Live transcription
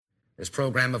This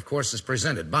program, of course, is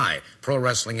presented by Pro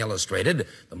Wrestling Illustrated,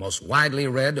 the most widely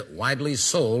read, widely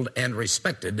sold, and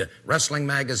respected wrestling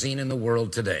magazine in the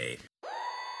world today.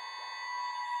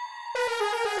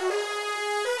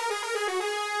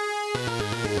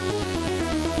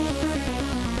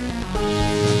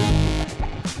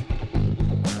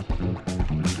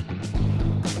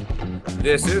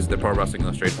 This is the Pro Wrestling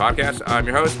Illustrated Podcast. I'm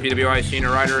your host, PWI senior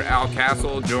writer Al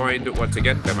Castle, joined once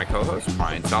again by my co-host,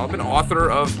 Brian Solomon, author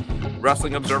of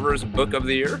Wrestling Observer's Book of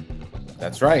the Year.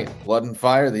 That's right. Blood and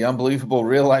Fire, the unbelievable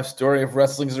real-life story of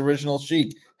wrestling's original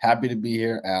Sheik. Happy to be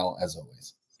here, Al, as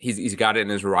always. He's got it in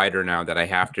his rider now that I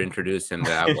have to introduce him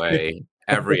that way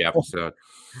every episode.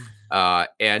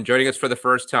 And joining us for the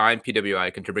first time,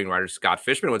 PWI contributing writer Scott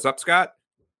Fishman. What's up, Scott?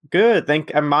 Good.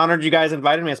 I'm honored you guys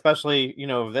invited me, especially,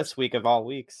 this week of all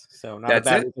weeks. So not a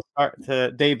bad week to start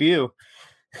to debut.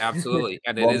 Absolutely.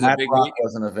 And it well, is Matt a big Brock week.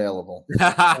 Wasn't available.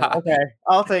 Okay.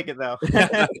 I'll take it though.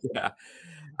 Yeah.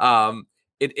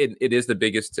 It is the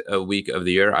biggest week of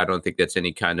the year. I don't think that's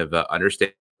any kind of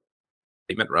understatement.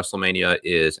 WrestleMania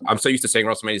is, I'm so used to saying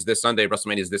WrestleMania is this Sunday.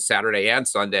 WrestleMania is this Saturday and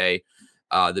Sunday,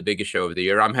 the biggest show of the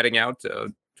year. I'm heading out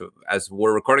as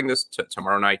we're recording this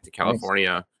tomorrow night to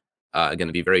California. Nice. Going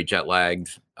to be very jet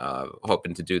lagged,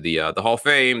 hoping to do the Hall of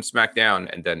Fame,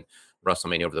 SmackDown, and then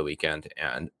WrestleMania over the weekend.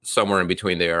 And somewhere in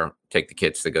between there, take the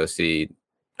kids to go see,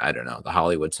 I don't know, the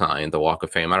Hollywood sign, the Walk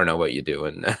of Fame. I don't know what you do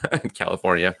in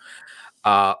California.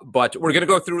 But we're going to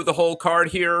go through the whole card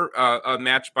here,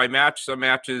 match by match. Some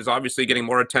matches obviously getting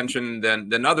more attention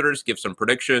than others. Give some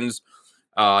predictions.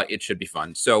 It should be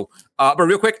fun. So, but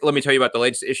real quick, let me tell you about the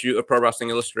latest issue of Pro Wrestling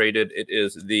Illustrated. It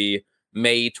is the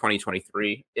May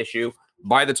 2023 issue.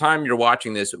 By the time you're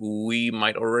watching this, we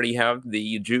might already have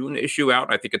the June issue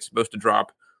out. I think it's supposed to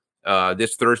drop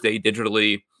this Thursday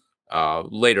digitally,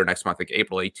 later next month, like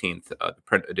April 18th, the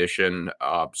print edition.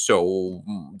 So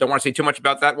don't want to say too much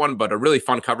about that one, but a really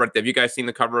fun cover. Have you guys seen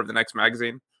the cover of the next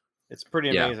magazine? It's pretty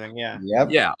amazing. Yeah.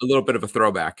 Yep. Yeah. A little bit of a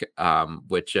throwback,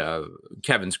 which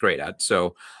Kevin's great at.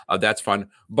 So that's fun.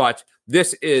 But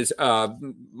this is, I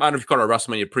don't know if you call it a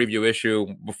WrestleMania preview issue.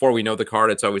 Before we know the card,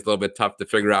 it's always a little bit tough to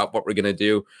figure out what we're going to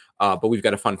do. But we've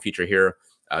got a fun feature here,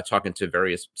 talking to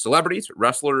various celebrities,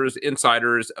 wrestlers,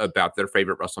 insiders about their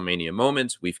favorite WrestleMania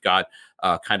moments. We've got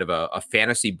kind of a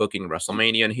fantasy booking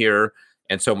WrestleMania in here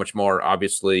and so much more.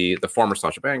 Obviously, the former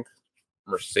Sasha Banks,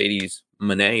 Mercedes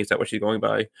Moné, is that what she's going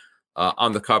by?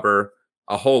 On the cover,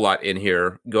 a whole lot in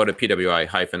here. Go to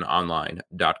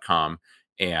pwi-online.com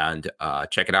and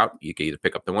check it out. You can either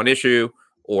pick up the one issue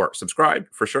or subscribe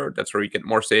for sure. That's where you get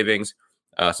more savings.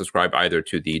 Subscribe either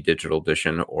to the digital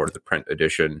edition or the print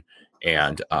edition,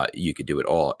 and you could do it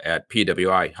all at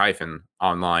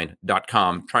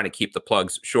pwi-online.com. Trying to keep the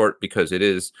plugs short because it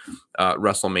is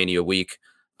WrestleMania week.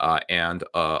 And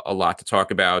a lot to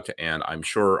talk about, and I'm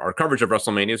sure our coverage of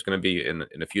WrestleMania is going to be in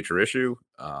a future issue.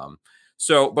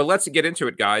 But let's get into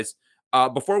it, guys.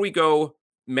 Before we go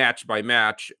match by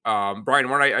match, Brian,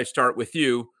 why don't I start with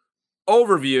you?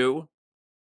 Overview,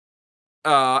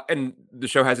 and the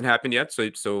show hasn't happened yet, so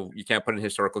you can't put in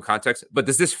historical context. But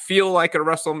does this feel like a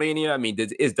WrestleMania? I mean,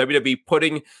 is WWE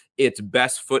putting its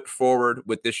best foot forward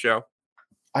with this show?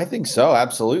 I think so.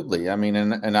 Absolutely. I mean,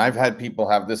 and I've had people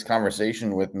have this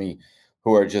conversation with me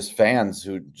who are just fans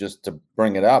who just to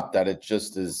bring it up that it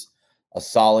just is a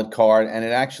solid card. And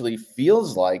it actually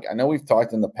feels like, I know we've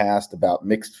talked in the past about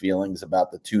mixed feelings about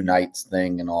the 2 nights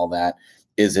thing and all that.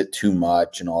 Is it too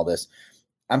much and all this?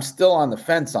 I'm still on the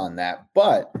fence on that.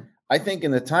 But I think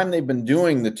in the time they've been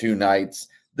doing the 2 nights,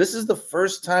 this is the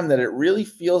first time that it really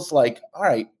feels like, all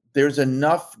right, there's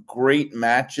enough great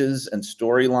matches and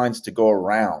storylines to go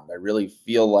around. I really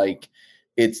feel like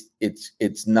it's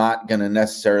not going to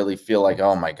necessarily feel like,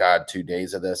 oh my God, 2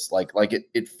 days of this. Like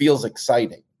it feels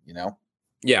exciting,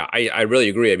 Yeah, I really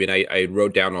agree. I mean, I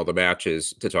wrote down all the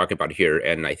matches to talk about here,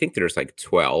 and I think there's like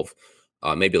 12,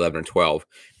 maybe 11 or 12.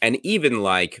 And even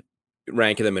like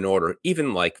ranking them in order,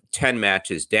 even like 10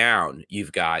 matches down,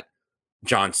 you've got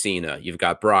John Cena, you've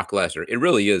got Brock Lesnar. It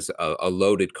really is a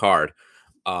loaded card.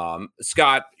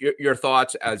 Scott, your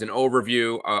thoughts as an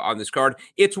overview on this card.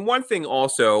 It's one thing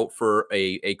also for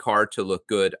a card to look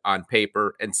good on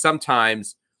paper, and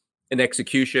sometimes in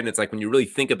execution, it's like when you really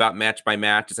think about match by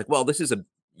match, it's like, well, this has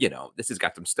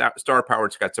got some star power,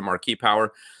 it's got some marquee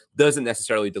power, doesn't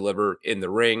necessarily deliver in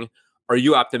the ring. Are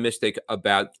you optimistic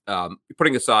about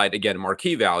putting aside, again,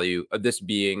 marquee value of this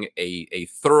being a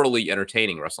thoroughly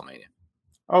entertaining WrestleMania?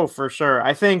 Oh, for sure.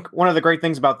 I think one of the great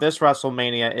things about this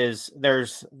WrestleMania is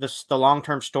there's the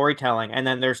long-term storytelling, and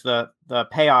then there's the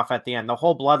payoff at the end. The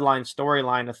whole Bloodline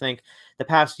storyline, I think, the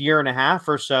past year and a half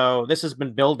or so, this has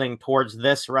been building towards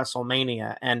this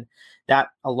WrestleMania, and that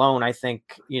alone, I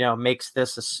think, makes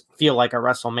this feel like a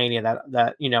WrestleMania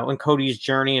that, in Cody's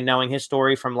journey and knowing his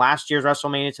story from last year's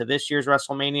WrestleMania to this year's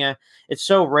WrestleMania, it's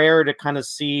so rare to kind of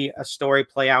see a story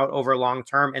play out over long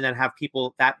term and then have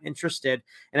people that interested,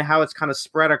 and how it's kind of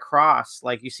spread across.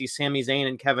 Like, you see Sami Zayn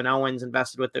and Kevin Owens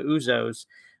invested with the Usos.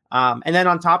 And then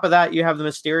on top of that, you have the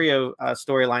Mysterio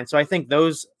storyline. So I think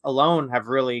those alone have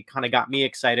really kind of got me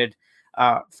excited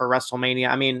for WrestleMania.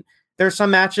 I mean, there's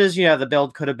some matches, the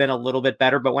build could have been a little bit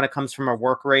better, but when it comes from a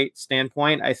work rate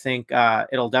standpoint, I think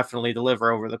it'll definitely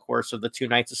deliver over the course of the 2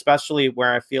 nights, especially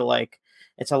where I feel like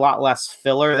it's a lot less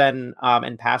filler than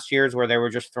in past years where they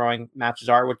were just throwing matches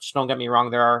out, which, don't get me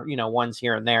wrong, there are, ones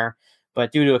here and there,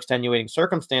 but due to extenuating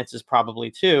circumstances,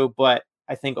 probably too. But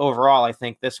I think overall, I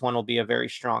think this one will be a very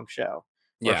strong show.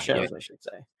 I should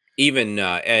say. Even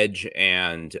Edge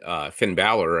and Finn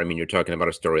Balor, I mean, you're talking about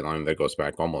a storyline that goes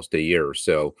back almost a year.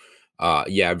 So,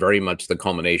 very much the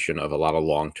culmination of a lot of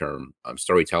long-term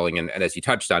storytelling. And as you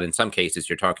touched on, in some cases,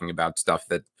 you're talking about stuff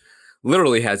that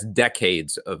literally has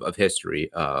decades of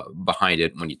history behind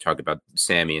it when you talk about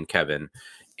Sami and Kevin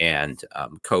and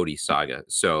Cody saga.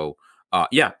 So,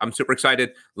 I'm super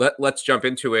excited. Let's jump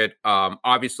into it.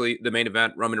 Obviously, the main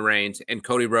event, Roman Reigns and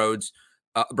Cody Rhodes.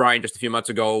 Brian, just a few months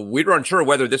ago, we were unsure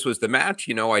whether this was the match.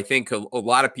 I think a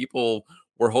lot of people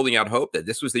were holding out hope that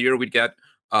this was the year we'd get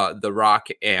The Rock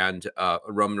and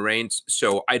Roman Reigns.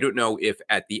 So I don't know if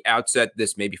at the outset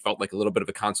this maybe felt like a little bit of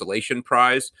a consolation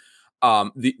prize.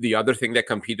 The other thing that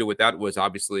competed with that was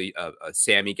obviously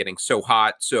Sami getting so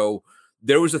hot. So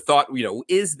there was a thought,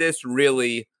 is this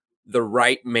really the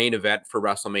right main event for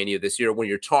WrestleMania this year when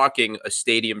you're talking a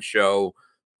stadium show,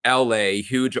 LA,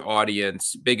 huge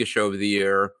audience, biggest show of the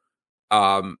year?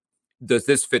 Does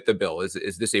this fit the bill?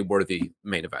 Is this a worthy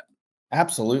main event?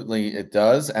 Absolutely, it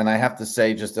does. And I have to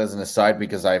say, just as an aside,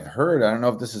 because I've heard, I don't know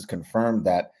if this is confirmed,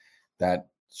 that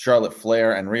Charlotte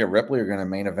Flair and Rhea Ripley are going to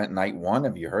main event night 1.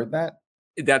 Have you heard that?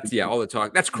 That's all the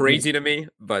talk. That's crazy to me.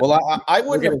 But I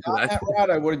wouldn't have gone that route.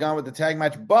 I would have gone with the tag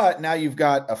match. But now you've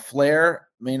got a Flair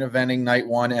main eventing night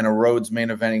 1 and a Rhodes main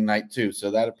eventing night 2. So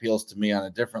that appeals to me on a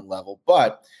different level.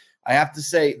 But I have to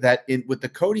say that with the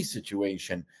Cody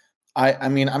situation, I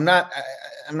mean, I'm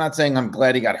not saying I'm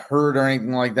glad he got hurt or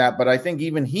anything like that, but I think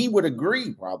even he would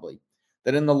agree probably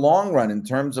that in the long run, in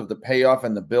terms of the payoff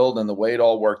and the build and the way it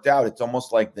all worked out, it's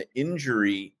almost like the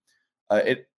injury,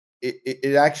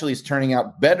 it actually is turning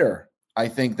out better, I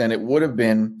think, than it would have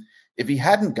been if he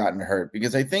hadn't gotten hurt.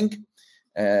 Because I think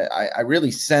I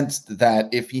really sensed that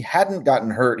if he hadn't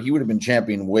gotten hurt, he would have been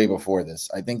champion way before this.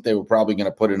 I think they were probably going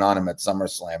to put it on him at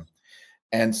SummerSlam.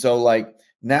 And so,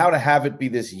 now to have it be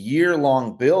this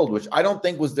year-long build, which I don't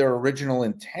think was their original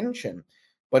intention,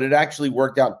 but it actually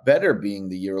worked out better being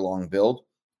the year-long build.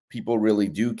 People really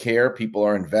do care. People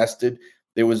are invested.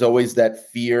 There was always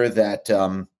that fear that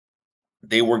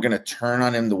they were going to turn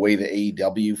on him the way the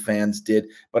AEW fans did.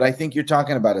 But I think you're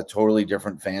talking about a totally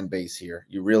different fan base here.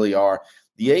 You really are.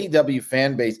 The AEW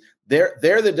fan base, they're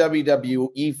the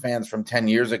WWE fans from 10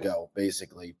 years ago,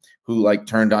 basically, who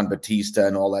turned on Batista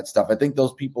and all that stuff. I think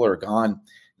those people are gone.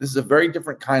 This is a very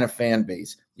different kind of fan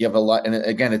base. You have a lot, and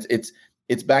again,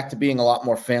 it's back to being a lot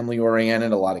more family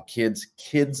oriented. A lot of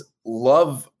kids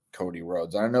love Cody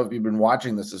Rhodes. I don't know if you've been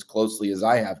watching this as closely as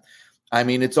I have. I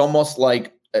mean, it's almost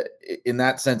like in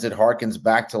that sense, it harkens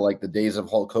back to the days of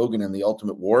Hulk Hogan and the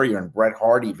Ultimate Warrior and Bret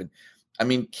Hart even. I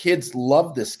mean, kids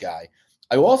love this guy.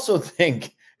 I also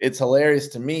think it's hilarious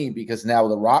to me because now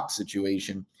the Rock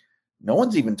situation, no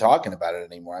one's even talking about it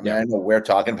anymore. I mean, I know we're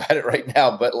talking about it right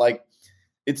now, but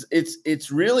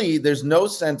it's really, there's no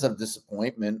sense of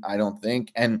disappointment, I don't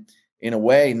think. And in a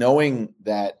way, knowing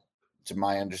that, to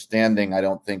my understanding, I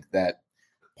don't think that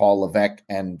Paul Levesque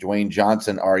and Dwayne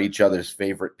Johnson are each other's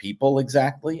favorite people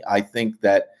exactly. I think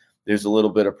that there's a little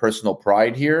bit of personal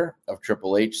pride here of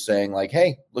Triple H saying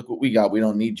hey, look what we got. We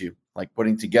don't need you.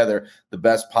 Putting together the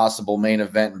best possible main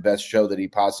event and best show that he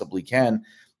possibly can.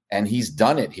 And he's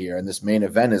done it here. And this main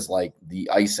event is the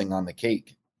icing on the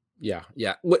cake. Yeah.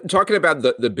 Talking about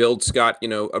the build, Scott,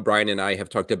 Brian and I have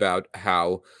talked about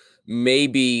how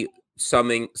maybe some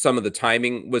of the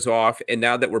timing was off. And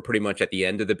now that we're pretty much at the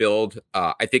end of the build,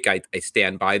 I think I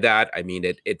stand by that. I mean,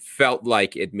 it felt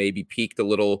like it maybe peaked a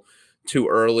little too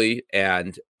early.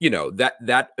 And,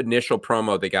 that initial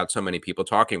promo that got so many people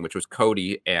talking, which was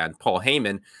Cody and Paul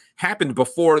Heyman, happened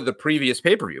before the previous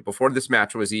pay-per-view, before this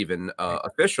match was even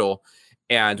official.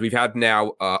 And we've had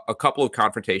now a couple of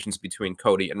confrontations between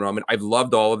Cody and Roman. I've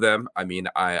loved all of them. I mean,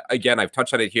 I've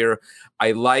touched on it here.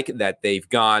 I like that they've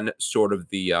gone sort of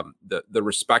the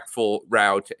respectful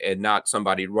route and not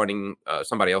somebody running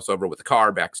somebody else over with a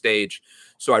car backstage.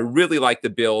 So I really like the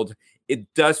build.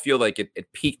 It does feel like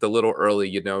it peaked a little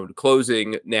early,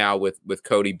 closing now with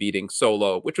Cody beating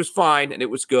Solo, which was fine and it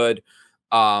was good.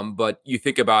 But you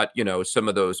think about, some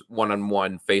of those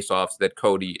one-on-one face-offs that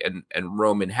Cody and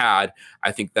Roman had,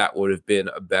 I think that would have been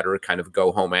a better kind of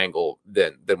go-home angle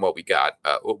than what we got.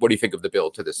 What do you think of the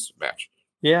build to this match?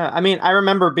 Yeah, I mean, I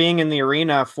remember being in the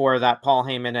arena for that Paul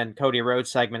Heyman and Cody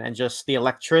Rhodes segment and just the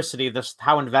electricity,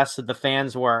 how invested the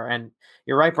fans were. And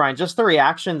you're right, Brian, just the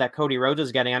reaction that Cody Rhodes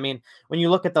is getting. I mean, when you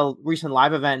look at the recent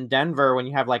live event in Denver, when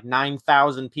you have like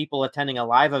 9,000 people attending a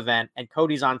live event and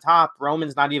Cody's on top,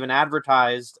 Roman's not even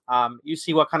advertised. You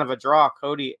see what kind of a draw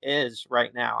Cody is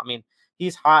right now. I mean,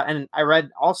 he's hot. And I read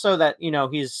also that,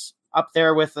 he's up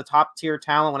there with the top tier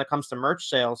talent when it comes to merch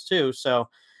sales too. So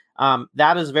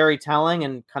that is very telling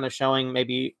and kind of showing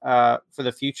maybe for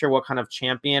the future what kind of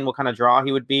champion, what kind of draw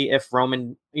he would be if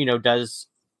Roman, does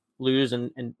lose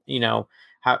and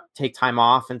take time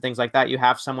off and things like that. You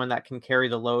have someone that can carry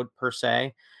the load per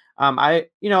se. I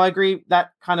agree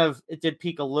that kind of it did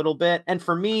peak a little bit. And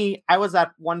for me, I was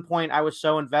at one point I was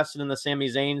so invested in the Sami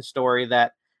Zayn story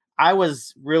that I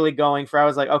was really I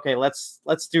was like, okay, let's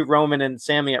do Roman and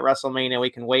Sami at WrestleMania. We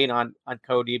can wait on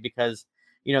Cody because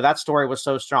that story was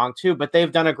so strong too, but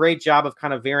they've done a great job of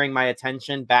kind of veering my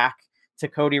attention back to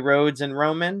Cody Rhodes and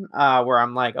Roman, where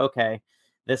I'm like, okay,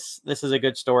 this is a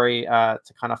good story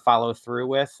to kind of follow through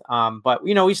with. But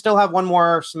we still have one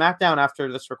more SmackDown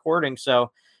after this recording.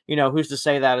 So, who's to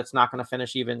say that it's not going to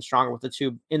finish even stronger with the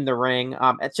two in the ring?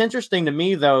 It's interesting to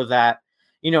me though, that,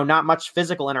 not much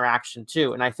physical interaction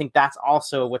too. And I think that's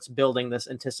also what's building this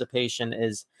anticipation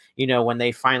is, when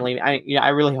they finally, I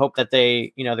really hope that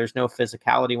they, there's no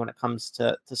physicality when it comes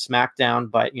to SmackDown,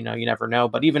 but you never know.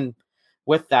 But even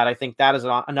with that, I think that is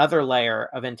another layer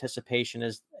of anticipation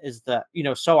is the,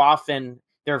 so often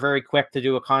they're very quick to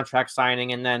do a contract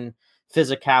signing and then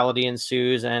physicality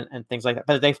ensues and things like that.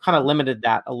 But they've kind of limited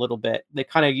that a little bit. They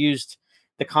kind of used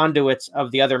the conduits of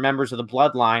the other members of the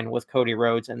bloodline with Cody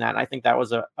Rhodes. And that, I think that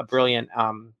was a brilliant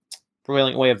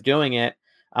way of doing it,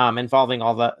 involving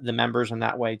all the members in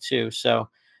that way too. So,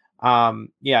 so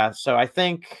I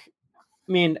think,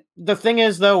 the thing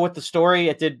is though, with the story,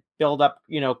 it did build up,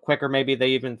 quicker. Maybe they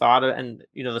even thought it and,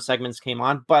 the segments came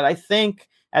on, but I think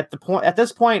at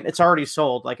this point, it's already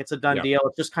sold. Like it's a done deal.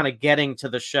 It's just kind of getting to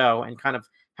the show and kind of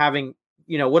having,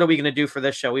 what are we going to do for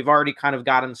this show? We've already kind of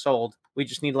gotten sold. We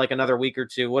just need like another week or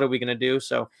two. What are we going to do?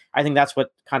 So I think that's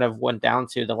what kind of went down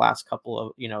to the last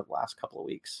couple of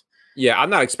weeks. Yeah, I'm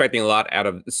not expecting a lot out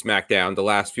of SmackDown. The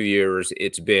last few years,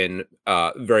 it's been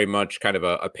very much kind of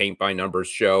a paint by numbers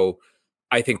show.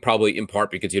 I think probably in part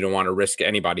because you don't want to risk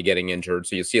anybody getting injured.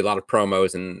 So you see a lot of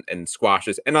promos and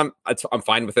squashes, and I'm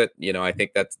fine with it. I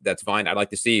think that's fine. I'd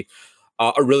like to see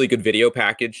a really good video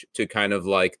package to kind of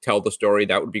like tell the story.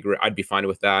 That would be great. I'd be fine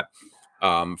with that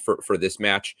for this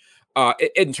match.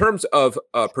 In terms of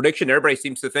prediction, everybody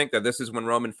seems to think that this is when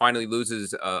Roman finally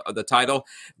loses the title.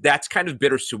 That's kind of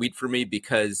bittersweet for me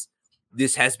because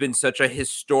this has been such a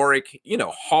historic,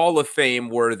 Hall of Fame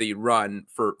worthy run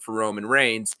for Roman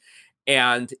Reigns.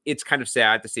 And it's kind of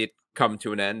sad to see it come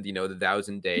to an end, the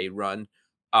 1,000-day run.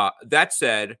 That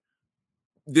said,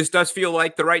 this does feel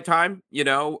like the right time,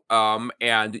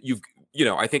 and you've,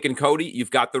 I think in Cody,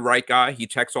 you've got the right guy. He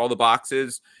checks all the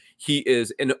boxes. He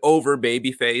is an over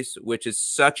babyface, which is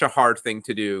such a hard thing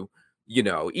to do.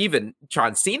 Even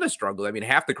John Cena struggled. I mean,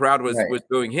 half the crowd was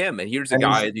booing him. And here's a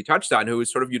guy, as you touched on, who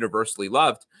is sort of universally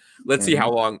loved. Let's see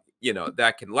how long,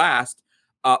 that can last.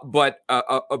 But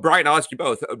Brian, I'll ask you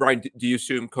both. Brian, do you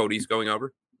assume Cody's going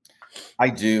over? I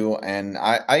do. And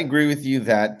I agree with you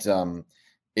that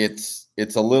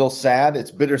it's a little sad.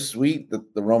 It's bittersweet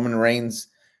that the Roman Reigns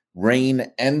reign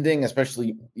ending,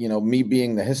 especially, me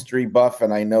being the history buff.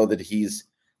 And I know that he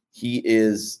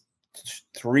is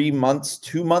 2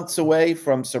 months away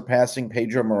from surpassing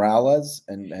Pedro Morales.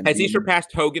 And has he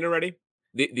surpassed Hogan already?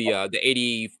 The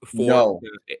 84?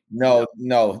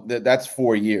 No, that's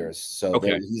 4 years. So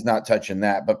he's not touching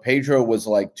that. But Pedro was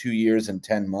like 2 years and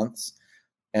 10 months.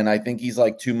 And I think he's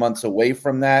like 2 months away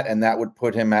from that. And that would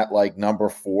put him at like number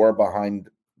 4 behind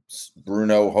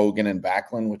Bruno, Hogan, and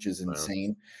Backlund, which is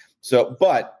insane. So,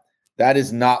 but that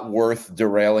is not worth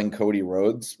derailing Cody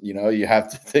Rhodes. You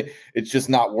have to think it's just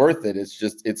not worth it.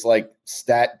 It's like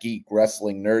stat geek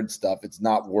wrestling nerd stuff. It's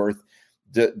not worth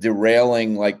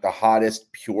derailing like the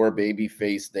hottest pure baby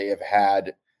face they have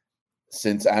had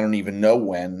since I don't even know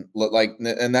when. Like,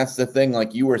 and that's the thing,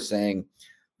 like you were saying,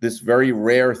 this very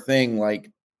rare thing, like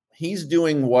he's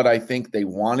doing what I think they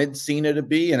wanted Cena to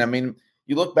be. And I mean,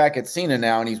 you look back at Cena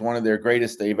now and he's one of their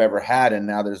greatest they've ever had. And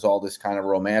now there's all this kind of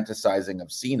romanticizing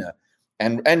of Cena,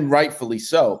 and rightfully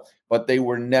so, but they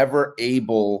were never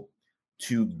able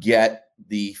to get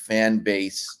the fan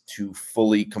base to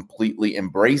fully, completely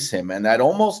embrace him. And that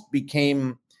almost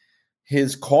became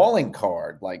his calling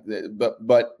card. Like,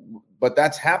 but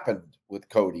that's happened with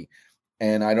Cody.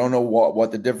 And I don't know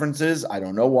what the difference is. I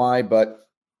don't know why, but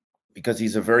because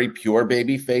he's a very pure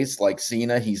baby face like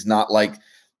Cena, he's not like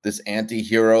this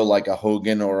anti-hero like a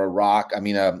Hogan or a Rock. I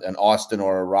mean, an Austin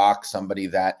or a Rock, somebody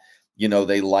that, you know,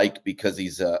 they like because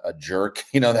he's a jerk,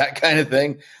 you know, that kind of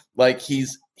thing. Like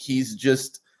he's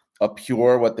just a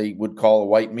pure, what they would call a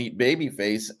white meat baby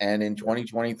face. And in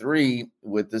 2023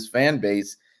 with this fan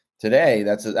base today,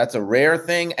 that's a rare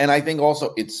thing. And I think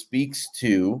also it speaks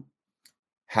to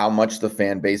how much the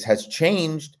fan base has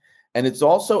changed. And it's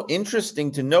also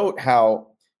interesting to note how,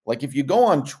 like, if you go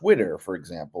on Twitter, for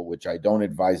example, which I don't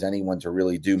advise anyone to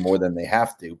really do more than they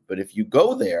have to, but if you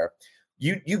go there,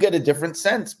 you get a different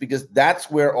sense, because that's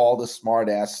where all the smart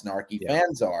ass snarky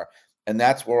fans are. And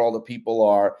that's where all the people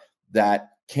are that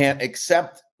can't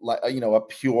accept, like, you know, a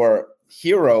pure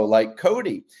hero like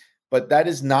Cody. But that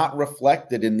is not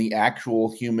reflected in the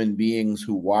actual human beings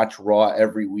who watch Raw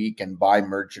every week and buy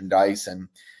merchandise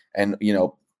and you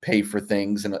know, pay for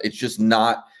things. And it's just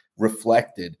not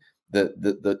reflected.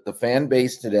 The fan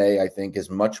base today, I think, is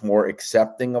much more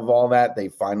accepting of all that. They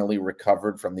finally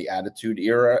recovered from the Attitude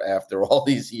Era after all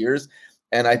these years.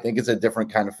 And I think it's a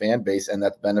different kind of fan base, and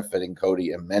that's benefiting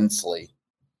Cody immensely.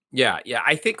 Yeah.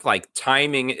 I think like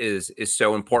timing is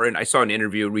so important. I saw an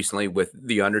interview recently with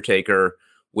The Undertaker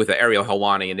with Ariel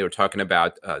Helwani, and they were talking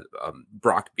about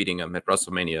Brock beating him at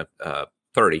WrestleMania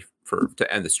 30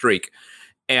 to end the streak.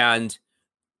 And,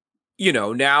 you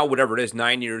know, now whatever it is,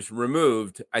 9 years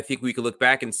removed, I think we could look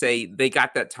back and say they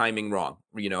got that timing wrong.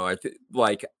 You know,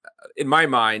 like in my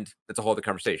mind, that's a whole other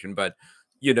conversation, but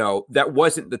you know, that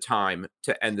wasn't the time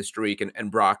to end the streak,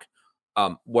 and Brock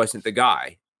wasn't the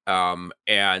guy.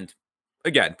 And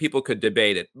again, people could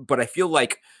debate it, but I feel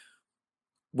like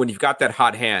when you've got that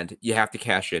hot hand, you have to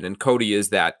cash in, and Cody is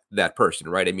that person,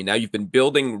 right? I mean, now you've been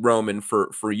building Roman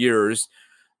for years,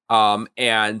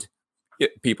 and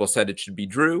people said it should be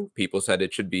Drew. People said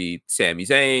it should be Sami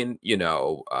Zayn. You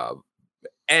know,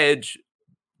 Edge,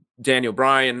 Daniel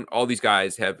Bryan. All these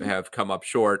guys have come up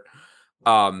short,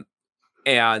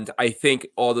 and I think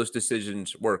all those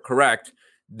decisions were correct.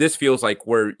 This feels like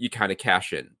where you kind of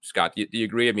cash in. Scott, do you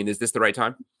agree? I mean, is this the right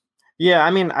time? Yeah,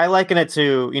 I mean, I liken it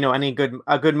to, you know,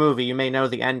 a good movie. You may know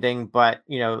the ending, but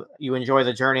you know, you enjoy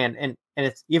the journey, and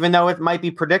it's, even though it might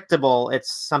be predictable,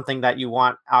 it's something that you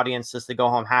want audiences to go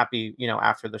home happy, you know,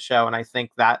 after the show. And I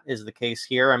think that is the case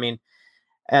here. I mean,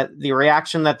 the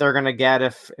reaction that they're going to get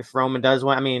if Roman does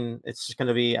win, I mean, it's just going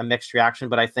to be a mixed reaction,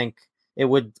 but I think it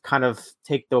would kind of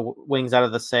take the wind out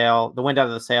of the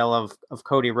sail of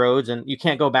Cody Rhodes, and you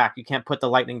can't go back. You can't put the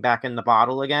lightning back in the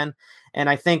bottle again. And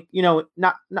I think, you know,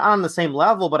 not on the same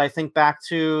level, but I think back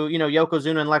to, you know,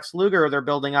 Yokozuna and Lex Luger, they're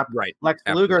building up Lex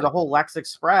Luger, the whole Lex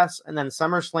Express, and then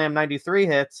SummerSlam 93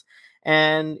 hits,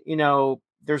 and, you know,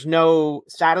 there's no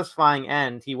satisfying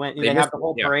end. They have the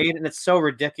whole parade, and it's so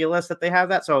ridiculous that they have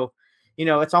that. So, you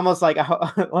know, it's almost like,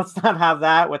 let's not have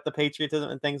that with the patriotism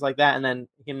and things like that, and then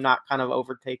him not kind of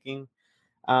overtaking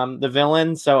the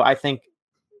villain. So I think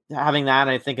having that,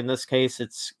 I think in this case,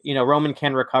 it's, you know, Roman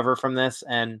can recover from this,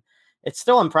 and it's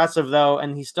still impressive though,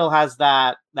 and he still has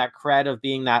that cred of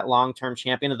being that long-term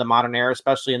champion of the modern era,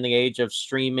 especially in the age of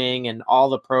streaming and all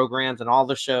the programs and all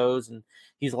the shows, and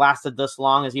he's lasted this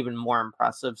long is even more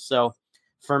impressive. So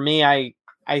for me, I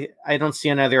don't see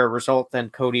another result than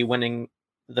Cody winning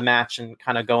the match and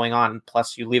kind of going on.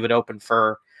 Plus, you leave it open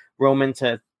for Roman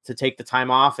to take the time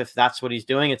off if that's what he's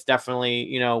doing. It's definitely,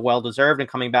 you know, well deserved, and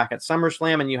coming back at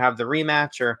SummerSlam, and you have the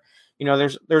rematch, or, you know,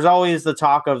 there's always the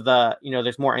talk of the, you know,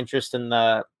 there's more interest in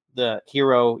the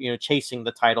hero, you know, chasing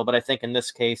the title. But I think in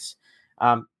this case,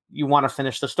 you want to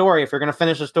finish the story. If you're going to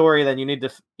finish the story, then you need to,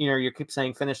 you know, you keep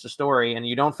saying finish the story, and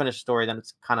you don't finish the story, then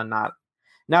it's kind of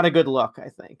not a good look, I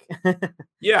think.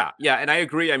 Yeah. And I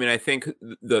agree. I mean, I think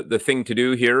the thing to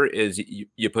do here is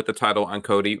you put the title on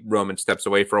Cody. Roman steps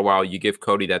away for a while. You give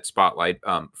Cody that spotlight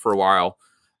for a while.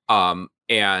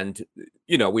 And,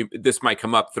 you know, this might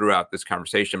come up throughout this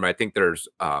conversation, but I think there's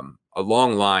a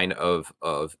long line of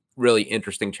really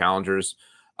interesting challengers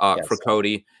for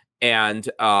Cody. And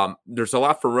there's a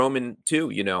lot for Roman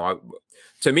too.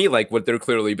 To me, like what they're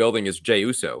clearly building is Jey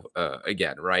Uso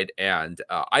again, right? And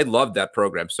I loved that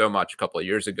program so much a couple of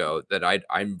years ago that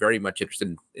I'm very much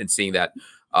interested in seeing that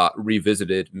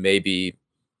revisited. Maybe,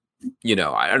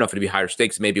 I don't know if it'd be higher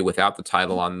stakes, maybe without the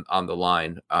title on the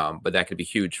line, but that could be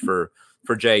huge for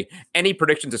Jey. Any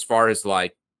predictions as far as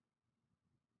like,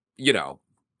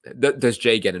 does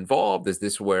Jey get involved? Is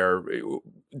this where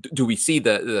do we see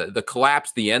the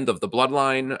collapse, the end of the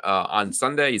bloodline on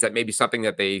Sunday? Is that maybe something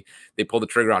that they pull the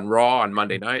trigger on Raw on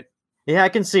Monday night? Yeah, I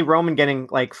can see Roman getting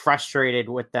like frustrated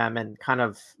with them and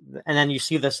then you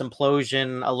see this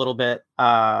implosion a little bit.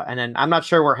 And then I'm not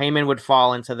sure where Heyman would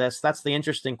fall into this. That's the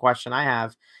interesting question I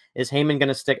have. Is Heyman going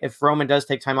to stick, if Roman does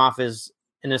take time off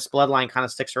and this bloodline kind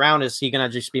of sticks around, is he going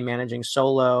to just be managing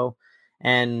Solo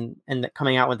and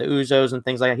coming out with the Usos and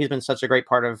things like that? He's been such a great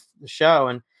part of the show.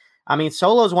 And I mean,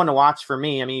 Solo's one to watch for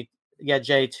me. I mean, yeah,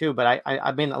 Jey too, but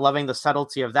I've been loving the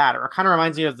subtlety of that. It kind of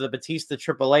reminds me of the Batista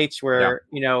Triple H where,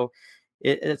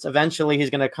 it's eventually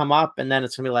he's going to come up and then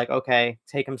it's going to be like, okay,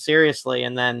 take him seriously.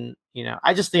 And then,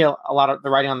 I just see a lot of the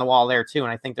writing on the wall there too.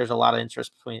 And I think there's a lot of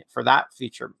interest for that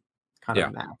future kind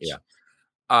of match.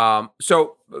 Yeah.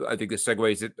 So I think this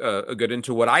segues it good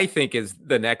into what I think is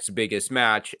the next biggest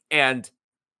match. And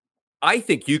I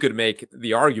think you could make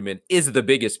the argument is the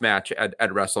biggest match at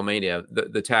WrestleMania,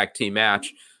 the tag team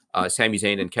match, Sami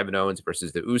Zayn and Kevin Owens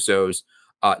versus the Usos.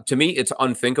 To me, it's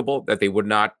unthinkable that they would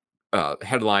not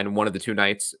headline one of the two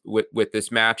nights with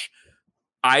this match.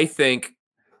 I think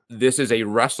this is a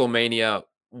WrestleMania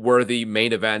worthy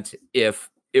main event if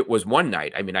it was one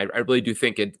night. I mean, I really do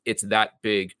think it's that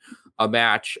big a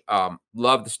match.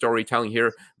 Love the storytelling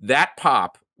here. That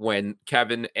pop when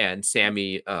Kevin and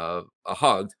Sami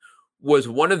hugged was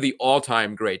one of the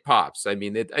all-time great pops. I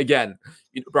mean, again,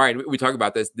 Brian, we talk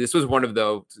about this. This was one of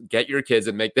those get your kids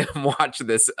and make them watch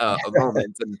this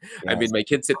moment. And yes. I mean, my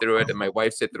kids sit through it and my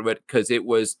wife sit through it because it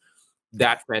was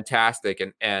that fantastic.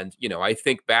 And I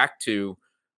think back to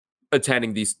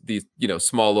attending these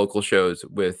small local shows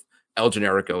with El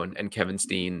Generico and Kevin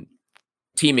Steen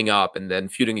teaming up and then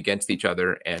feuding against each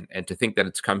other, and to think that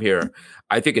it's come here,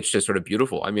 I think it's just sort of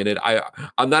beautiful. I mean,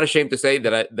 I'm not ashamed to say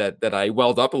that I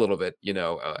welled up a little bit,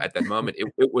 at that moment.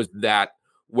 It was that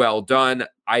well done.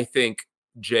 I think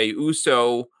Jey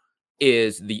Uso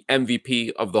is the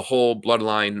MVP of the whole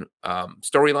Bloodline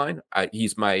storyline.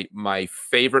 He's my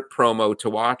favorite promo to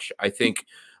watch. I think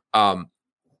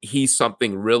he's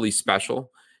something really special.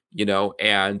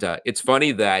 And it's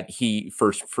funny that he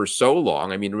for so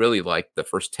long, I mean, really like the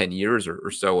first 10 years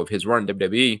or so of his run in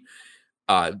WWE,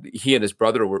 he and his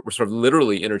brother were sort of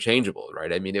literally interchangeable,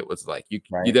 right? I mean, it was like you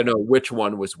didn't know which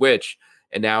one was which.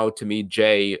 And now to me,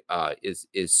 Jey is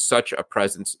such a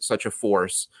presence, such a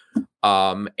force,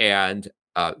 and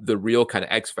the real kind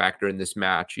of X factor in this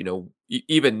match.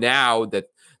 Even now that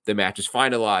the match is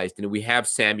finalized and we have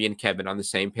Sami and Kevin on the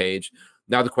same page,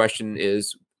 now the question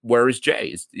is, where is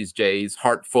Jey? Is Jey's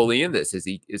heart fully in this? Is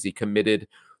he committed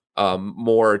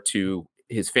more to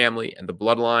his family and the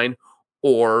bloodline,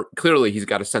 or clearly he's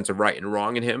got a sense of right and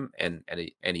wrong in him, and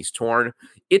he's torn?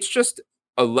 It's just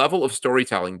a level of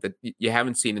storytelling that you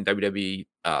haven't seen in WWE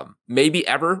maybe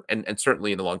ever, and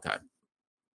certainly in a long time.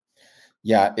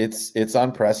 Yeah, it's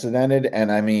unprecedented,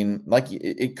 and I mean, like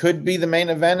it could be the main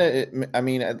event.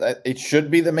 It should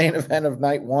be the main event of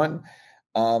night one.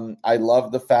 I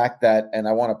love the fact that, and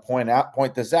I want to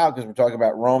point this out because we're talking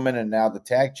about Roman and now the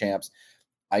tag champs.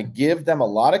 I give them a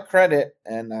lot of credit,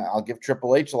 and I'll give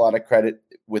Triple H a lot of credit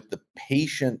with the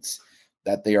patience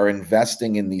that they are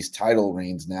investing in these title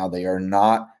reigns now. They are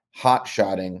not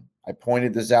hot-shotting. I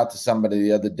pointed this out to somebody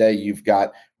the other day. You've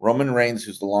got Roman Reigns,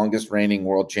 who's the longest reigning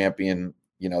world champion,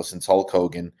 since Hulk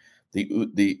Hogan.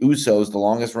 The Usos, the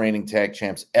longest reigning tag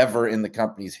champs ever in the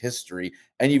company's history.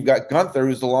 And you've got Gunther,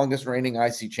 who's the longest reigning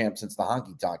IC champ since the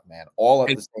Honky Tonk Man, all at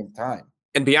the same time.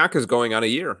 And Bianca's going on a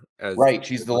year. Right.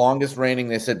 She's the longest reigning,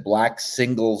 they said, black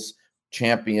singles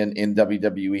champion in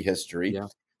WWE history. Yeah.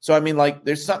 So, I mean, like,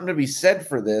 there's something to be said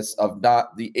for this of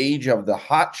not the age of the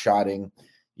hot shotting,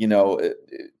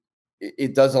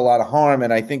 it does a lot of harm,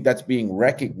 and I think that's being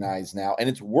recognized now, and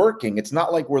it's working. It's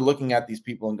not like we're looking at these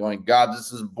people and going, God,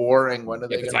 this is boring. When are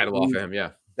they going to title off him?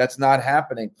 Yeah, that's not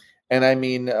happening. And I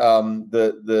mean,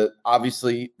 the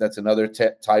obviously that's another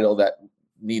title that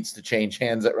needs to change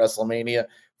hands at WrestleMania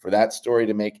for that story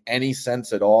to make any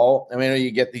sense at all. I mean, you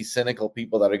get these cynical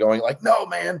people that are going like, no,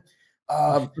 man,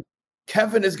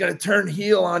 Kevin is going to turn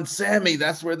heel on Sami.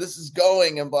 That's where this is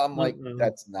going. And I'm like,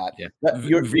 that's not. Yeah.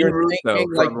 You're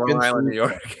thinking like Vince Russo. New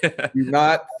York. Do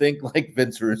not think like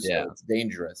Vince Russo. Yeah. It's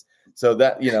dangerous. So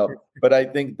that, but I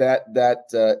think that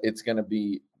it's going to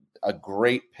be a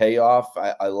great payoff.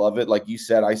 I love it. Like you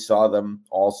said, I saw them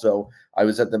also. I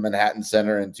was at the Manhattan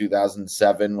Center in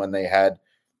 2007 when they had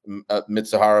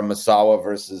Mitsuharu Misawa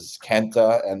versus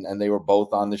Kenta, and they were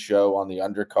both on the show on the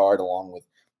undercard, along with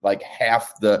like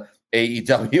half the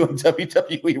AEW and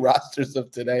WWE rosters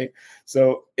of today.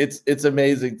 So it's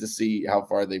amazing to see how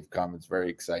far they've come. It's very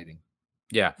exciting.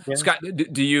 Yeah. Scott,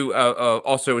 do you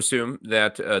also assume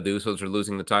that the Usos are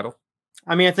losing the title?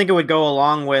 I mean, I think it would go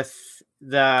along with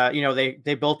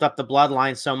they built up the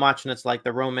bloodline so much, and it's like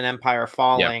the Roman Empire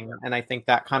falling, and I think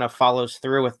that kind of follows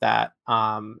through with that.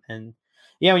 And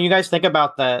when you guys think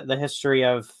about the history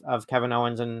of Kevin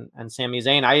Owens and Sami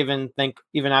Zayn, I even think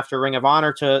even after Ring of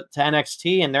Honor to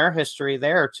NXT and their history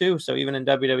there too. So even in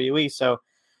WWE, so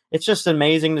it's just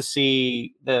amazing to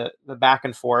see the back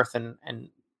and forth and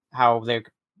how they're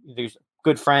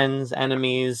good friends,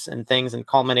 enemies, and things, and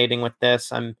culminating with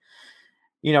this.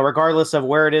 Regardless of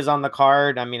where it is on the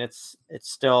card, I mean, it's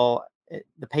still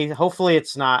the pace. Hopefully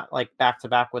it's not like back to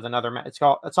back with another match.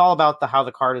 It's all about how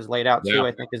the card is laid out too.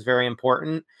 I think is very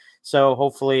important. So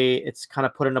hopefully it's kind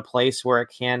of put in a place where it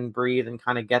can breathe and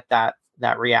kind of get that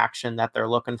reaction that they're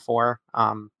looking for.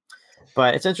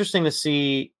 But it's interesting to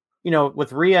see,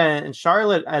 with Rhea and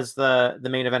Charlotte as the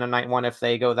main event of night one, if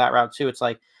they go that route too. It's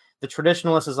like the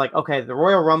traditionalist is like, okay, the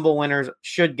Royal Rumble winners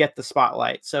should get the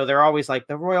spotlight. So they're always like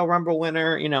the Royal Rumble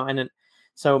winner,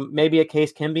 so maybe a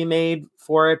case can be made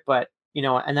for it, but,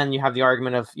 and then you have the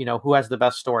argument of, who has the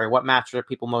best story, what match are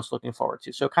people most looking forward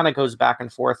to? So it kind of goes back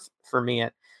and forth for me.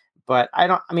 But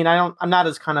I'm not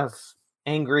as kind of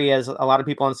angry as a lot of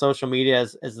people on social media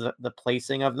as the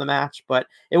placing of the match, but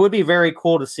it would be very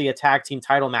cool to see a tag team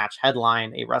title match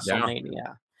headline a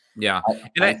WrestleMania. Yeah.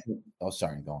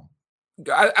 Sorry, go on.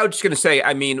 I was just going to say,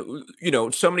 I mean,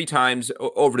 so many times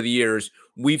over the years,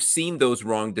 we've seen those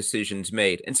wrong decisions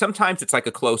made. And sometimes it's like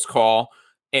a close call.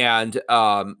 And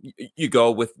you go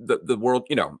with the world,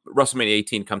 WrestleMania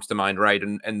 18 comes to mind, right?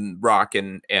 And Rock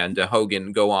and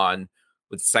Hogan go on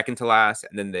with second to last.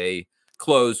 And then they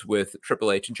close with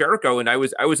Triple H and Jericho. And I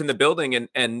was in the building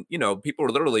and people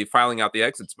were literally filing out the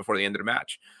exits before the end of the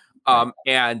match.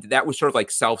 And that was sort of like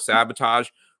self-sabotage.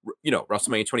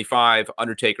 WrestleMania 25,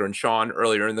 Undertaker and Shawn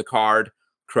earlier in the card,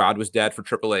 crowd was dead for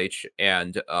Triple H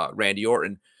and Randy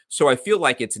Orton. So I feel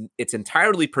like it's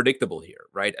entirely predictable here,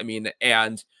 right? I mean,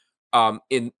 and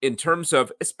in terms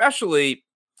of especially,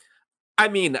 I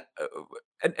mean,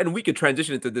 and we could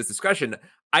transition into this discussion.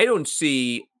 I don't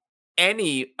see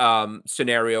any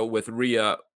scenario with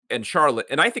Rhea and Charlotte,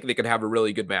 and I think they could have a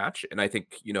really good match. And I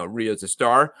think Rhea's a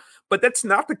star, but that's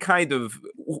not the kind of,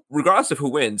 regardless of who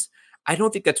wins, I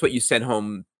don't think that's what you send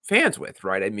home fans with,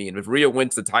 right? I mean, if Rhea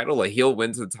wins the title, a heel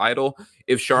wins the title.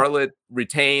 If Charlotte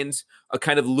retains, a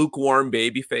kind of lukewarm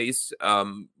babyface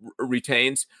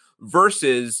retains,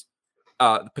 versus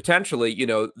potentially,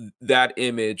 that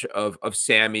image of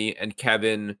Sammy and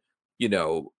Kevin,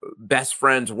 best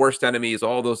friends, worst enemies,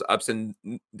 all those ups and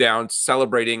downs,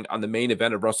 celebrating on the main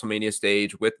event of WrestleMania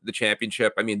stage with the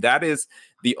championship. I mean, that is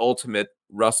the ultimate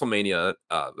WrestleMania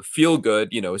feel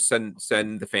good,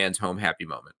 send the fans home happy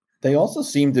moment. They also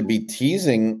seem to be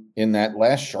teasing in that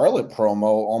last Charlotte promo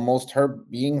almost her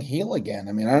being heel again.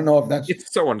 I mean, I don't know if that's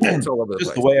it's so unfair. It's all over the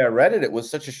just place. The way I read it, it was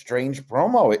such a strange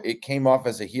promo. It came off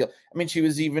as a heel. I mean, she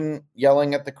was even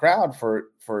yelling at the crowd for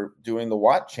doing the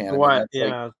what chant. What?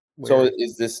 Yeah. So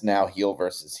is this now heel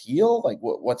versus heel? Like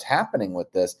what's happening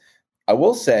with this? I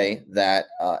will say that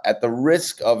at the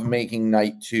risk of making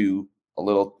night two a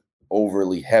little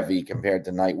overly heavy compared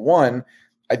to night one,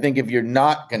 I think if you're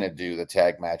not going to do the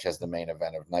tag match as the main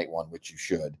event of night one, which you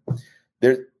should,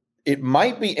 it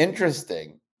might be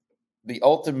interesting. The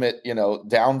ultimate,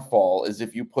 downfall is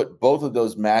if you put both of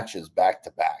those matches back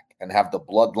to back and have the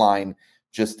bloodline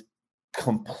just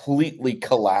completely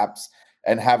collapse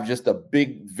and have just a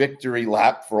big victory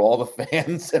lap for all the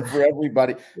fans and for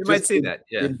everybody. You might see that,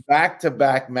 yeah. In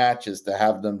back-to-back matches to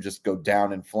have them just go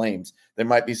down in flames. There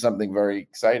might be something very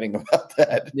exciting about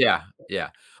that. Yeah.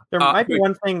 There might be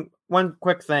one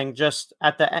quick thing, just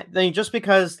at the end, just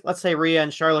because, let's say Rhea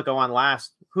and Charlotte go on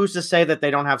last, who's to say that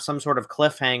they don't have some sort of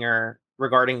cliffhanger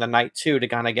regarding the night two to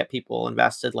kind of get people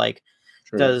invested? Like,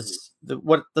 True. does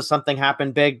something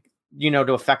happen big,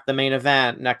 to affect the main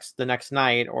event the next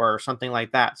night or something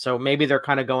like that? So maybe they're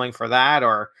kind of going for that,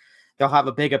 or they'll have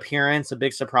a big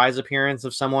surprise appearance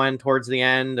of someone towards the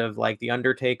end of like the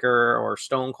Undertaker or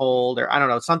Stone Cold, or I don't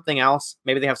know, something else.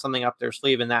 Maybe they have something up their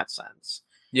sleeve in that sense.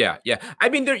 Yeah. I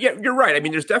mean, you're right. I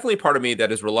mean, there's definitely part of me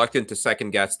that is reluctant to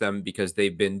second guess them because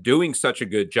they've been doing such a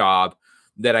good job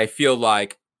that I feel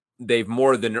like they've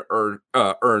more than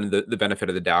earned the benefit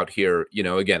of the doubt here.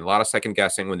 Again, a lot of second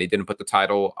guessing when they didn't put the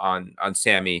title on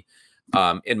Sammy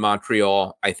in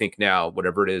Montreal. I think now,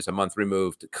 whatever it is, a month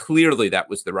removed, clearly that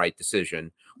was the right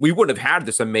decision. We wouldn't have had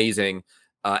this amazing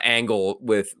angle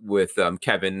with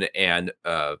Kevin and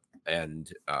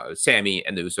Sammy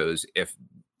and the Usos if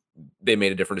they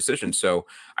made a different decision. So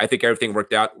I think everything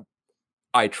worked out.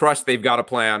 I trust they've got a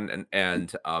plan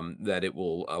and that it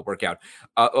will work out.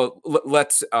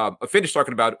 Let's finish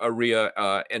talking about Rhea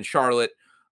and Charlotte.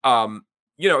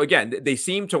 Again, they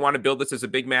seem to want to build this as a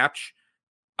big match.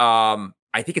 I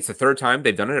think it's the third time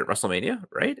they've done it at WrestleMania,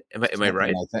 right? Am I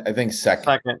right? I think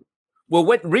second. Well,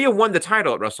 Rhea won the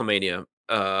title at WrestleMania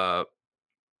a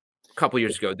couple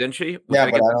years ago, didn't she? But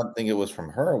I don't think it was from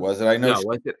her, was it? I know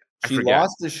she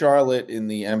lost to Charlotte in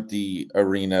the empty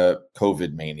arena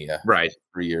COVID Mania, right,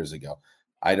 3 years ago.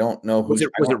 I don't know who was it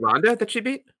Ronda that she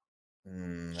beat?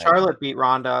 Charlotte beat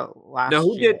Ronda last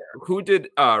year. Who did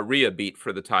Rhea beat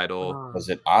for the title? Was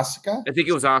it Asuka? I think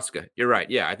it was Asuka. You're right.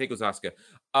 Yeah, I think it was Asuka.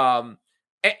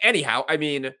 Anyhow, I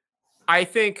mean, I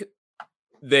think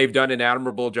they've done an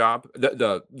admirable job.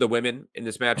 The women in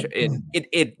this match.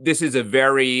 This is a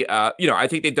very I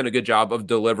think they've done a good job of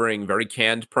delivering very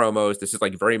canned promos. This is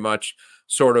like very much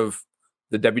sort of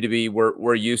the WWE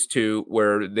we're used to,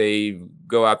 where they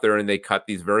go out there and they cut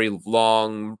these very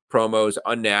long promos,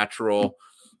 unnatural.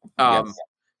 Yes.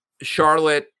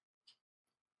 Charlotte,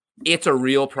 it's a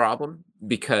real problem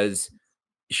because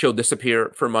she'll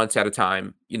disappear for months at a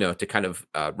time, to kind of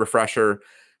refresh her.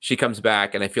 She comes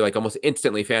back, and I feel like almost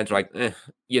instantly fans are like,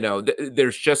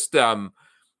 there's just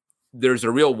there's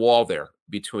a real wall there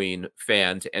between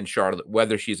fans and Charlotte,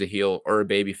 whether she's a heel or a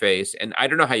baby face. And I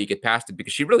don't know how you get past it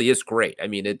because she really is great. I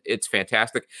mean, it's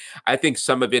fantastic. I think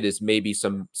some of it is maybe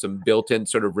some built-in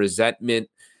sort of resentment,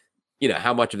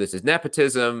 how much of this is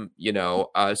nepotism,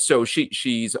 so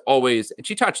she's always, and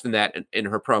she touched on that in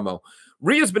her promo.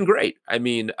 Rhea's been great. I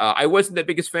mean, I wasn't the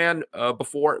biggest fan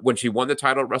before when she won the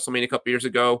title at WrestleMania a couple years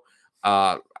ago.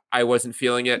 I wasn't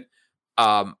feeling it.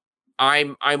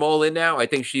 I'm all in now. I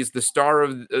think she's the star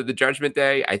of the Judgment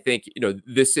Day. I think,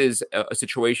 this is a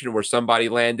situation where somebody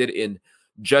landed in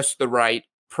just the right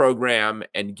program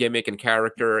and gimmick and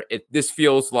character. This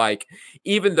feels like,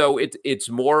 even though it's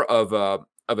more of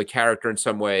a character in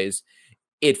some ways,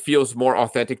 it feels more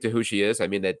authentic to who she is. I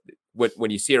mean, that when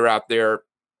you see her out there,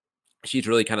 she's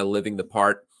really kind of living the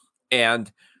part,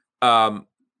 and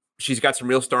she's got some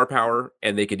real star power,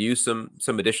 and they could use some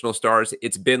additional stars.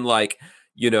 It's been like,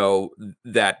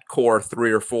 that core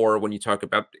 3 or 4 when you talk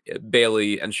about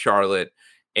Bayley and Charlotte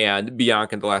and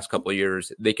Bianca in the last couple of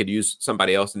years. They could use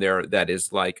somebody else in there that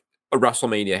is like a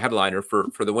WrestleMania headliner for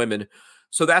the women.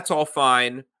 So that's all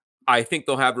fine. I think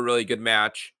they'll have a really good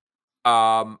match.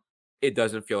 It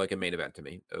doesn't feel like a main event to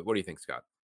me. What do you think, Scott?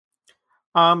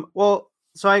 Well,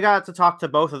 so I got to talk to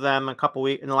both of them in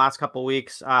the last couple of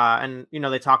weeks. And,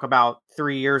 they talk about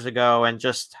 3 years ago and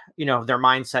just, their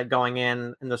mindset going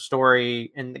in the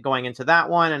story and going into that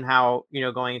one and how,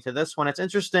 going into this one. It's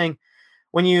interesting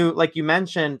when like you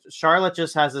mentioned, Charlotte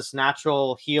just has this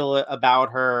natural heel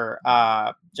about her.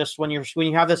 Just when you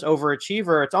have this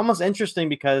overachiever, it's almost interesting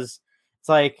because it's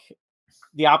like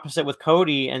the opposite with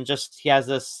Cody, and just he has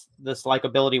this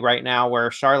likability right now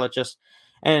where Charlotte just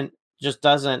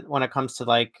doesn't, when it comes to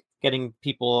like getting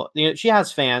people, she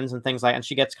has fans and things like, and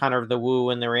she gets kind of the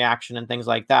woo and the reaction and things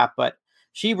like that. But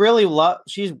she really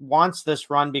she wants this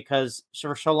run because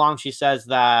for so long she says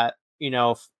that,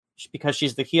 because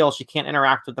she's the heel, she can't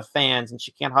interact with the fans and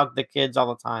she can't hug the kids all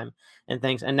the time and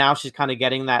things. And now she's kind of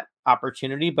getting that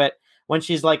opportunity. But when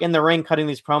she's like in the ring cutting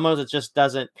these promos, it just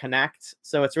doesn't connect.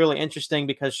 So it's really interesting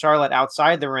because Charlotte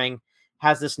outside the ring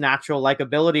has this natural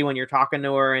likability when you're talking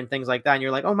to her and things like that. And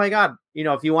you're like, oh my God,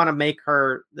 if you want to make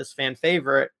her this fan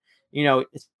favorite,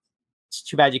 it's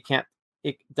too bad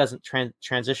it doesn't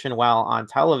transition well on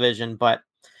television. But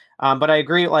I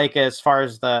agree, like, as far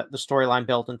as the storyline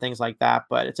built and things like that.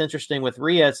 But it's interesting with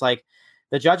Rhea, it's like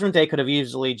the Judgment Day could have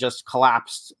easily just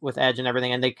collapsed with Edge and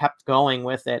everything, and they kept going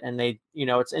with it. And they,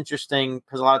 it's interesting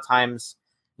because a lot of times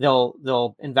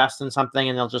they'll invest in something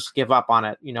and they'll just give up on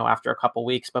it, after a couple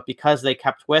weeks. But because they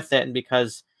kept with it and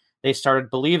because they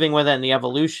started believing with it and the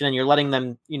evolution, and you're letting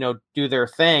them, do their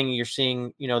thing, you're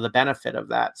seeing, the benefit of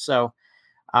that. So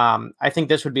I think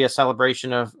this would be a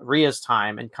celebration of Rhea's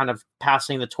time and kind of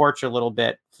passing the torch a little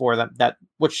bit for them,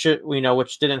 which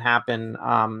didn't happen,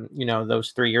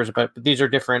 those 3 years ago. But these are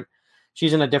different.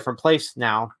 She's in a different place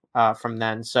now from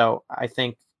then. So I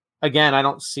think, again, I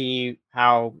don't see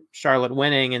how Charlotte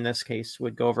winning in this case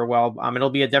would go over well. It'll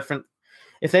be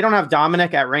if they don't have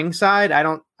Dominic at ringside,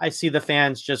 I see the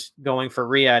fans just going for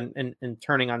Rhea and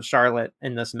turning on Charlotte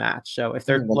in this match. So if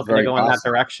they're looking to go in that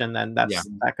direction, then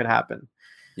that could happen.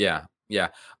 Yeah.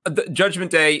 The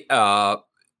Judgment Day,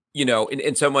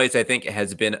 in some ways, I think it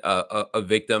has been a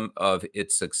victim of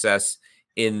its success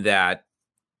in that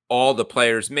all the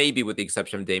players, maybe with the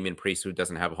exception of Damian Priest, who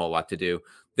doesn't have a whole lot to do,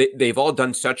 they've all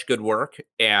done such good work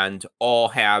and all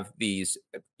have these,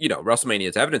 WrestleMania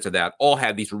is evidence of that, all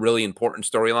have these really important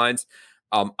storylines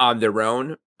on their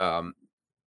own.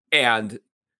 And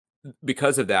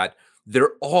because of that,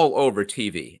 they're all over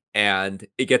TV, and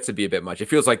it gets to be a bit much. It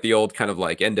feels like the old kind of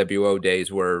like NWO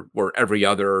days where every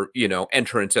other,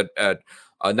 entrance at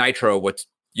Nitro, what's,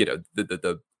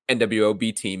 the NWO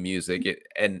B team music.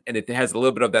 And it has a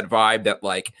little bit of that vibe that,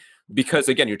 like, because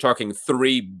again, you're talking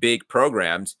 3 big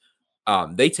programs,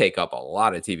 they take up a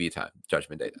lot of TV time.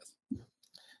 Judgment Day does.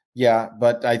 Yeah,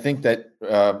 but I think that,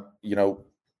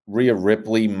 Rhea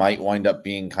Ripley might wind up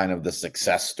being kind of the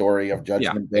success story of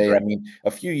Judgment Day. I mean,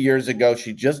 a few years ago,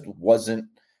 she just wasn't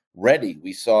ready.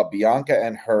 We saw Bianca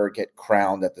and her get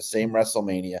crowned at the same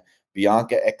WrestleMania.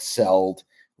 Bianca excelled.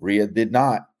 Rhea did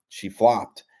not. She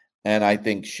flopped. And I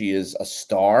think she is a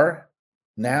star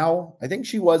now. I think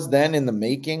she was then in the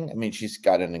making. I mean, she's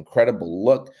got an incredible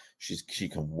look. She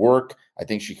can work. I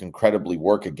think she can credibly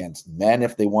work against men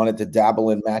if they wanted to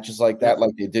dabble in matches like that,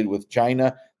 like they did with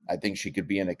China. I think she could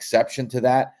be an exception to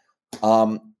that.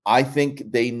 I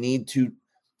think they need to,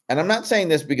 and I'm not saying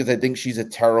this because I think she's a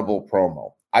terrible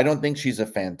promo. I don't think she's a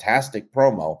fantastic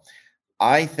promo.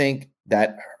 I think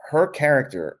that her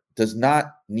character does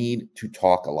not need to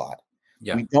talk a lot.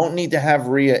 Yeah. We don't need to have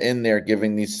Rhea in there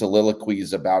giving these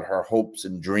soliloquies about her hopes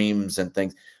and dreams and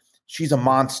things. She's a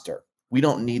monster. We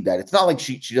don't need that. It's not like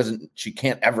she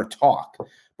can't ever talk,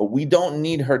 but we don't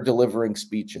need her delivering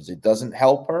speeches. It doesn't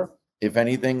help her. If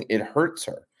anything, it hurts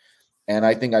her. And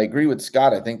I think I agree with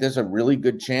Scott. I think there's a really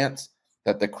good chance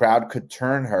that the crowd could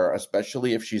turn her,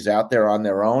 especially if she's out there on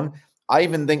their own. I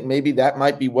even think maybe that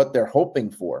might be what they're hoping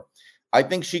for. I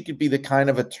think she could be the kind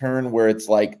of a turn where it's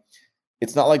like,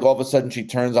 it's not like all of a sudden she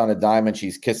turns on a dime and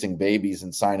she's kissing babies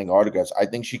and signing autographs. I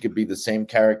think she could be the same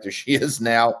character she is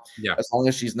now, as long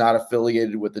as she's not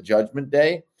affiliated with the Judgment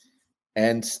Day,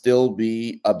 and still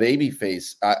be a baby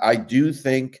face. I do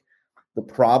think the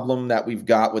problem that we've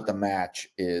got with the match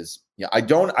is, I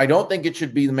don't think it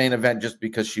should be the main event just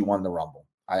because she won the Rumble.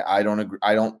 I don't agree.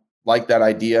 I don't like that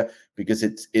idea because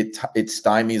it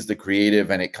stymies the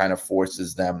creative and it kind of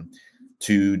forces them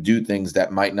to do things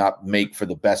that might not make for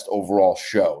the best overall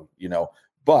show,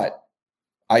 But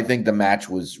I think the match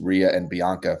was Rhea and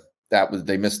Bianca.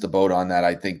 They missed the boat on that.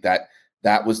 I think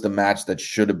that was the match that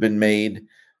should have been made.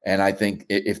 And I think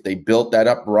if they built that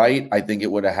up right, I think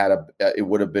it would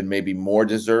have been maybe more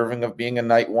deserving of being a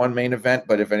night 1 main event.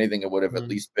 But if anything, it would have at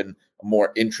least been a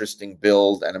more interesting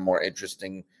build and a more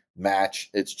interesting match.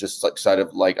 It's just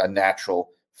like a natural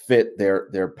fit,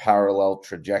 their parallel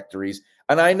trajectories.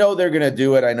 And I know they're going to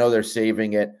do it. I know they're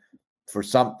saving it for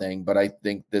something, but I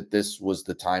think that this was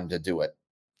the time to do it.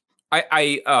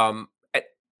 I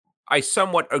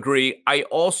somewhat agree. I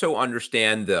also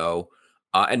understand, though,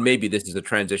 and maybe this is a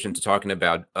transition to talking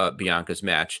about Bianca's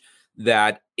match,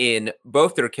 that in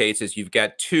both their cases, you've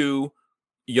got 2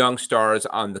 young stars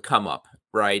on the come up,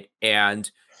 right?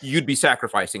 And you'd be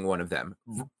sacrificing one of them,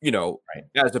 right,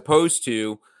 as opposed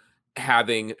to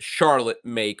having Charlotte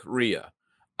make Rhea.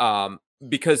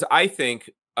 Because I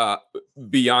think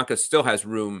Bianca still has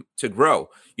room to grow.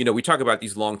 We talk about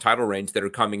these long title reigns that are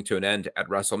coming to an end at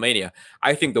WrestleMania.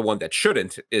 I think the one that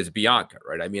shouldn't is Bianca,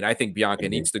 right? I mean, I think Bianca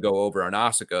needs to go over on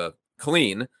Asuka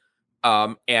clean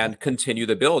and continue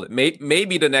the build.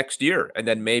 Maybe the next year, and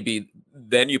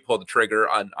then you pull the trigger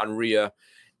on Rhea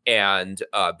and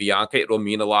Bianca. It will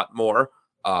mean a lot more.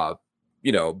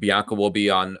 Bianca will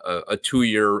be on a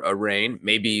 2-year reign.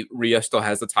 Maybe Rhea still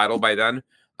has the title by then.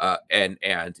 And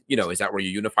is that where you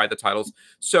unify the titles?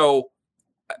 So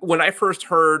when I first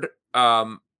heard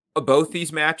both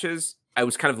these matches, I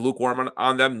was kind of lukewarm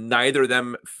on them. Neither of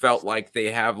them felt like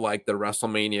they have like the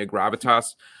WrestleMania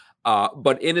gravitas.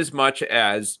 But in as much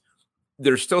as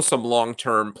there's still some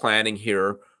long-term planning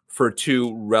here for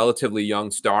 2 relatively young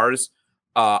stars,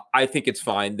 I think it's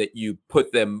fine that you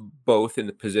put them both in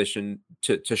the position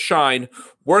to shine,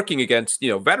 working against,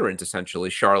 veterans, essentially,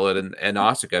 Charlotte and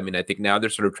Asuka. I mean, I think now they're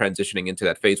sort of transitioning into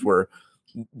that phase where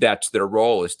that's their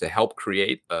role, is to help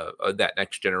create that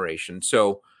next generation.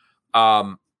 So,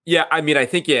 I mean, I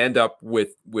think you end up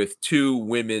with 2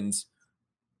 women's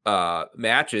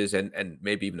matches and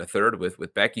maybe even a third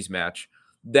with Becky's match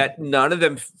that none of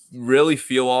them really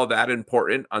feel all that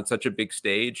important on such a big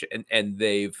stage. And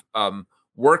they've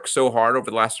worked so hard over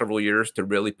the last several years to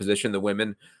really position the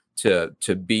women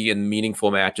to be in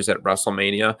meaningful matches at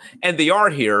WrestleMania, and they are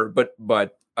here. But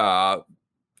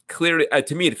clearly,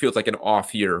 to me, it feels like an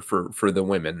off year for the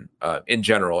women in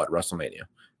general at WrestleMania.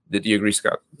 Did you agree,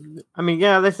 Scott? I mean,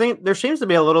 yeah, they think there seems to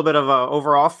be a little bit of a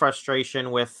overall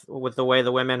frustration with the way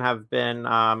the women have been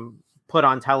put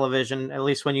on television. At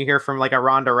least when you hear from like a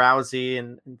Ronda Rousey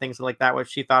and things like that, what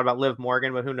she thought about Liv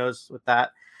Morgan, but who knows with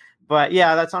that. But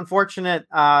yeah, that's unfortunate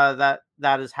that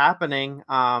is happening.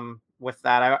 With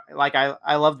that,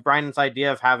 I loved Bryan's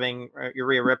idea of having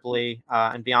Rhea Ripley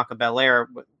and Bianca Belair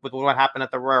with what happened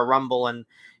at the Royal Rumble, and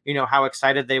how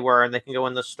excited they were, and they can go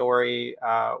in the story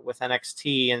with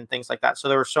NXT and things like that. So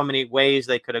there were so many ways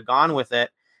they could have gone with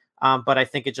it, but I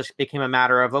think it just became a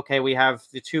matter of, okay, we have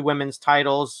the two women's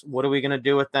titles. What are we going to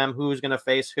do with them? Who's going to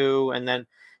face who? And then,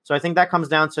 so I think that comes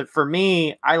down to, for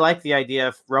me, I like the idea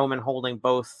of Roman holding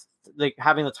both, like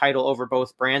having the title over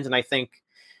both brands, and I think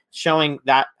showing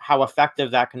that how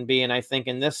effective that can be. And I think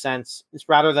in this sense, it's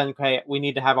rather than, okay, we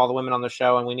need to have all the women on the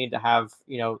show and we need to have,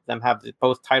 them have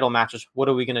both title matches. What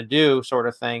are we going to do, sort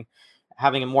of thing?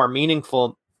 Having a more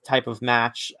meaningful type of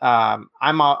match. I'm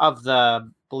of the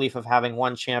belief of having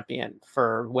one champion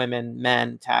for women,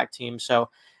 men, tag team. So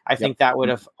I think that would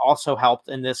have also helped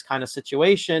in this kind of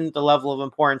situation, the level of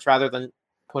importance, rather than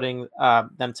putting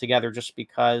them together just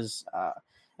because,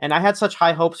 and I had such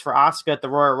high hopes for Asuka at the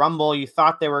Royal Rumble. You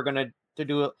thought they were going to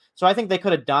do it. So I think they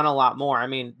could have done a lot more. I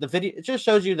mean, the video, it just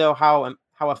shows you though how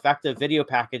effective video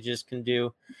packages can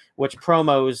do, which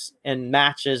promos and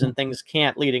matches and things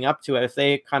can't leading up to it. If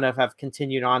they kind of have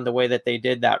continued on the way that they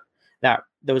did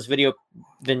those video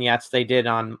vignettes they did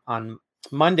on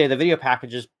Monday, the video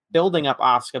packages building up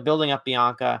Asuka, building up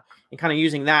Bianca, and kind of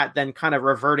using that, then kind of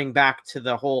reverting back to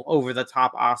the whole over the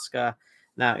top Asuka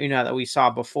that we saw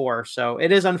before. So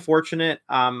it is unfortunate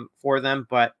for them,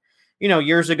 but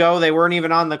years ago they weren't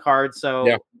even on the card.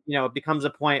 So it becomes a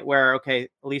point where, okay, at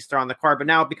least they're on the card, but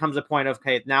now it becomes a point of,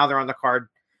 okay, now they're on the card.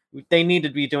 They need to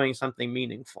be doing something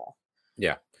meaningful.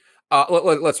 Yeah.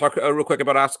 Let's talk real quick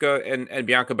about Asuka and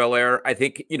Bianca Belair. I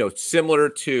think, similar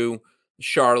to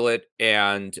Charlotte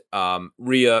and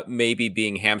Rhea maybe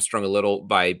being hamstrung a little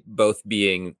by both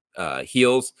being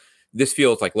heels. This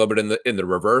feels like a little bit in the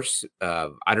reverse.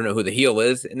 I don't know who the heel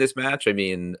is in this match. I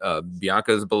mean,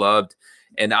 Bianca's beloved,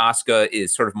 and Asuka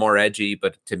is sort of more edgy,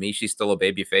 but to me, she's still a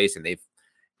baby face, and they've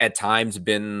at times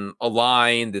been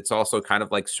aligned. It's also kind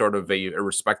of like sort of a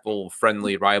respectful,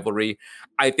 friendly rivalry.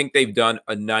 I think they've done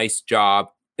a nice job,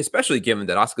 especially given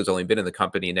that Asuka's only been in the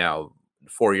company now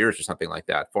 4 years or something like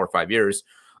that, 4 or 5 years,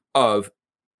 of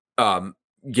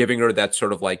giving her that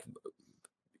sort of like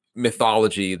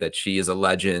mythology that she is a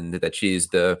legend, that she's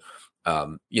the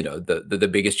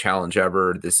biggest challenge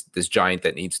ever, this giant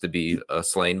that needs to be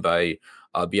slain by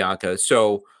Bianca.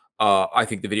 So I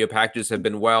think the video packages have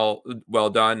been well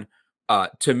done.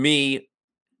 To me,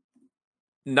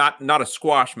 not a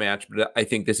squash match, but I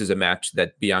think this is a match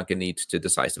that Bianca needs to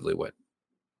decisively win.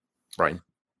 Brian?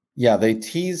 Yeah, they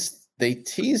teased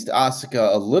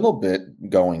Asuka a little bit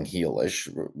going heelish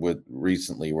with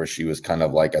recently, where she was kind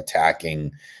of like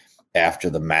attacking after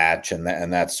the match and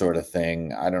that sort of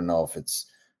thing. I don't know if it's,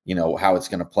 how it's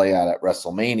going to play out at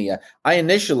WrestleMania. I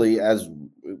initially, as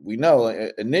we know,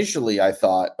 I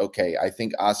thought, okay, I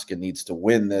think Asuka needs to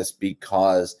win this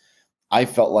because I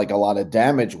felt like a lot of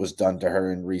damage was done to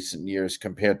her in recent years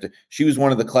compared to, she was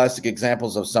one of the classic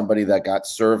examples of somebody that got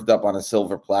served up on a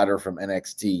silver platter from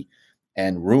NXT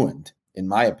and ruined, in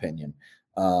my opinion.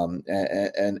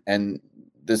 And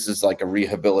this is like a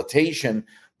rehabilitation.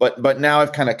 But now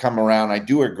I've kind of come around. I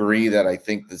do agree that I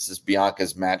think this is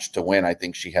Bianca's match to win. I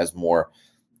think she has more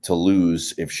to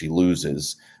lose if she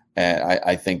loses. And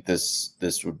I think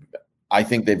I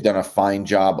think they've done a fine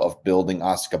job of building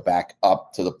Asuka back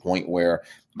up to the point where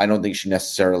I don't think she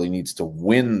necessarily needs to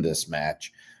win this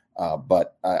match.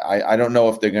 But I don't know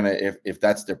if they're going to, if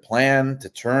that's their plan to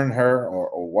turn her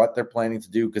or what they're planning to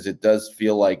do, because it does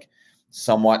feel like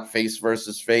somewhat face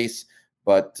versus face.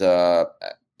 But,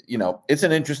 it's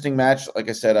an interesting match. Like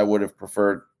I said, I would have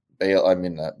preferred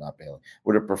not Bayley,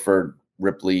 would have preferred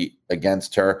Ripley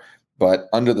against her. But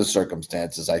under the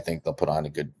circumstances, I think they'll put on a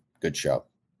good show.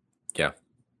 Yeah.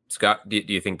 Scott, do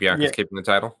you think Bianca's keeping the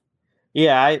title?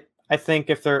 Yeah, I think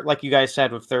if they're, like you guys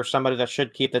said, if there's somebody that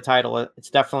should keep the title, it's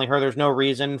definitely her. There's no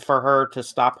reason for her to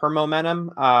stop her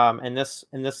momentum in this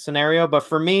scenario. But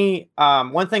for me,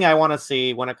 one thing I want to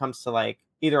see when it comes to like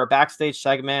either a backstage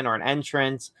segment or an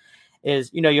entrance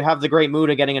is, you have the Great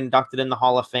Muta getting inducted in the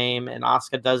Hall of Fame and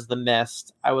Asuka does the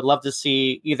Mist. I would love to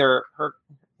see either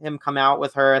him come out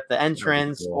with her at the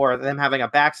entrance, cool. or them having a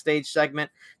backstage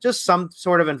segment, just some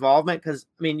sort of involvement. Because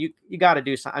I mean, you got to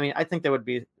do something. I mean, I think that would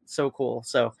be so cool.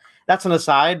 So that's an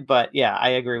aside, but yeah, I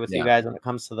agree with you guys when it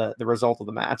comes to the result of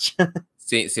the match.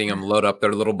 Seeing them load up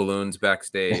their little balloons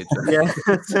backstage. Yeah.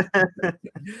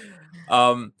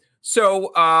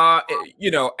 So,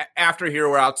 after here,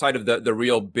 we're outside of the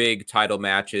real big title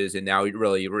matches, and now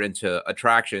we're into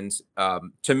attractions.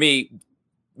 To me,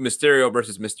 Mysterio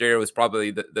versus Mysterio is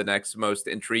probably the next most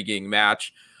intriguing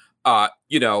match.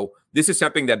 This is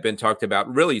something that's been talked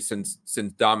about really since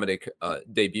Dominic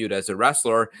debuted as a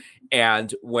wrestler.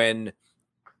 And when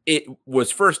it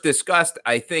was first discussed,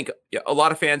 I think a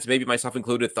lot of fans, maybe myself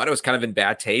included, thought it was kind of in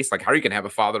bad taste. Like, how are you going to have a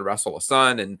father wrestle a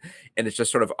son? And it's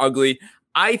just sort of ugly.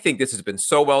 I think this has been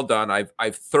so well done.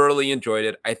 I've thoroughly enjoyed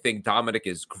it. I think Dominic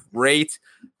is great.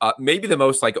 Maybe the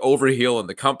most like over heel in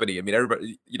the company. I mean,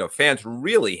 everybody, fans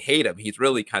really hate him. He's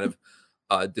really kind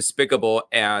of despicable.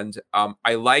 And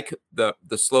I like the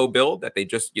slow build that they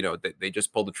just, they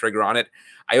just pulled the trigger on it.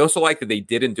 I also like that they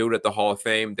didn't do it at the Hall of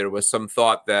Fame. There was some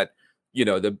thought that,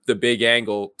 the big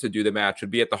angle to do the match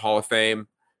would be at the Hall of Fame.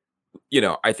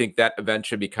 I think that event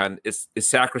should be is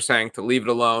sacrosanct. To leave it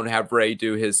alone, have Ray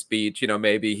do his speech.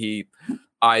 Maybe he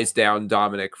eyes down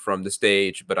Dominic from the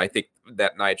stage, but I think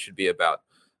that night should be about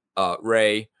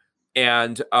Ray.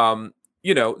 And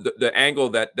the angle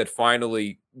that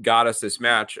finally got us this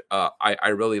match, I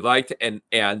really liked, and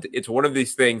it's one of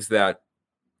these things that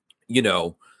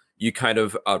you kind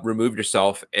of remove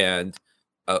yourself and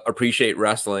appreciate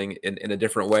wrestling in a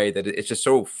different way. That it's just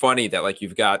so funny that like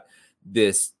you've got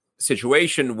this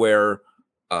situation where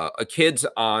a kid's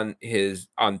on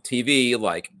TV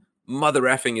like mother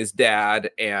effing his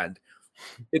dad and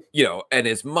and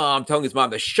his mom telling his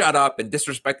mom to shut up and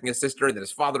disrespecting his sister, and then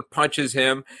his father punches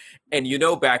him, and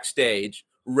backstage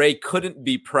Ray couldn't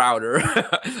be prouder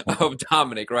of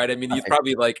Dominic, right? I mean, he's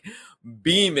probably like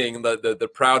beaming the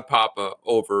proud papa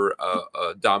over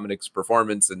Dominic's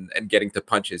performance and getting to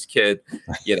punch his kid.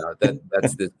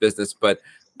 That's the business. But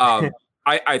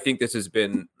I think this has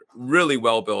been really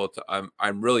well built.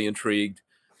 I'm really intrigued.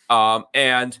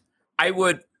 And I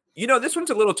would, this one's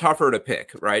a little tougher to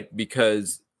pick, right?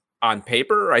 Because on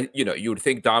paper, you would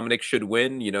think Dominic should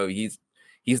win. He's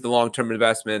the long-term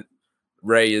investment.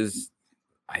 Ray is,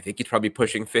 I think he's probably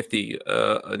pushing 50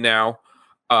 now.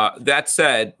 That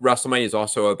said, WrestleMania is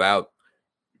also about,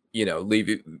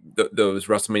 leaving those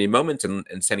WrestleMania moments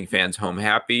and sending fans home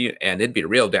happy. And it'd be a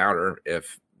real downer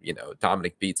if,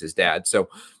 Dominic beats his dad. So,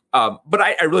 but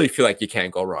I really feel like you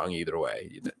can't go wrong either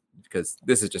way, because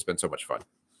this has just been so much fun.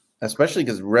 Especially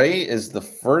because Ray is the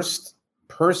first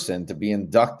person to be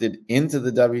inducted into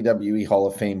the WWE Hall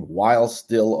of Fame while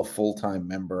still a full-time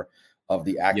member of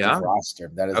the active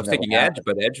roster. That is, I was thinking Edge,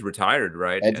 but Edge retired,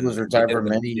 right? Edge was retired for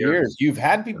many years. You've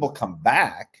had people come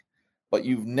back, but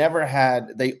you've never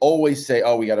had. They always say,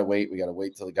 "Oh, we got to wait. We got to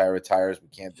wait till the guy retires. We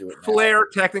can't do it." Flair,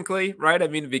 technically, right? I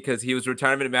mean, because his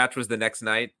retirement match was the next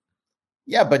night.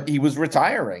 Yeah, but he was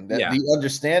retiring. The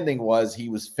understanding was he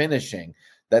was finishing.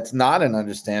 That's not an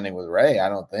understanding with Ray, I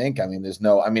don't think. I mean,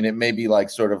 it may be like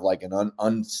sort of like an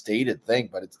unstated thing,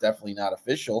 but it's definitely not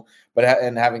official. But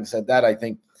and having said that, I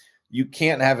think you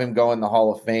can't have him go in the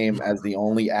Hall of Fame as the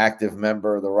only active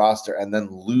member of the roster and then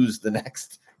lose the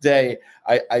next day.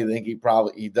 I think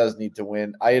he does need to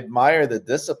win. I admire the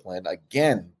discipline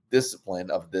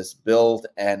of this build,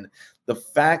 and the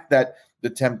fact that the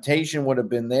temptation would have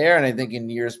been there. And I think in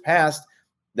years past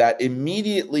that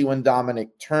immediately when Dominic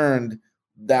turned,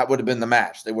 that would have been the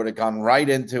match. They would have gone right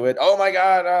into it. Oh my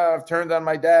God, I've turned on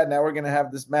my dad. Now we're going to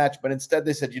have this match. But instead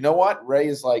they said, you know what? Ray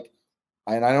is like,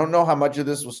 and I don't know how much of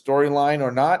this was storyline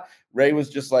or not. Ray was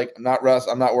just like, I'm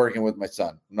not working with my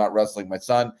son. I'm not wrestling my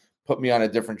son. Put me on a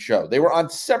different show. They were on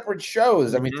separate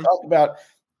shows. I mean, talk about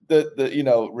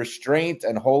the restraint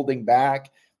and holding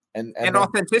back and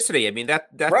authenticity. I mean, that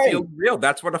right. feels real.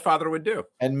 That's what a father would do.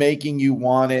 And making you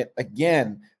want it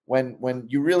again when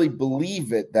you really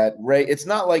believe it, that Ray, it's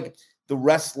not like the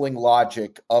wrestling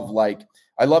logic of like,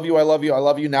 I love you, I love you, I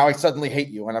love you. Now I suddenly hate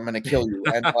you and I'm going to kill you.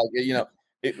 And like,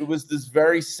 it was this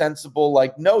very sensible,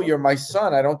 like, no, you're my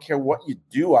son. I don't care what you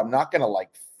do. I'm not going to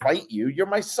like fight you. You're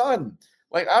my son.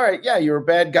 Like, all right, yeah, you're a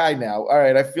bad guy now. All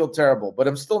right, I feel terrible, but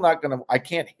I'm still not going to, I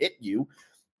can't hit you.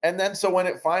 And then so when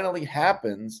it finally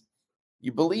happens,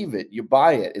 you believe it, you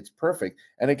buy it. It's perfect.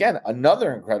 And again,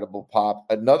 another incredible pop,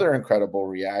 another incredible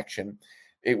reaction.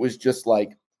 It was just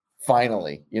like,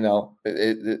 finally,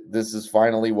 this is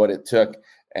finally what it took.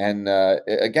 And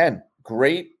again,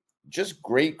 great just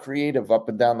great creative up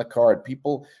and down the card.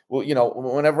 People will,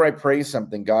 whenever I praise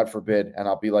something, God forbid, and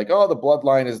I'll be like, oh, the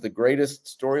Bloodline is the greatest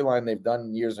storyline they've done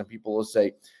in years. And people will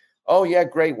say, oh, yeah,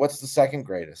 great. What's the second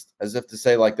greatest? As if to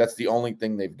say, like, that's the only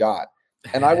thing they've got.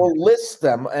 And I will list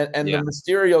them. And the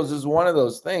Mysterios is one of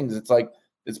those things. It's like,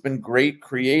 it's been great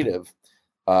creative.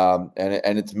 And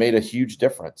it's made a huge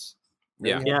difference.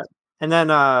 Really. Yeah. And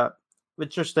then,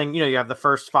 interesting, you have the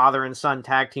first father and son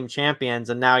tag team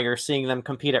champions, and now you're seeing them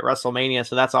compete at WrestleMania.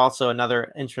 So that's also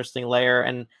another interesting layer.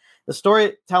 And the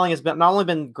storytelling has been not only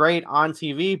been great on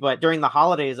TV, but during the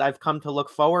holidays, I've come to look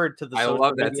forward to the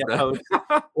social media posts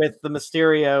with the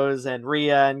Mysterios and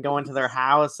Rhea and going to their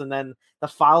house, and then the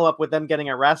follow up with them getting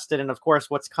arrested. And of course,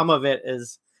 what's come of it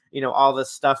is, all this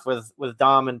stuff with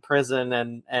Dom in prison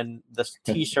and the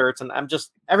T-shirts, and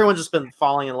everyone's just been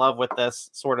falling in love with this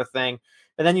sort of thing.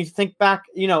 And then you think back,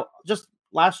 just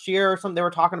last year or something, they were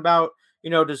talking about,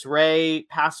 does Ray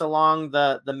pass along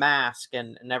the mask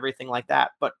and everything like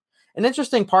that. But an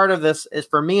interesting part of this is,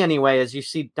 for me anyway, is you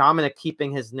see Dominic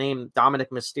keeping his name Dominic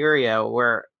Mysterio,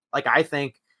 where, like, I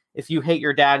think if you hate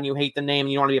your dad and you hate the name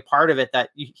and you want to be a part of it, that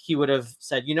he would have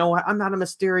said, you know what, I'm not a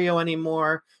Mysterio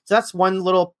anymore. So that's one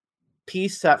little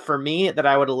piece that for me that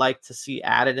I would like to see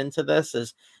added into this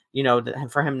is,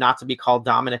 for him not to be called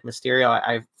Dominic Mysterio.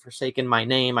 I've forsaken my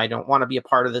name. I don't want to be a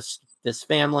part of this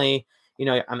family.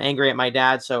 I'm angry at my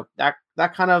dad. So that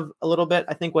kind of a little bit,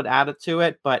 I think, would add it to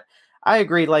it. But I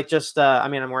agree. Like, just,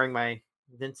 I'm wearing my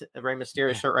Rey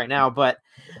Mysterio shirt right now, but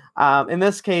in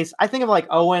this case, I think of like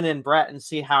Owen and Brett and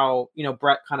see how,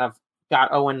 Brett kind of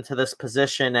got Owen to this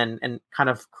position and kind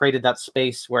of created that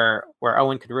space where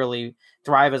Owen could really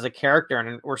thrive as a character.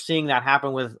 And we're seeing that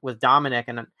happen with Dominic.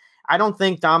 And I don't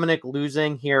think Dominic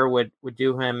losing here would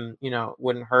do him,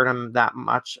 wouldn't hurt him that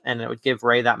much. And it would give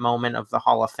Ray that moment of the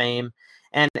Hall of Fame.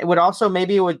 And it would also,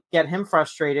 maybe it would get him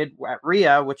frustrated at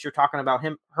Rhea, which you're talking about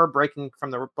her breaking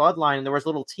from the bloodline. And there was a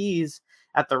little tease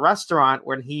at the restaurant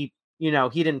when he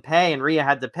didn't pay and Rhea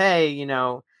had to pay,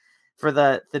 for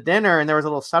the dinner. And there was a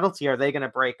little subtlety. Are they going to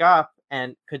break up?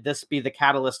 And could this be the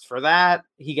catalyst for that?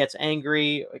 He gets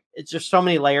angry. It's just so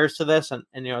many layers to this. And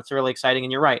it's really exciting.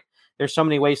 And you're right. There's so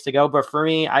many ways to go. But for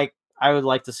me, I would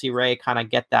like to see Ray kind of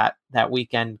get that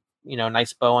weekend,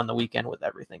 nice bow on the weekend with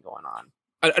everything going on.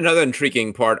 Another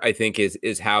intriguing part, I think,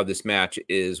 is how this match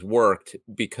is worked,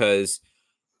 because,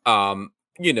 I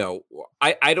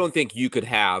don't think you could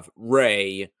have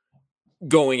Ray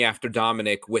going after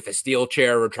Dominic with a steel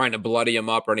chair or trying to bloody him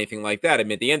up or anything like that. I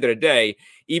mean, at the end of the day,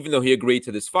 even though he agreed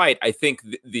to this fight, I think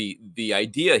the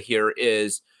idea here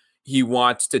is he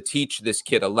wants to teach this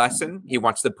kid a lesson. He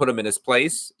wants to put him in his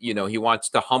place. He wants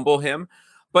to humble him,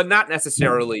 but not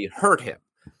necessarily hurt him.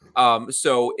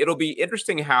 So it'll be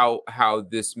interesting how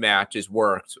this match is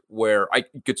worked, where I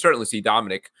could certainly see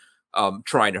Dominic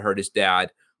trying to hurt his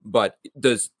dad, but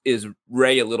is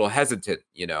Ray a little hesitant,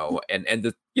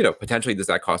 and potentially does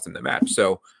that cost him the match?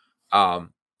 So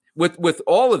with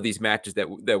all of these matches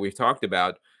that we've talked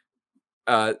about,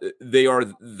 they're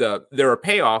a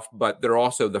payoff, but they're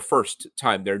also the first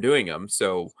time they're doing them.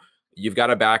 So you've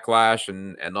got a backlash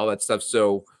and all that stuff.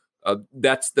 So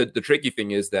that's the tricky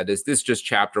thing, is this just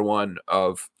chapter one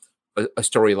of a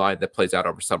storyline that plays out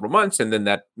over several months, and then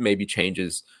that maybe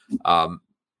changes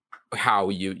how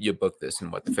you book this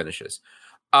and what the finish is.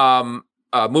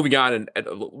 Moving on and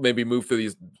maybe move through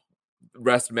these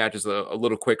rest of matches a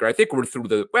little quicker. I think we're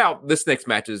through this next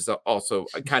match is also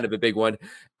kind of a big one.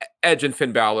 Edge and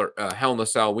Finn Balor, Hell in a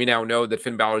Cell. We now know that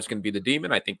Finn Balor is going to be the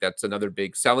Demon. I think that's another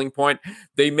big selling point.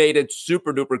 They made it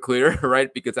super duper clear,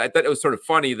 right? Because I thought it was sort of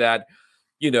funny that,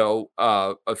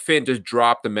 Finn just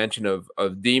dropped the mention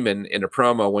of Demon in a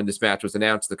promo when this match was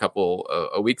announced a couple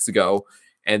of weeks ago.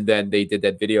 And then they did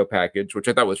that video package, which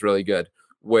I thought was really good,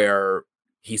 where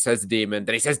he says Demon,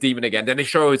 then he says Demon again, then they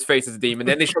show his face as Demon,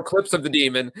 then they show clips of the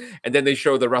Demon, and then they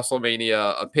show the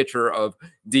WrestleMania, a picture of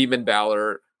Demon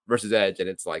Balor versus Edge, and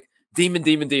it's like, Demon,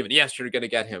 Demon, Demon, yes, you're going to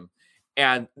get him.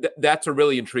 And that's a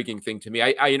really intriguing thing to me.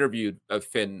 I interviewed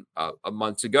Finn a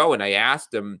month ago, and I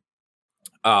asked him,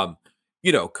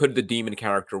 could the Demon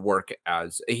character work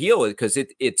as a heel? Because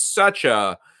it's such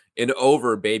an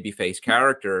over babyface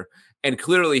character, and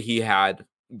clearly he had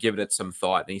given it some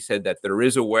thought, and he said that there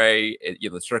is a way.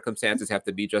 The circumstances have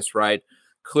to be just right.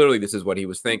 Clearly, this is what he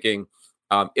was thinking.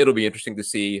 It'll be interesting to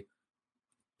see,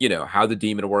 how the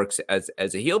Demon works as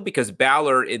a heel, because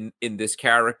Balor in this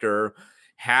character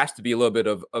has to be a little bit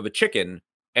of a chicken,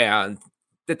 and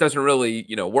that doesn't really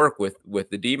work with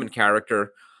the Demon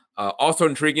character. Also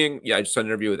intriguing. Yeah, I just saw an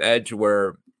interview with Edge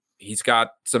where he's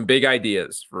got some big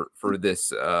ideas for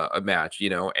this a match,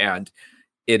 and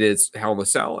it is Hell in a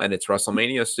Cell and it's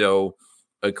WrestleMania. So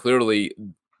clearly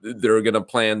they're going to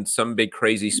plan some big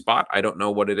crazy spot. I don't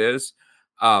know what it is.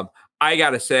 I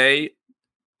got to say,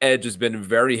 Edge has been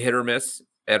very hit or miss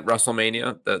at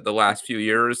WrestleMania the last few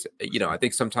years. I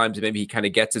think sometimes maybe he kind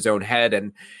of gets his own head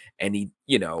and he,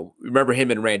 remember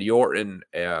him and Randy Orton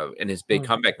in his big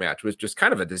comeback match was just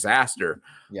kind of a disaster.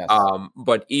 Yes.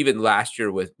 But even last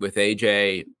year with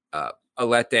AJ, a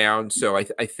letdown. So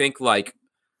I think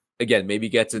again, maybe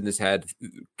gets in his head,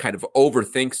 kind of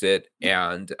overthinks it,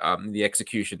 and the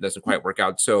execution doesn't quite work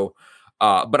out. So,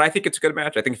 but I think it's a good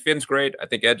match. I think Finn's great. I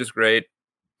think Edge is great.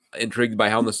 Intrigued by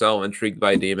Hell in a Cell, intrigued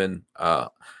by Demon.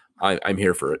 I'm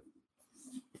here for it.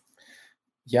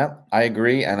 Yeah, I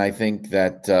agree, and I think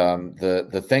that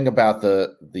the thing about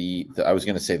the I was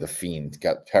going to say the Fiend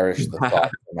got perished the thought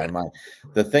in my mind.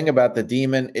 The thing about the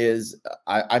Demon is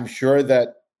I'm sure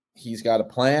that he's got a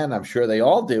plan. I'm sure they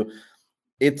all do.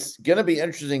 It's going to be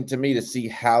interesting to me to see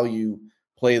how you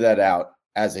play that out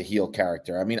as a heel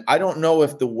character. I mean, I don't know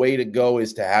if the way to go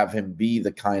is to have him be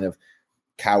the kind of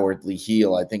cowardly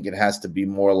heel. I think it has to be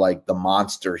more like the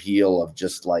monster heel of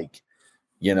just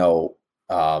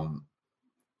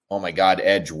oh my God,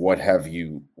 Edge, what have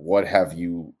you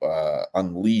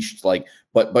unleashed?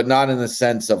 But not in the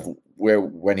sense of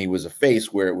when he was a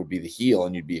face, where it would be the heel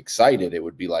and you'd be excited. It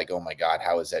would be like, oh my God,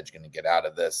 how is Edge going to get out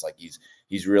of this? Like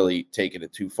he's really taken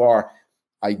it too far.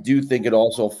 I do think it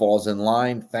also falls in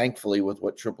line, thankfully, with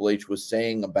what Triple H was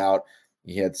saying about,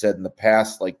 he had said in the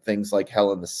past, like things like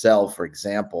Hell in a Cell, for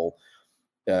example,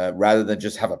 rather than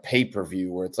just have a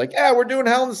pay-per-view where it's like, we're doing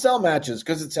Hell in a Cell matches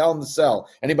because it's Hell in a Cell.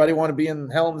 Anybody want to be in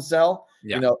Hell in a Cell?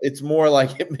 Yeah. It's more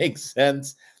like it makes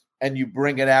sense and you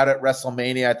bring it out at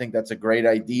WrestleMania. I think that's a great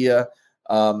idea.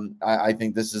 I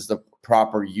think this is the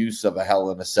proper use of a Hell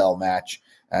in a Cell match.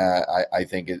 I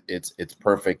think it's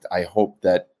perfect. I hope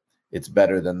that it's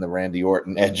better than the Randy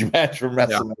Orton Edge match from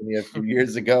WrestleMania a few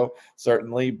years ago,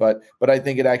 certainly. But I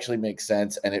think it actually makes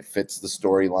sense and it fits the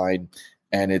storyline.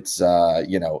 And it's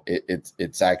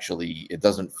it's actually, it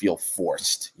doesn't feel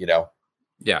forced, Yeah.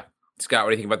 Scott, what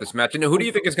do you think about this match? And who do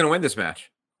you think is going to win this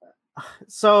match?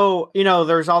 So,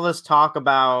 there's all this talk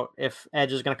about if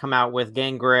Edge is going to come out with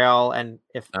Gangrel and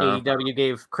if AEW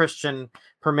gave Christian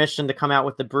permission to come out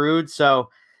with the Brood. So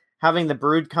having the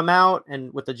Brood come out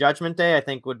and with the Judgment Day, I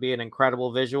think would be an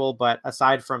incredible visual. But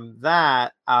aside from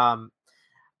that, when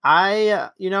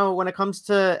it comes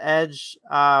to Edge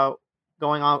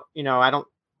going on,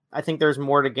 I think there's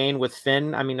more to gain with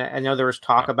Finn. I mean, I know there was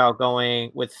talk about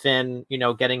going with Finn,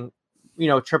 getting,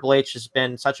 Triple H has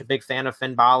been such a big fan of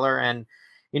Finn Balor and,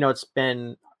 it's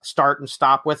been start and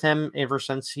stop with him ever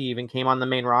since he even came on the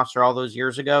main roster all those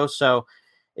years ago. So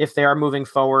if they are moving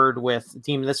forward with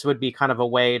Demon, this would be kind of a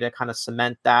way to kind of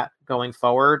cement that going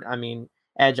forward. I mean,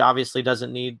 Edge obviously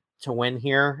doesn't need to win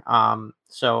here.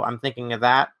 So I'm thinking of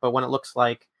that. But when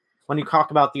you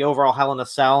talk about the overall Hell in a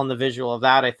Cell and the visual of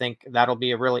that, I think that'll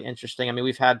be a really interesting. I mean,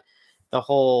 we've had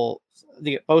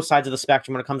both sides of the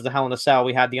spectrum when it comes to Hell in a Cell.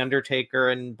 We had The Undertaker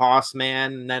and Boss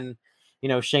Man, and then,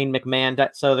 Shane McMahon.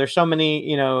 So there's so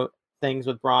many, things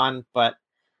with Braun, but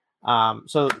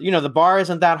so the bar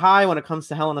isn't that high when it comes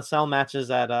to Hell in a Cell matches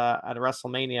at a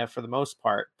WrestleMania for the most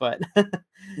part. But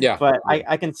yeah, but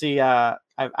I can see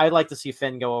I'd like to see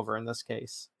Finn go over in this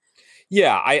case.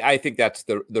 Yeah, I think that's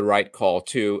the right call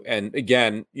too. And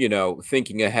again,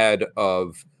 thinking ahead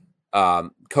of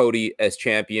Cody as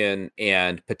champion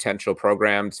and potential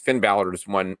programs, Finn Balor is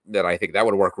one that I think that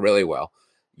would work really well.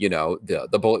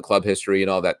 The Bullet Club history and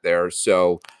all that there.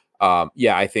 So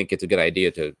I think it's a good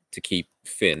idea to keep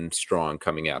Finn strong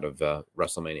coming out of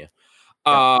WrestleMania.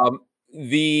 Yeah.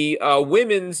 The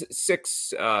women's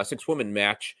six woman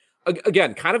match.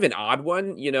 Again, kind of an odd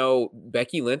one,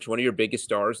 Becky Lynch, one of your biggest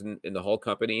stars in the whole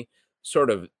company,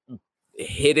 sort of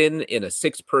hidden in a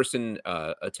 6-person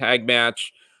a tag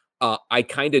match. I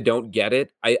kind of don't get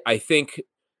it. I think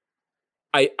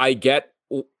I get,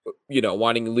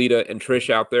 wanting Lita and Trish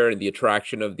out there and the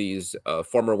attraction of these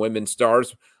former women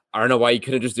stars. I don't know why you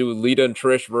couldn't just do Lita and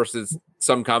Trish versus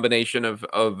some combination of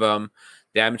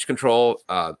Damage Control.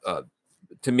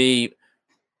 To me,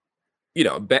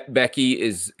 Becky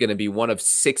is going to be one of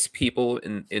 6 people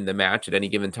in the match at any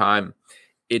given time.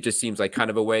 It just seems like kind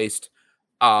of a waste.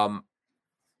 The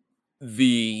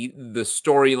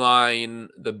storyline,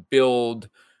 the build,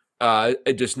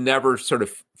 it just never sort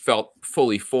of felt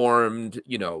fully formed.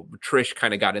 Trish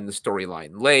kind of got in the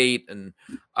storyline late, and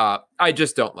I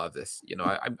just don't love this.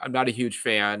 I'm not a huge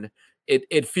fan.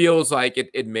 It feels like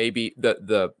it may be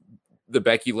the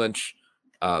Becky Lynch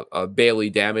Bailey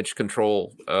Damage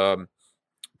Control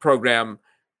program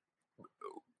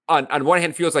on one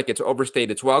hand feels like it's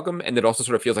overstayed its welcome, and it also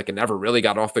sort of feels like it never really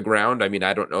got off the ground. I mean,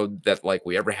 I don't know that like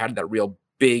we ever had that real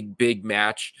big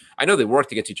match. I know they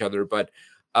worked against each other, but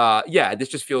yeah, this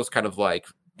just feels kind of like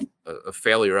a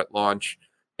failure at launch,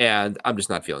 and I'm just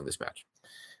not feeling this match.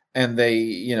 And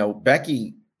they,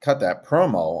 Becky cut that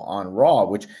promo on Raw,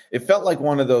 which it felt like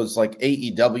one of those like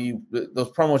AEW,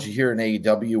 those promos you hear in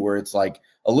AEW where it's like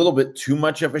a little bit too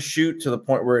much of a shoot to the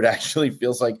point where it actually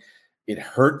feels like it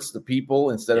hurts the people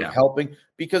instead of helping,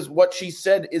 because what she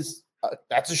said is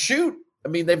that's a shoot. I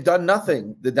mean, they've done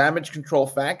nothing. The Damage Control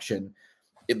faction,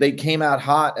 they came out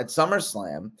hot at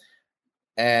SummerSlam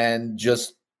and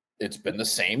just it's been the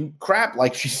same crap,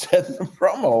 like she said in the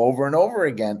promo over and over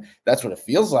again. That's what it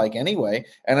feels like anyway.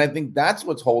 And I think that's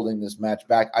what's holding this match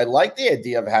back. I like the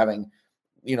idea of having,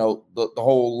 the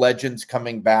whole legends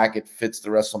coming back. It fits the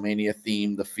WrestleMania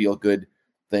theme, the feel-good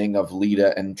thing of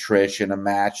Lita and Trish in a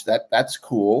match. That's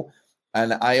cool.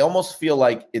 And I almost feel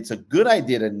like it's a good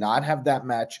idea to not have that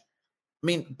match. I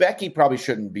mean, Becky probably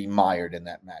shouldn't be mired in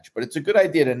that match, but it's a good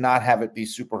idea to not have it be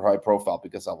super high profile,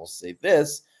 because I will say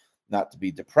this, not to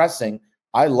be depressing.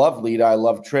 I love Lita. I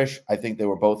love Trish. I think they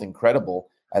were both incredible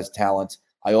as talents.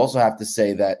 I also have to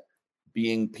say that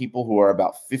being people who are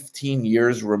about 15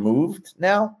 years removed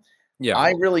now,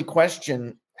 I really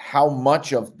question how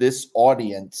much of this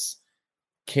audience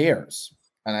cares.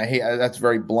 And I hate that's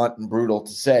very blunt and brutal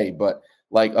to say, but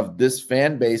like of this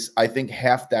fan base, I think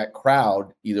half that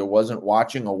crowd either wasn't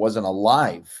watching or wasn't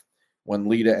alive when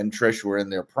Lita and Trish were in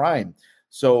their prime.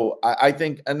 So I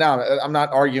think, and now I'm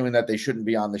not arguing that they shouldn't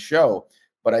be on the show,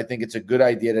 but I think it's a good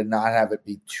idea to not have it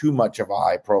be too much of a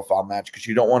high profile match, because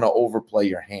you don't want to overplay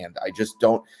your hand. I just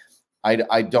don't,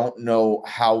 I don't know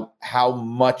how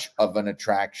much of an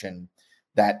attraction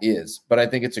that is, but I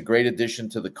think it's a great addition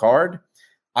to the card.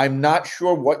 I'm not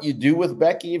sure what you do with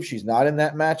Becky if she's not in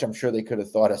that match. I'm sure they could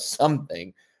have thought of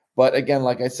something, but again,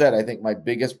 like I said, I think my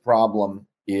biggest problem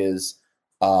is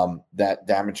that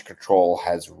Damage Control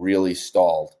has really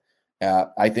stalled.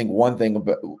 I think one thing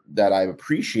that I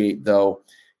appreciate, though,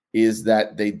 is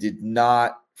that they did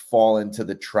not fall into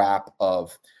the trap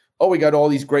of, oh, we got all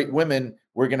these great women,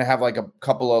 we're going to have like a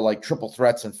couple of like triple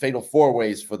threats and fatal four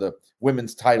ways for the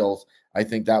women's titles. I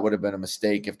think that would have been a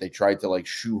mistake if they tried to like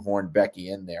shoehorn Becky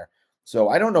in there. So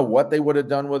I don't know what they would have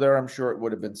done with her. I'm sure it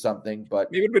would have been something,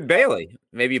 but maybe it would have been Bailey,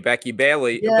 maybe Becky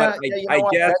Bailey. Yeah, but I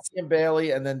guess Becky and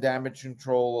Bailey, and then Damage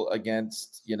Control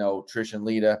against Trish and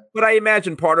Lita. But I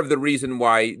imagine part of the reason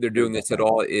why they're doing this at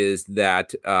all is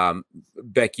that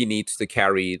Becky needs to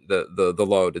carry the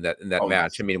load in that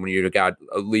match. Yes. I mean, when you've got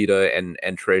Lita and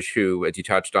Trish, who, as you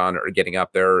touched on, are getting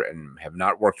up there and have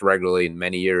not worked regularly in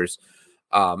many years.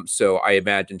 So I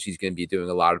imagine she's going to be doing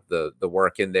a lot of the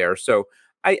work in there. So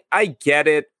I get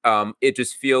it. It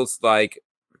just feels like,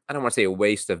 I don't want to say a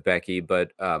waste of Becky,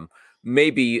 but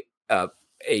maybe a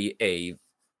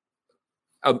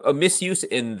misuse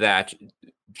in that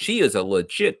she is a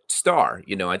legit star.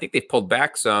 I think they've pulled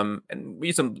back some, and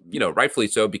reason, rightfully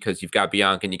so, because you've got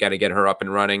Bianca and you got to get her up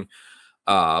and running.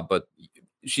 But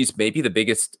she's maybe the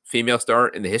biggest female star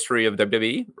in the history of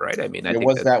WWE, right? I mean, I think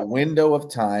was that window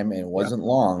of time, and it wasn't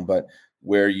long, but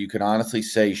where you could honestly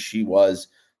say she was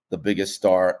the biggest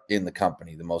star in the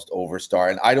company, the most over star.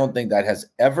 And I don't think that has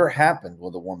ever happened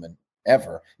with a woman,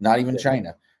 ever, not even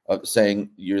China, saying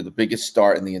you're the biggest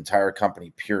star in the entire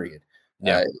company, period.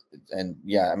 I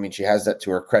mean, she has that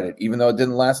to her credit. Even though it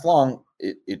didn't last long,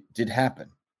 it did happen.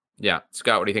 Yeah.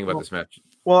 Scott, what do you think about this match?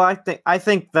 Well, I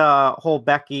think the whole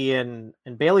Becky and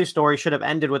Bailey story should have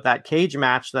ended with that cage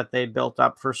match that they built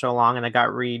up for so long, and it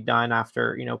got redone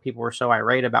after, people were so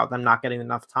irate about them not getting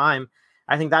enough time.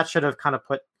 I think that should have kind of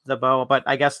put the bow, but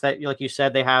I guess that, like you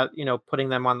said, they had, putting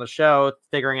them on the show,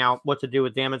 figuring out what to do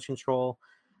with Damage Control.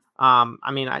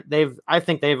 I mean, I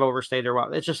think they've overstayed their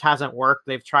welcome. It just hasn't worked.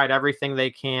 They've tried everything they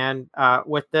can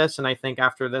with this, and I think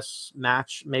after this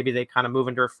match, maybe they kind of move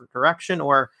in a different direction.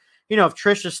 Or, if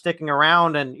Trish is sticking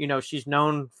around and she's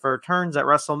known for turns at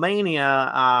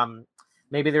WrestleMania,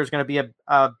 maybe there's going to be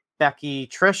a Becky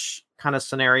Trish kind of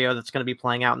scenario that's going to be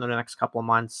playing out in the next couple of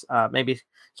months. Maybe.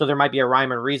 So there might be a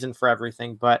rhyme and reason for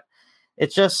everything, but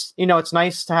it's just, it's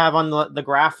nice to have on the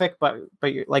graphic, but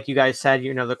like you guys said,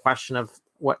 the question of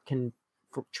what can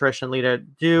Trish and Lita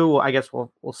do, I guess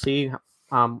we'll see.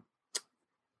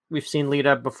 We've seen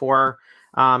Lita before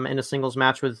in a singles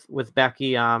match with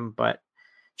Becky, but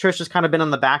Trish has kind of been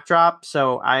on the backdrop.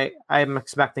 So I'm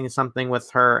expecting something with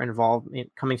her involved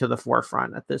coming to the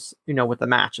forefront at this, with the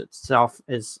match itself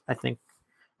is, I think,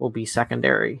 will be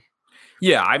secondary.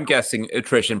 Yeah, I'm guessing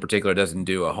Trish in particular doesn't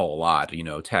do a whole lot,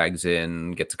 tags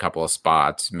in, gets a couple of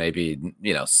spots, maybe,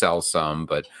 sells some,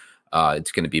 but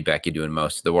it's going to be Becky doing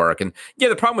most of the work. And yeah,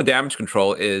 the problem with Damage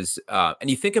Control is, and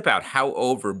you think about how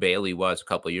over Bayley was a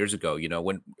couple of years ago,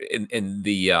 when in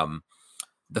the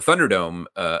Thunderdome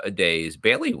days,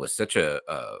 Bayley was such a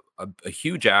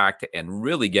huge act and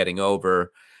really getting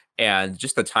over, and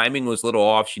just the timing was a little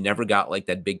off. She never got like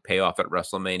that big payoff at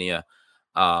WrestleMania.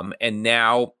 And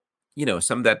now,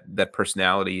 some of that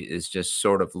personality is just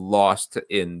sort of lost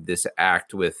in this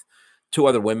act with two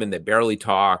other women that barely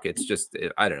talk. It's just,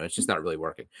 I don't know. It's just not really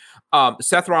working.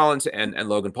 Seth Rollins and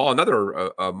Logan Paul,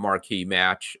 another marquee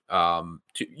match.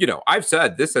 I've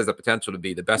said this has the potential to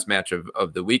be the best match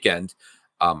of the weekend.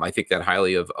 I think that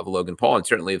highly of Logan Paul and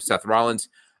certainly of Seth Rollins.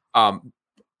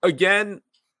 Again,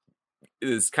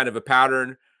 is kind of a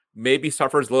pattern. Maybe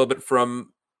suffers a little bit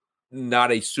from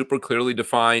not a super clearly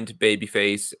defined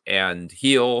babyface and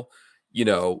heel.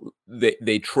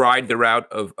 They tried the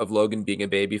route of Logan being a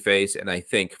babyface, and I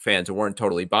think fans weren't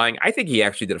totally buying. I think he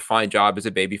actually did a fine job as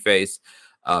a babyface,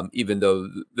 even though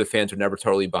the fans were never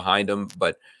totally behind him.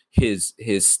 But his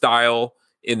style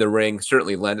in the ring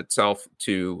certainly lent itself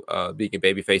to being a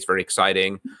babyface. Very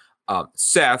exciting.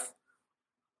 Seth,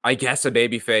 I guess a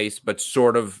babyface, but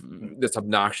sort of this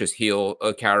obnoxious heel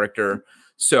character.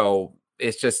 So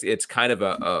it's kind of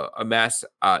a mess.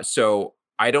 So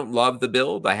I don't love the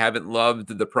build. I haven't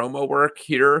loved the promo work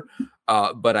here,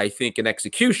 but I think in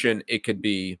execution, it could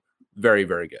be very,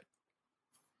 very good.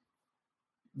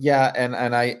 Yeah,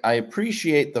 and I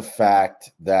appreciate the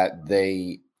fact that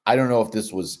I don't know if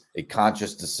this was a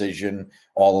conscious decision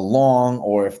all along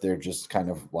or if they're just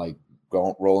kind of like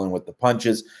rolling with the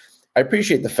punches. I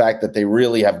appreciate the fact that they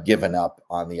really have given up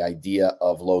on the idea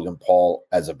of Logan Paul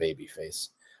as a babyface,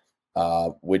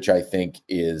 which I think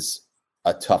is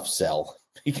a tough sell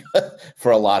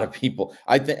for a lot of people.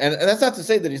 I think, and that's not to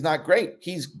say that he's not great.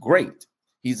 He's great.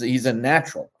 He's a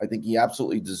natural. I think he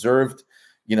absolutely deserved,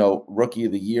 Rookie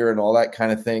of the Year and all that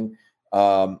kind of thing.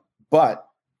 But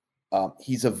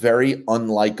he's a very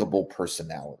unlikable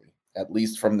personality, at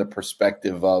least from the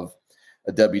perspective of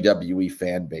a WWE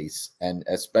fan base, and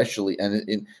especially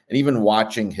and even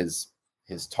watching his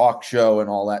talk show and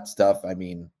all that stuff. I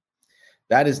mean,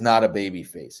 that is not a baby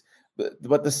face.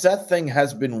 But the Seth thing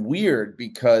has been weird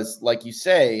because, like you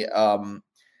say,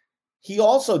 he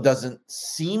also doesn't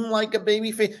seem like a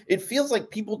baby face. It feels like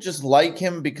people just like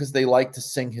him because they like to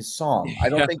sing his song. I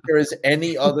don't think there is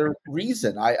any other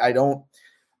reason. I don't.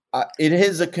 It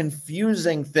is a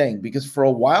confusing thing because for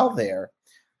a while there,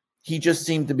 he just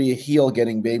seemed to be a heel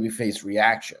getting babyface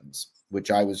reactions,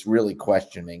 which I was really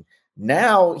questioning.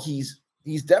 Now he's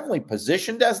definitely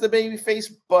positioned as the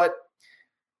babyface, but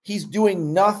he's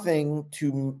doing nothing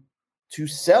to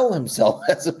sell himself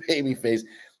as a babyface.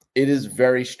 It is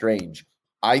very strange.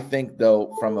 I think,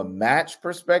 though, from a match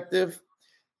perspective,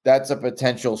 that's a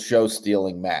potential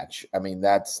show-stealing match. I mean,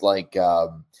 that's like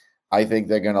I think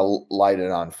they're going to light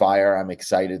it on fire. I'm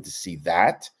excited to see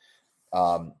that.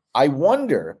 I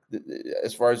wonder,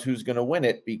 as far as who's going to win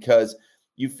it, because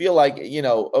you feel like,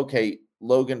 okay,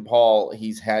 Logan Paul,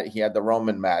 he had the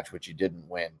Roman match, which he didn't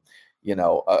win,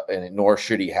 and nor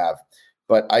should he have.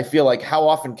 But I feel like how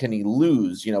often can he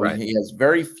lose? Right. He has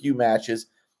very few matches.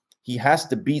 He has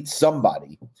to beat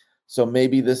somebody. So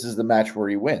maybe this is the match where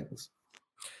he wins.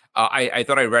 I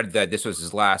thought I read that this was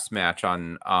his last match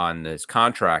on his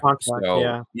contract.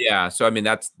 So yeah. So I mean,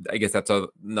 I guess that's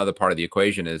another part of the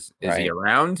equation is right. He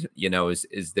around?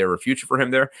 Is there a future for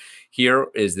him there? Here,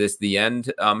 is this the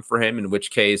end for him? In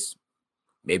which case,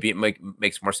 maybe it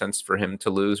makes more sense for him to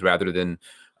lose rather than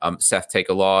Seth take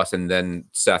a loss and then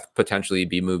Seth potentially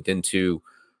be moved into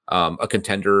a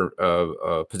contender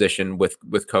position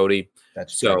with Cody.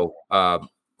 That's so.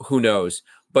 Who knows?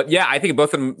 But yeah, I think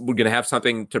both of them were going to have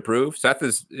something to prove. Seth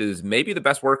is maybe the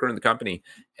best worker in the company,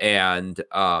 and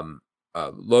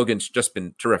Logan's just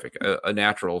been terrific, a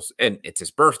natural. And it's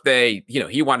his birthday.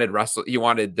 He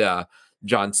wanted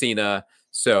John Cena,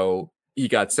 so he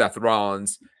got Seth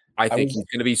Rollins. I think he's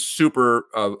going to be super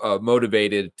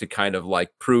motivated to kind of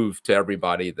like prove to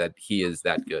everybody that he is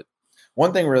that good.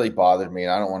 One thing really bothered me,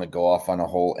 and I don't want to go off on a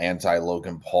whole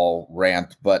anti-Logan Paul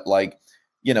rant, but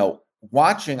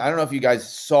watching, I don't know if you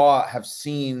guys have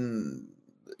seen,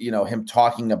 him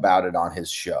talking about it on his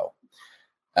show,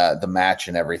 the match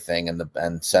and everything,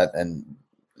 and Seth and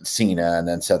Cena, and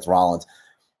then Seth Rollins.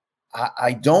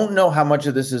 I don't know how much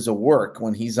of this is a work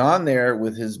when he's on there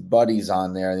with his buddies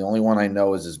on there. The only one I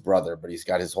know is his brother, but he's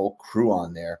got his whole crew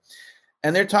on there,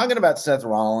 and they're talking about Seth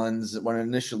Rollins when it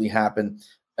initially happened,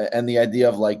 and the idea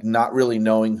of like not really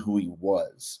knowing who he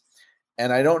was.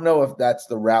 And I don't know if that's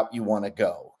the route you want to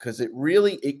go, because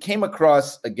it came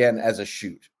across again as a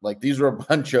shoot. Like these were a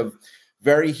bunch of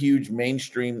very huge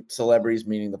mainstream celebrities,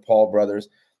 meaning the Paul brothers,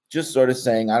 just sort of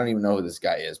saying, I don't even know who this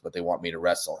guy is, but they want me to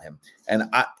wrestle him. And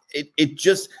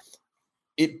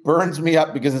it burns me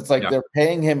up because it's like they're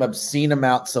paying him obscene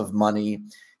amounts of money.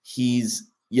 He's,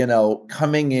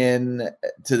 coming in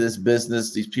to this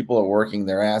business. These people are working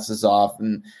their asses off.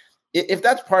 And if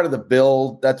that's part of the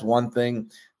bill, that's one thing.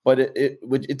 But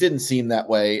it didn't seem that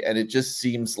way. And it just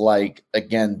seems like,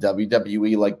 again,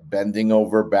 WWE like bending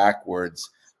over backwards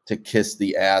to kiss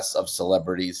the ass of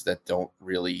celebrities that don't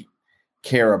really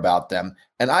care about them.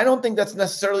 And I don't think that's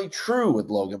necessarily true with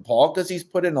Logan Paul, because he's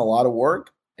put in a lot of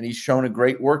work and he's shown a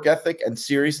great work ethic and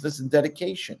seriousness and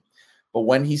dedication. But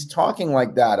when he's talking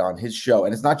like that on his show,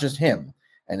 and it's not just him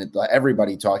and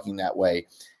everybody talking that way,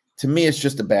 to me, it's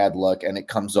just a bad look. And it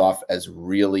comes off as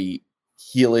really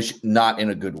heelish, not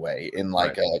in a good way, in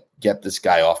like a get this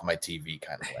guy off my TV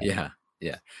kind of way.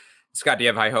 Yeah. Scott, do you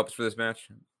have high hopes for this match?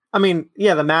 I mean,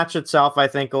 yeah, the match itself, I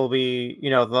think, will be,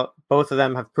 both of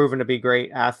them have proven to be great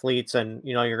athletes, and,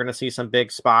 you're going to see some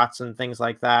big spots and things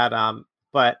like that.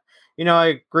 But,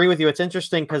 I agree with you. It's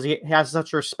interesting because he has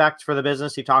such respect for the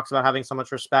business. He talks about having so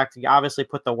much respect. He obviously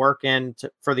put the work in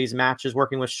for these matches,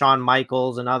 working with Shawn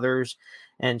Michaels and others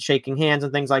and shaking hands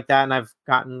and things like that. And I've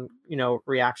gotten,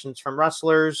 reactions from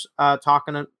wrestlers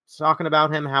talking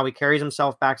about him, how he carries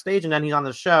himself backstage, and then he's on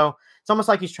the show. It's almost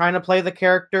like he's trying to play the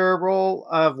character role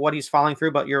of what he's falling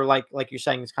through, but you're like you're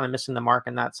saying, he's kind of missing the mark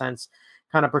in that sense,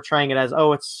 kind of portraying it as,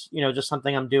 it's, just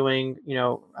something I'm doing,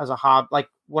 as a hobby. Like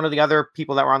one of the other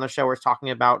people that were on the show was talking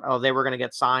about, they were going to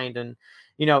get signed. And,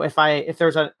 if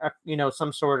there's a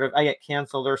some sort of, I get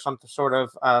canceled or some sort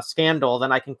of scandal,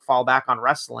 then I can fall back on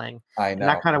wrestling. I know. And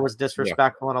that kind of was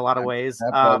disrespectful in a lot of ways.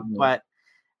 But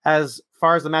as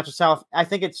far as the match itself, I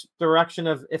think it's direction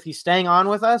of, if he's staying on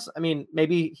with us, I mean,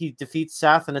 maybe he defeats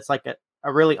Seth and it's like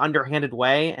a really underhanded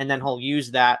way. And then he'll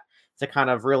use that to kind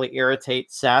of really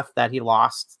irritate Seth that he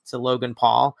lost to Logan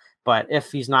Paul. But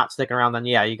if he's not sticking around, then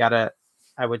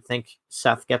I would think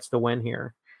Seth gets the win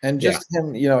here. And just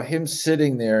him, him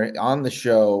sitting there on the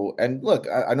show. And look,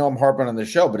 I know I'm harping on the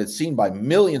show, but it's seen by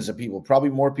millions of people. Probably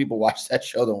more people watch that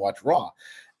show than watch Raw.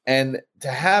 And to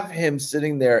have him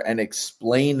sitting there and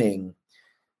explaining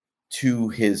to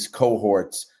his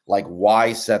cohorts like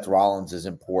why Seth Rollins is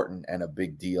important and a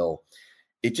big deal,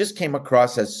 it just came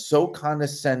across as so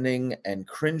condescending and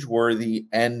cringeworthy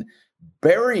and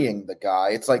burying the guy.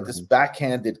 It's like this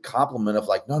backhanded compliment of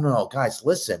like, no, guys,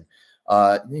 listen,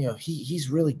 he's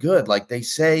really good. Like they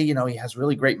say, he has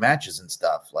really great matches and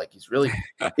stuff. Like he's really,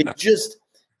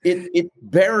 it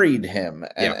buried him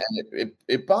and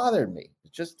it bothered me.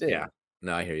 It just did. Yeah,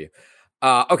 no, I hear you.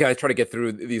 Okay, let's try to get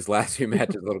through these last few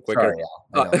matches a little quicker.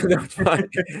 Sorry,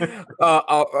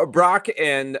 Brock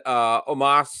and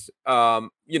Omos, I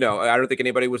don't think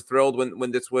anybody was thrilled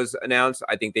when this was announced.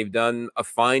 I think they've done a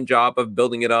fine job of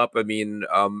building it up. I mean,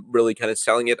 really kind of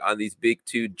selling it on these big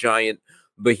two giant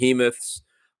behemoths.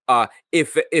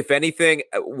 If anything,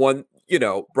 one,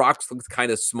 Brock looks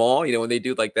kind of small, when they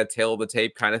do like that tail of the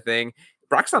tape kind of thing.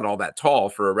 Brock's not all that tall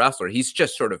for a wrestler. He's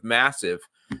just sort of massive.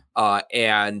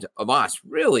 And Omos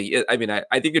really, I mean, I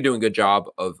think they're doing a good job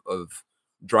of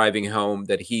driving home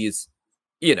that he's,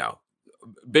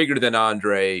 bigger than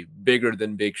Andre, bigger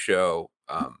than Big Show,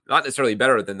 not necessarily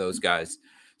better than those guys.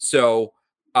 So,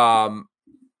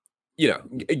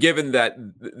 given that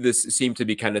this seemed to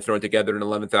be kind of thrown together in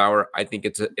 11th hour, I think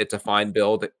it's a fine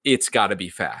build. It's got to be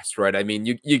fast, right? I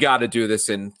mean, you got to do this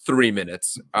in 3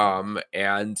 minutes.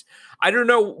 And I don't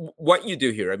know what you do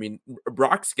here. I mean,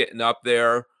 Brock's getting up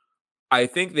there. I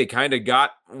think they kind of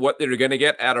got what they're going to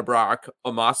get out of Brock.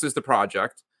 Omos is the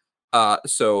project.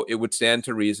 So it would stand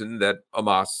to reason that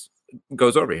Omos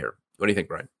goes over here. What do you think,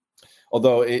 Brian?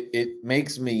 Although it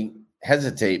makes me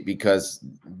hesitate because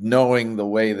knowing the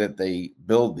way that they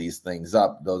build these things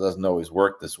up, though, doesn't always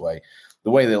work this way.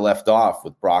 The way they left off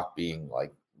with Brock being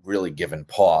like really given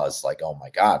pause, like, oh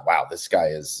my God, wow, this guy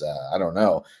is, I don't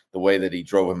know, the way that he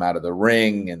drove him out of the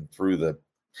ring and threw the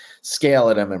scale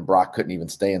at him, and Brock couldn't even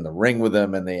stay in the ring with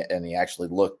him, and he actually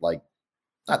looked like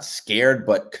not scared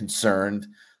but concerned.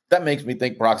 That makes me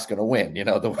think Brock's going to win,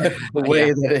 the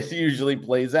way that it usually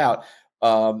plays out.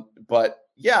 But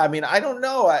yeah, I mean, I don't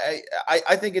know.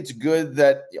 I think it's good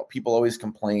that people always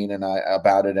complain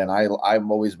about it, and I've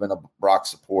always been a Brock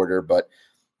supporter, but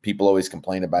people always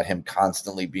complain about him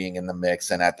constantly being in the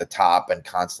mix and at the top and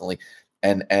constantly.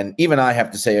 And even I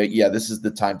have to say, yeah, this is the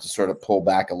time to sort of pull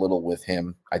back a little with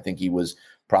him. I think he was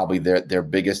probably their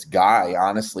biggest guy,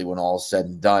 honestly, when all is said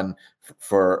and done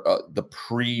for the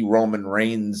pre-Roman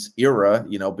Reigns era,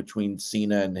 between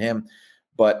Cena and him.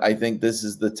 But I think this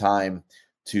is the time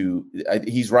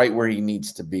he's right where he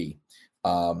needs to be.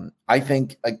 I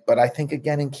think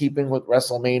again, in keeping with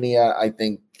WrestleMania, I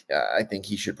think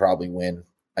he should probably win.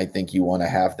 I think you want to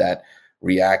have that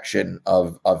reaction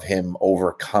of him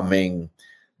overcoming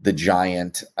the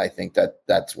giant. I think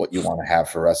that's what you want to have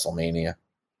for WrestleMania.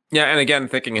 Yeah, and again,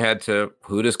 thinking ahead to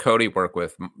who does Cody work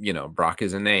with? Brock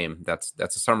is a name. That's a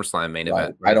SummerSlam main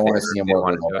event. Right? I don't want to see him work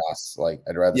with us. Like,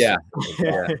 I'd rather. Yeah. See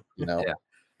him Yeah.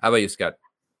 How about you, Scott?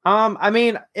 I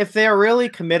mean, if they're really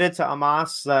committed to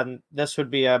Amos, then this would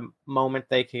be a moment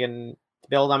they can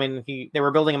build. I mean, they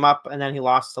were building him up, and then he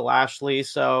lost to Lashley,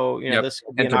 so this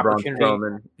could be an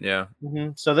opportunity. Yeah.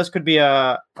 Mm-hmm. So this could be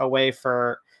a way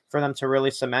for them to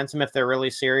really cement him if they're really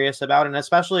serious about it, and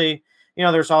especially.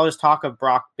 There's always talk of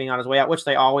Brock being on his way out, which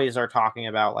they always are talking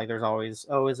about. Like, there's always,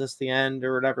 is this the end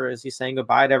or whatever? Is he saying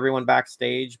goodbye to everyone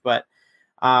backstage? But,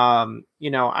 I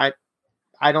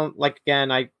don't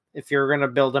if you're going to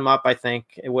build him up, I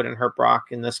think it wouldn't hurt Brock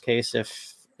in this case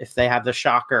if they have the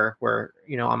shocker where,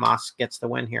 Amos gets the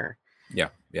win here. Yeah.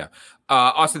 Yeah.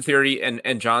 Austin Theory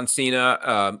and John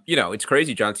Cena, it's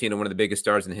crazy. John Cena, one of the biggest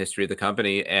stars in the history of the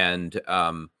company. And,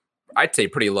 I'd say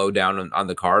pretty low down on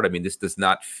the card. I mean, this does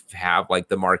not have like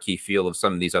the marquee feel of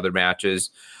some of these other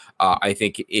matches. I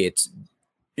think it's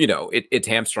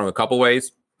hamstrung a couple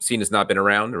ways. Cena's not been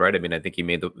around, right? I mean, I think he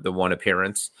made the one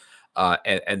appearance,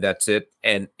 and that's it.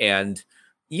 And I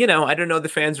don't know. The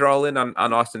fans are all in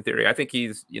on Austin Theory. I think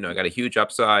he's got a huge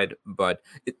upside, but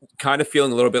it kind of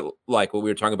feeling a little bit like what we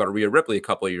were talking about Rhea Ripley a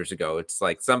couple of years ago. It's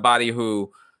like somebody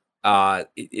who, the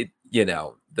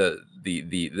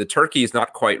turkey is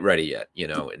not quite ready yet,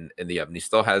 in the oven. He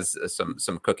still has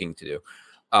some cooking to do.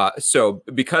 So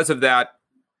because of that,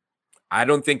 I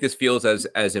don't think this feels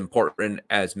as important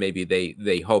as maybe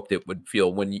they hoped it would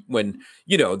feel when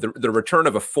the return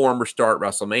of a former star at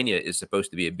WrestleMania is supposed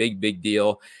to be a big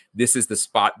deal. This is the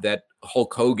spot that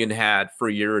Hulk Hogan had for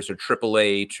years, or Triple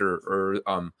H, or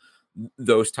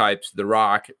those types, The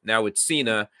Rock. Now it's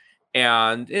Cena.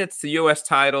 And it's the U.S.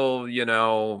 title,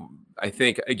 I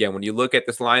think, again, when you look at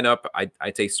this lineup,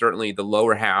 I'd say certainly the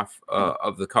lower half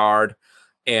of the card,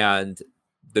 and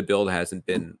the build hasn't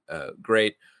been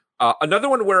great. Another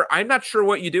one where I'm not sure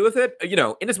what you do with it,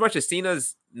 in as much as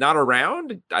Cena's not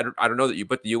around, I don't know that you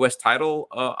put the U.S. title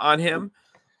on him,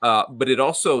 but it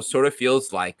also sort of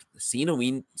feels like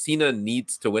Cena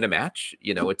needs to win a match.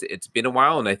 It's been a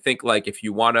while, and I think like if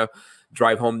you want to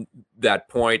drive home that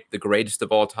point, the greatest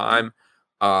of all time,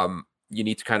 you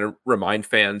need to kind of remind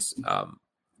fans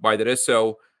why that is.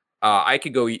 So I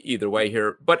could go either way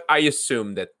here, but I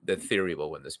assume that Theory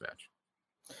will win this match.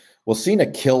 Well,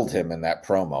 Cena killed him in that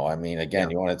promo. I mean, again,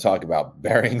 you want to talk about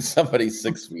burying somebody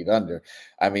 6 feet under.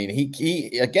 I mean,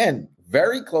 he again,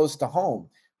 very close to home,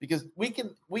 because we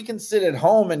can sit at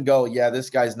home and go, yeah, this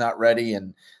guy's not ready,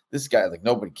 and this guy, like,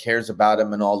 nobody cares about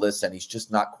him and all this, and he's just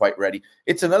not quite ready.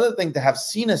 It's another thing to have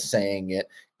Cena saying it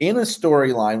in a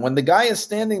storyline when the guy is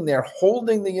standing there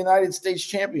holding the United States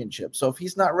Championship. So if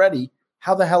he's not ready,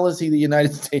 how the hell is he the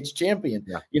United States champion?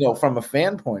 Yeah. From a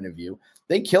fan point of view,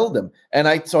 they killed him. And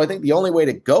I think the only way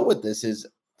to go with this is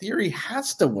Theory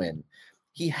has to win.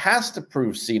 He has to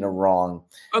prove Cena wrong.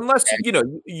 Unless,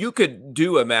 you could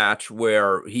do a match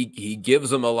where he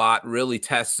gives him a lot, really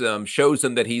tests him, shows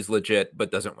him that he's legit, but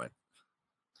doesn't win.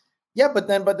 Yeah, but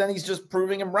then he's just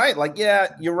proving him right. Like,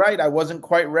 yeah, you're right, I wasn't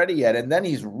quite ready yet. And then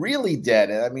he's really dead.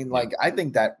 And I mean, I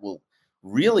think that will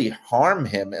really harm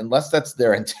him, unless that's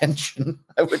their intention,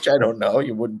 which I don't know.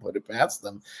 You wouldn't put it past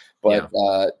them. But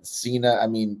Cena, I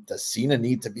mean, does Cena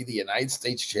need to be the United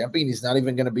States champion? He's not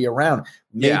even going to be around.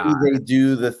 Maybe they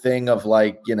do the thing of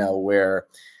where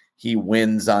he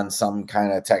wins on some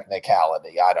kind of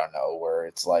technicality. I don't know, where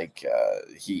it's like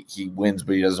he wins,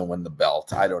 but he doesn't win the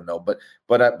belt. I don't know.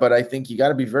 But I think you got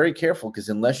to be very careful, because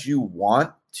unless you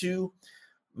want to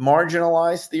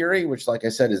marginalize Theory, which, like I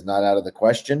said, is not out of the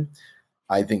question,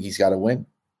 I think he's got to win.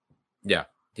 Yeah.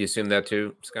 Do you assume that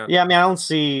too, Scott? Yeah, I mean, I don't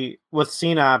see with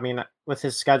Cena, I mean, with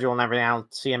his schedule and everything, I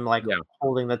don't see him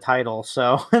holding the title.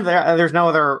 So there's no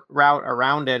other route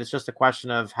around it. It's just a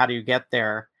question of how do you get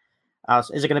there?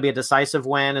 Is it going to be a decisive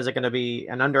win? Is it going to be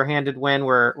an underhanded win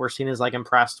where Cena's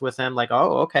impressed with him?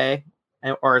 Oh, okay.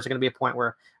 Or is it going to be a point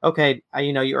where, okay,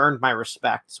 you earned my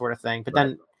respect, sort of thing. But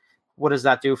then what does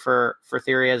that do for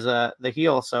Theory as the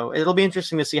heel? So it'll be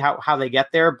interesting to see how they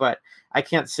get there, but I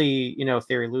can't see,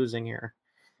 Theory losing here.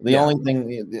 The only thing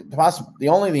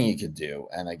you could do,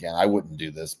 and again, I wouldn't do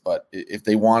this, but if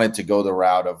they wanted to go the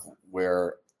route of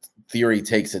where Theory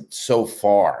takes it so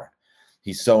far,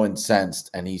 he's so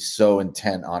incensed and he's so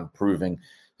intent on proving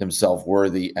himself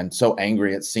worthy and so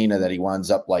angry at Cena that he winds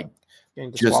up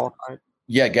getting disqualified.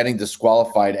 getting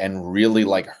disqualified and really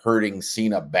like hurting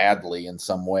Cena badly in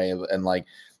some way. And like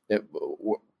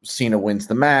Cena wins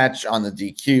the match on the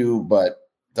DQ, but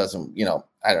doesn't,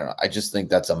 I don't know. I just think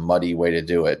that's a muddy way to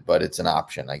do it, but it's an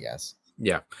option, I guess.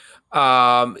 Yeah.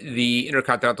 The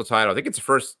Intercontinental title, I think it's the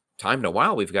first time in a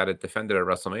while we've got it defended at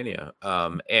WrestleMania.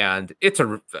 And it's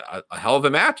a hell of a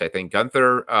match. I think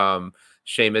Gunther,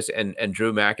 Sheamus and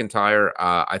Drew McIntyre,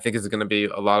 I think is going to be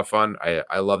a lot of fun.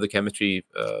 I love the chemistry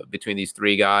between these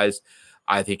three guys.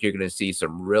 I think you're going to see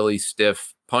some really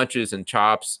stiff punches and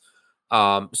chops.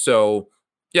 So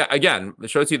yeah, again, it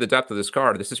shows you the depth of this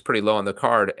card. This is pretty low on the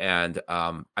card, and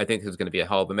I think this is going to be a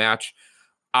hell of a match.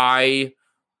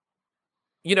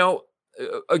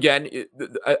 Again,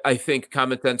 I think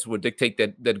common sense would dictate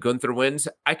that Gunther wins.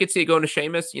 I could see it going to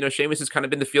Sheamus. Sheamus has kind of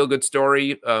been the feel-good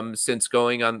story since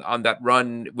going on that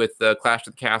run with the Clash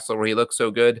at the Castle where he looked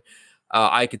so good.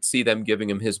 I could see them giving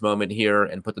him his moment here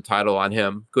and put the title on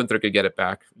him. Gunther could get it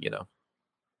back,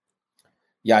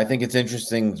 Yeah, I think it's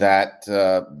interesting that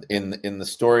in the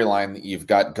storyline that you've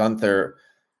got Gunther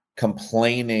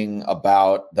complaining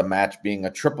about the match being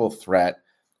a triple threat,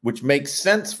 which makes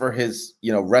sense for his,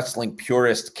 wrestling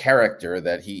purist character,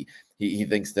 that he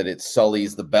thinks that it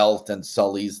sullies the belt and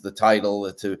sullies the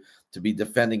title to be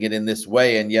defending it in this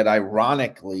way. And yet,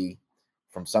 ironically,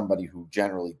 from somebody who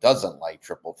generally doesn't like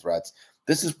triple threats,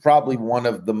 this is probably one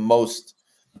of the most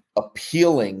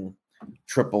appealing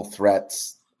triple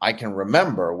threats I can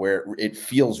remember, where it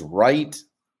feels right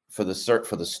for the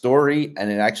story,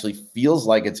 and it actually feels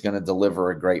like it's going to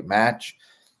deliver a great match.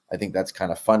 I think that's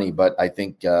kind of funny, but I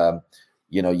think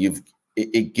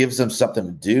it gives them something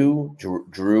to do.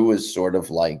 Drew is sort of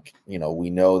like, we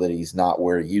know that he's not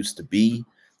where he used to be,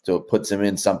 so it puts him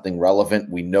in something relevant.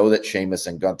 We know that Sheamus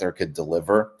and Gunther could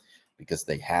deliver because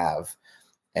they have,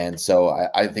 and so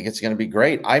I think it's going to be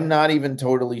great. I'm not even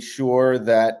totally sure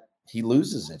that he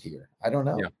loses it here. I don't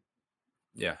know.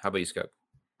 Yeah. How about you, Scott?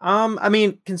 I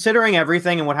mean, considering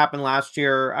everything and what happened last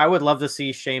year, I would love to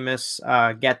see Sheamus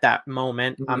get that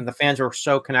moment. Mm-hmm. The fans were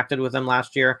so connected with him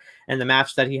last year and the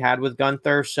match that he had with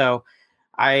Gunther. So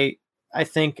I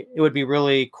think it would be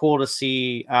really cool to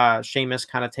see Sheamus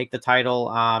kind of take the title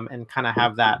and kind of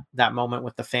have that moment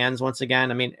with the fans once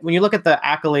again. I mean, when you look at the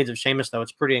accolades of Sheamus, though,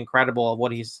 it's pretty incredible of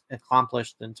what he's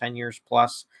accomplished in 10 years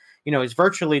plus. He's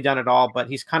virtually done it all, but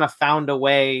he's kind of found a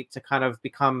way to kind of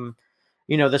become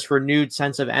this renewed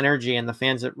sense of energy, and the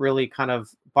fans that really kind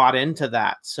of bought into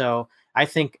that. So I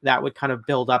think that would kind of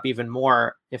build up even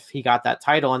more if he got that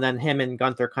title, and then him and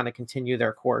Gunther kind of continue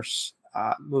their course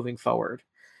moving forward.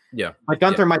 Yeah. But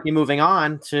Gunther might be moving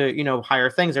on to,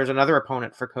 higher things. There's another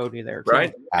opponent for Cody there, too.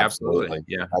 Right. Absolutely.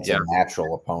 Yeah. That's a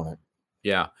natural opponent.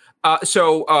 Yeah.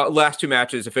 So last two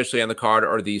matches officially on the card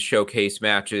are these showcase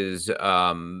matches,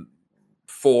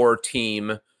 4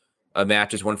 team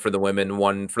matches, one for the women,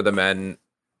 one for the men.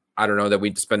 I don't know that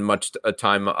we'd spend much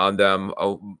time on them.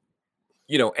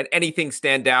 And anything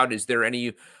stand out? Is there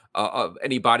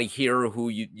anybody here who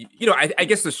I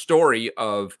guess the story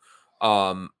of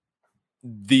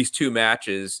these two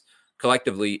matches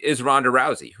collectively is Ronda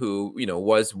Rousey, who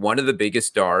was one of the biggest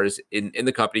stars in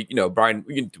the company. Brian,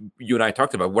 you and I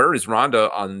talked about, where is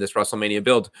Ronda on this WrestleMania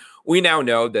build? We now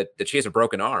know that she has a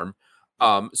broken arm.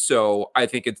 So I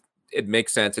think it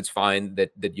makes sense. It's fine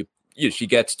that she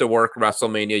gets to work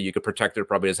WrestleMania. You could protect her.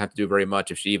 Probably doesn't have to do very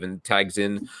much if she even tags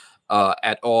in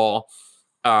at all.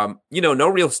 No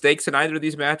real stakes in either of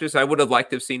these matches. I would have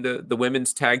liked to have seen the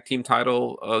women's tag team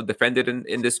title defended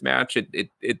in this match.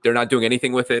 They're not doing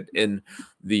anything with it in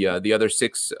the other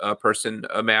 6 person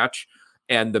match,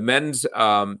 and the men's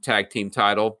tag team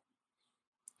title.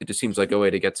 It just seems like a way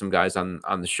to get some guys on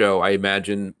the show. I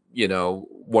imagine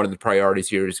one of the priorities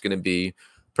here is going to be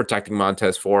protecting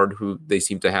Montez Ford, who they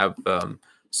seem to have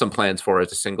some plans for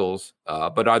as a singles.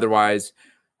 But otherwise,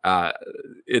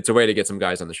 it's a way to get some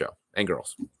guys on the show and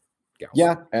girls. Gals.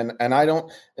 Yeah, and I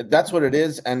don't. That's what it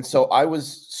is. And so I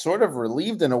was sort of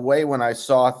relieved in a way when I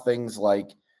saw things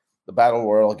like the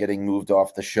Battle Royal getting moved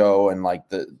off the show and like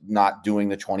the not doing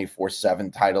the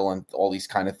 24/7 title and all these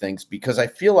kind of things, because I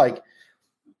feel like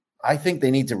I think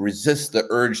they need to resist the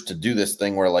urge to do this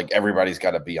thing where like everybody's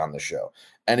got to be on the show.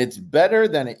 And it's better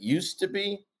than it used to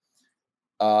be.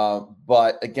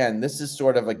 But again, this is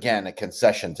sort of, again, a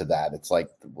concession to that. It's like,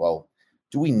 well,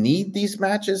 do we need these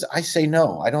matches? I say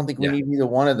no. I don't think we need either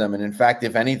one of them. And in fact,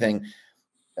 if anything,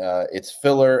 it's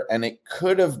filler, and it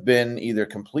could have been either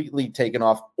completely taken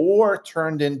off or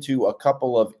turned into a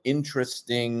couple of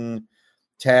interesting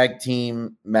tag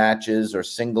team matches or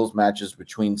singles matches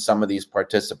between some of these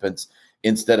participants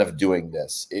instead of doing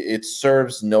this. It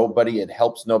serves nobody. It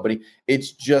helps nobody.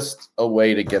 It's just a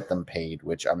way to get them paid,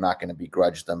 which I'm not going to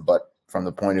begrudge them. But from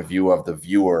the point of view of the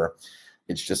viewer,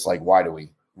 it's just like, why do we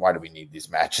need these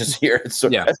matches here? So,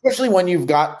 especially when you've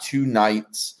got 2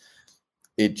 nights,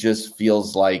 it just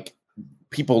feels like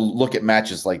people look at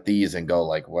matches like these and go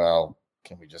like, well,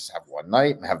 can we just have one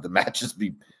night and have the matches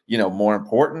be, more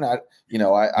important? I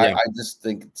just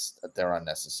think they're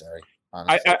unnecessary.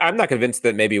 I'm not convinced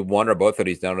that maybe one or both of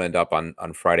these don't end up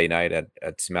on Friday night at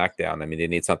SmackDown. I mean, they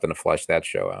need something to flush that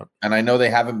show out. And I know they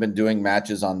haven't been doing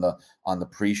matches on the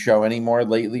pre-show anymore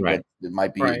lately, but it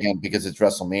might be again because it's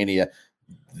WrestleMania.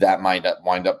 That might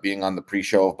wind up being on the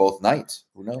pre-show of both nights.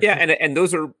 Who knows? Yeah, and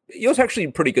those are actually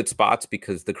pretty good spots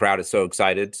because the crowd is so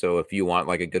excited. So if you want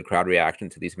like a good crowd reaction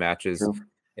to these matches,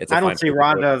 I don't see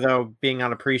Ronda though being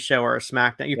on a pre-show or a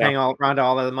SmackDown. You're paying Ronda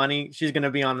all of the money. She's going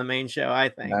to be on the main show, I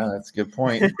think. No, that's a good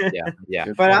point. yeah.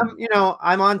 But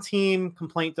I'm on team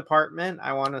complaint department.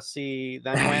 I want to see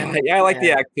them win. I like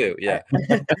the act too. Yeah.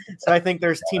 So I think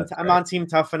there's team. I'm on team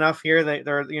Tough Enough here.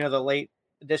 They're the late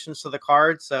additions to the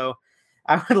card. So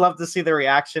I would love to see the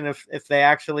reaction if they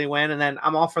actually win. And then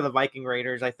I'm all for the Viking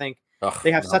Raiders. I think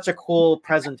they have such a cool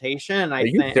presentation. I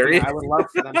think I would love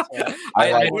for them to.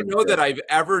 I don't know that I've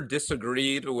ever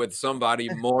disagreed with somebody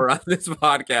more on this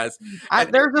podcast.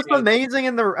 They're just amazing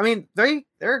in the. I mean,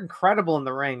 they're incredible in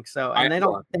the ring. So and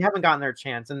they haven't gotten their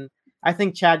chance. And I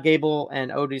think Chad Gable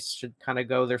and Otis should kind of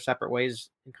go their separate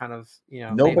ways and kind of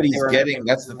Nobody's getting.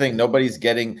 That's the thing. Nobody's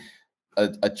getting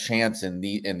a chance in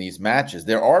these matches.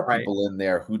 There are people in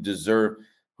there who deserve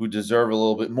a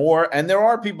little bit more, and there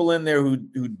are people in there who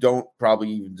don't probably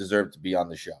even deserve to be on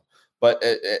the show. But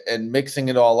and mixing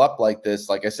it all up like this,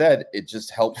 like I said, it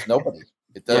just helps nobody.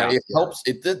 It does. It helps.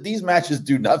 These matches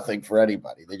do nothing for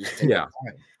anybody. They just take time.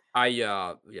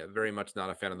 I very much not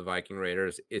a fan of the Viking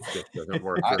Raiders. It just doesn't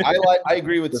work. I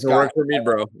agree with doesn't Scott. Work for me,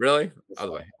 bro. Really?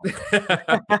 Other way.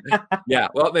 Yeah.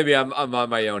 Well, maybe I'm on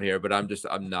my own here, but I'm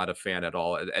not a fan at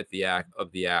all at the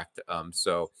act.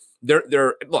 So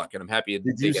they're look, and I'm happy.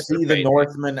 Did you see the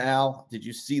Northman, Al? Did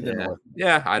you see the Northman?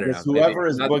 Yeah, I don't know. Whoever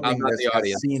is booking this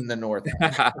has seen the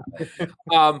Northman.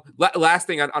 Last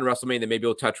thing on WrestleMania, maybe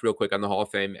we'll touch real quick on the Hall of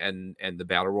Fame and the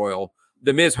Battle Royal.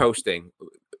 The Miz hosting.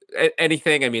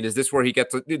 Anything? I mean, is this where he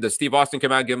gets? Does Steve Austin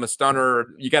come out and give him a stunner?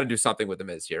 You got to do something with the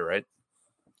Miz here, right?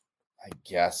 I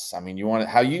guess. I mean,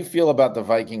 how you feel about the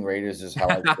Viking Raiders is how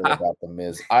I feel about the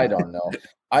Miz. I don't know.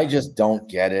 I just don't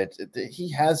get it.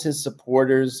 He has his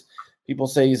supporters. People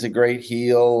say he's a great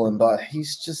heel, but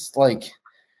he's just like,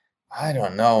 I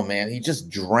don't know, man. He just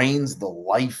drains the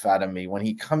life out of me when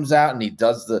he comes out and he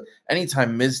does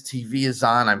anytime Miz TV is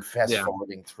on, I'm fast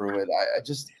forwarding through it. I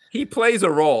just. He plays a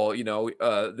role,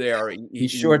 there. He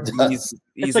sure does.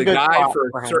 He's a guy for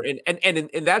certain, and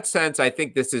in that sense, I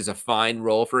think this is a fine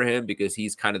role for him because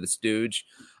he's kind of the stooge,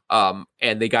 and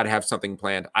they got to have something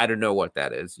planned. I don't know what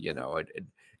that is,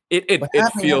 It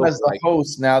feels as the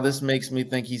host now. This makes me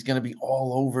think he's going to be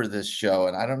all over this show,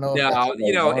 and I don't know. They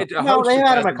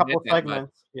had him a couple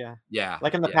segments. Yeah.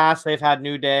 Like in the past, they've had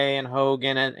New Day and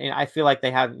Hogan, and I feel like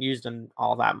they haven't used him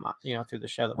all that much, through the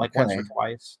show, once or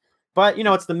twice. But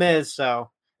it's the Miz, so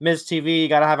Miz TV, you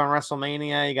got to have on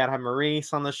WrestleMania. You got to have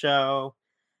Maurice on the show.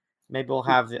 Maybe we'll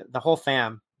have the whole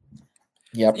fam.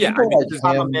 Yeah, Miz.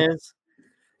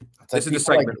 This is the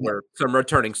segment where some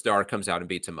returning star comes out and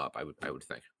beats him up. I would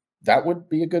think that would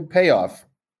be a good payoff.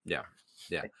 Yeah.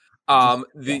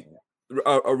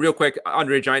 Real quick,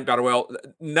 Andre Giant Battle Royal,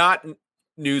 not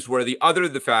newsworthy, other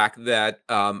than the fact that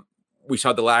we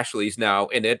saw the Lashleys now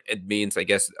in it. It means, I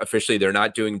guess, officially they're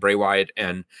not doing Bray Wyatt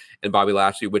and Bobby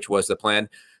Lashley, which was the plan.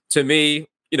 To me,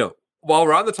 while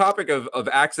we're on the topic of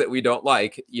acts that we don't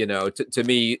like, to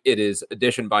me, it is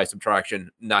addition by subtraction,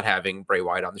 not having Bray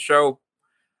Wyatt on the show.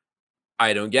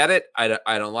 I don't get it. I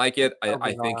don't like it.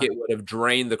 I think it would have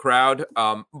drained the crowd.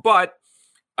 But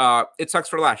it sucks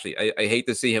for Lashley. I hate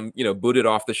to see him, booted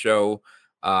off the show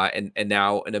and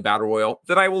now in a Battle Royal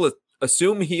that I will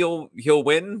assume he'll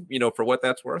win, for what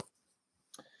that's worth.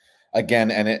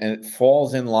 Again, and it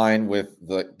falls in line with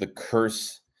the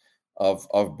curse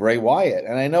of Bray Wyatt.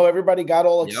 And I know everybody got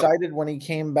all excited when he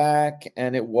came back,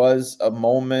 and it was a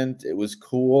moment. It was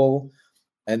cool.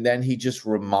 And then he just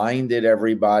reminded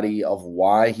everybody of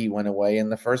why he went away in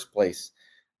the first place.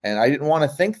 And I didn't want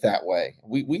to think that way.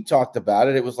 We talked about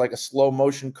it. It was like a slow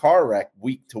motion car wreck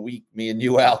week to week, me and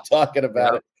you, Al, talking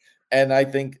about it. And I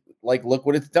think, look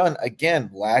what it's done. Again,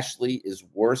 Lashley is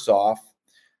worse off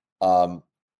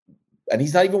and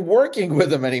he's not even working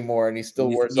with him anymore, and he's still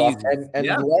worse off. And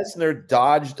Lesnar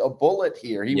dodged a bullet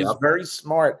here. He was very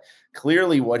smart.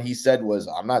 Clearly, what he said was,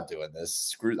 "I'm not doing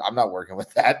this. I'm not working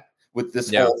with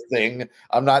this whole thing.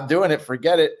 I'm not doing it.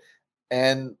 Forget it."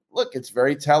 And look, it's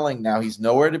very telling now. He's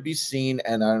nowhere to be seen.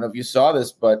 And I don't know if you saw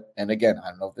this, and again, I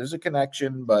don't know if there's a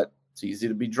connection, but it's easy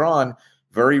to be drawn.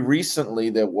 Very recently,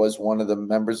 there was one of the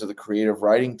members of the creative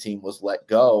writing team was let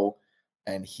go.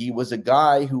 And he was a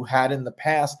guy who had in the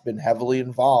past been heavily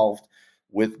involved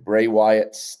with Bray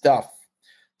Wyatt's stuff.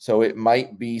 So it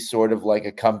might be sort of like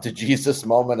a come to Jesus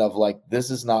moment of like, this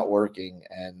is not working.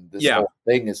 And this whole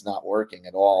thing is not working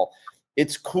at all.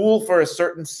 It's cool for a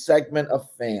certain segment of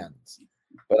fans,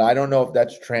 but I don't know if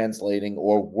that's translating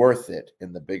or worth it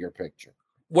in the bigger picture.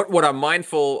 What I'm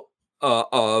mindful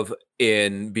of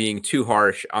in being too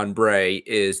harsh on Bray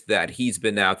is that he's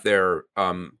been out there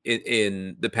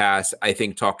in the past, I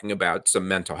think, talking about some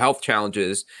mental health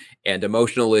challenges and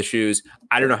emotional issues.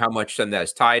 I don't know how much that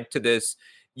is tied to this.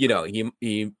 You know,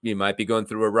 he might be going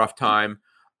through a rough time.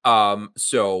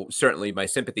 So certainly my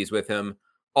sympathies with him.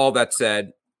 All that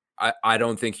said, I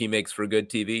don't think he makes for good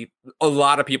TV. A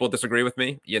lot of people disagree with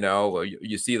me. You know,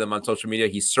 you see them on social media.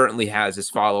 He certainly has his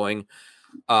following.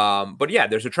 But yeah,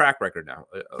 there's a track record now,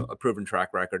 a proven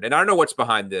track record. And I don't know what's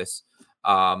behind this.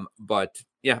 But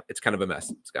yeah, it's kind of a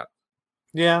mess, Scott.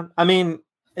 Yeah. I mean,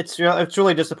 it's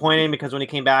really disappointing because when he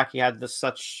came back, he had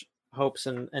such hopes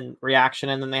and reaction.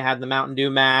 And then they had the Mountain Dew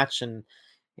match. And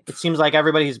it seems like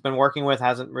everybody he's been working with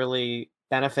hasn't really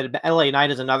benefited. LA Knight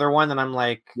is another one. And I'm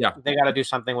like, they got to do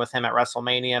something with him at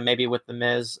WrestleMania, maybe with The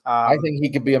Miz. I think he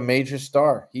could be a major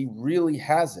star. He really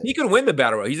has it. He could win the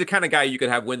Battle Royal. He's the kind of guy you could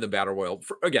have win the Battle Royal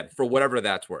for whatever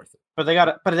that's worth. But they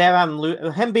have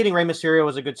him beating Rey Mysterio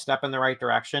was a good step in the right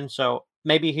direction. So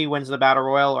maybe he wins the Battle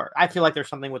Royal, or I feel like there's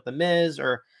something with The Miz,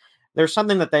 or there's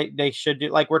something that they should do.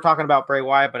 Like we're talking about Bray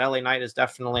Wyatt, but LA Knight is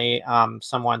definitely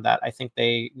someone that I think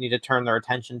they need to turn their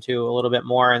attention to a little bit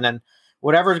more. And then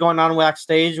whatever's going on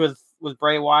backstage with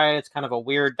Bray Wyatt, it's kind of a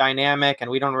weird dynamic, and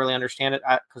we don't really understand it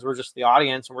because we're just the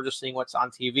audience and we're just seeing what's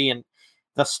on TV. And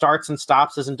the starts and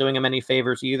stops isn't doing him any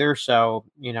favors either. So,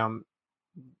 you know,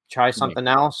 try something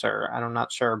else, or I'm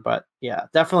not sure. But yeah,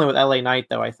 definitely with LA Knight,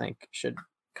 though, I think should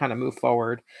kind of move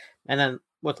forward. And then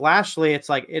with Lashley, it's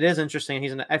like, it is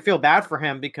interesting. I feel bad for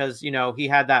him because, you know, he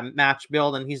had that match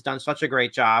build and he's done such a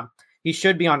great job. He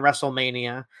should be on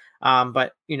WrestleMania.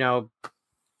 But, you know,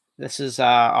 this is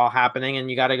all happening, and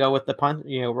you got to go with the punch.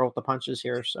 You know, roll with the punches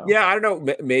here. So yeah, I don't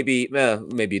know. Maybe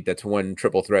that's one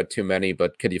triple threat too many.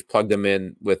 But could you have plugged them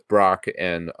in with Brock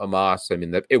and Amos? I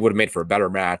mean, it would have made for a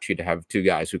better match. You'd have two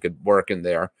guys who could work in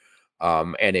there,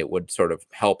 and it would sort of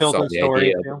help sell the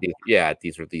idea.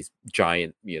 These are these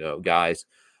giant, you know, guys.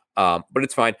 But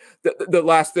it's fine. The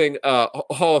last thing,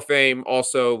 Hall of Fame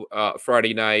also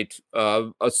Friday night.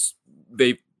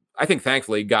 I think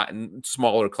thankfully gotten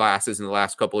smaller classes in the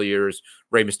last couple of years.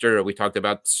 Rey Mysterio, we talked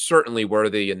about, certainly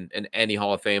worthy in any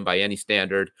Hall of Fame by any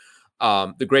standard.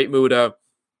 The Great Muta,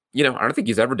 you know, I don't think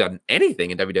he's ever done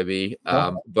anything in WWE,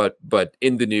 but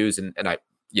in the news and I,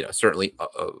 you know, certainly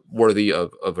worthy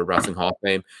of a Wrestling Hall of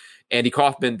Fame. Andy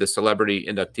Kaufman, the celebrity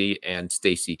inductee, and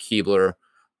Stacy Keibler.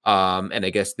 And I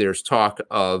guess there's talk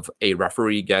of a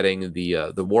referee getting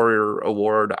the Warrior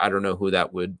Award. I don't know who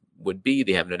that would be.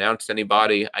 They haven't announced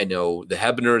anybody. I know the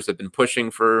Hebners have been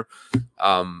pushing for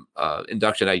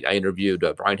induction. I interviewed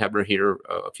Brian Hebner here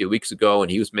a few weeks ago, and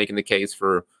he was making the case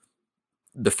for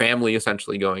the family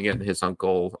essentially going in, his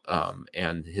uncle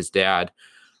and his dad.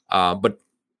 But,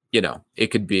 you know, it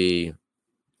could be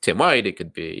Tim White. It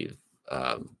could be,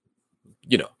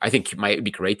 you know, I think it might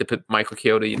be great to put Michael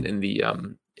Chioda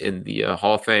in the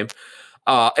Hall of Fame.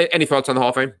 Any thoughts on the Hall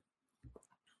of Fame?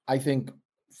 I think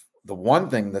the one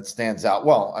thing that stands out,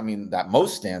 that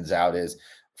most stands out is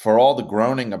for all the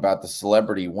groaning about the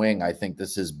celebrity wing. I think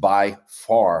this is by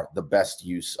far the best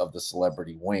use of the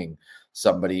celebrity wing.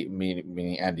 Somebody,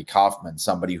 meaning Andy Kaufman,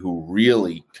 somebody who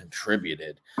really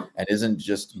contributed and isn't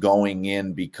just going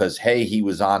in because, hey, he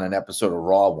was on an episode of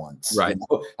Raw once. Right. You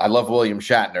know, I love William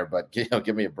Shatner, but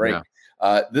give me a break.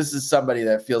 Yeah. This is somebody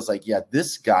that feels like,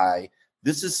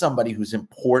 this is somebody who's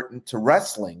important to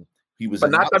wrestling. He was, but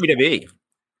not WWE.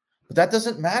 But that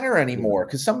doesn't matter anymore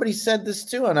because somebody said this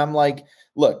too. And I'm like,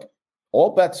 look,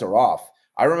 all bets are off.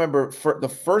 I remember for the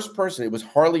first person, it was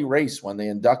Harley Race when they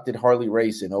inducted Harley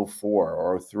Race in 2004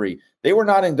 or 2003. They were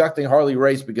not inducting Harley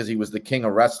Race because he was the king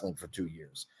of wrestling for 2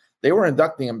 years. They were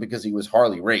inducting him because he was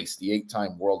Harley Race, the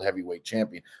 8-time world heavyweight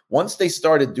champion. Once they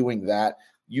started doing that,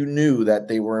 you knew that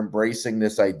they were embracing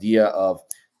this idea of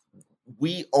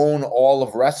we own all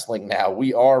of wrestling now.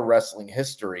 We are wrestling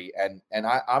history, and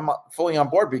I'm fully on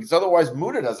board, because otherwise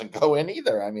Muda doesn't go in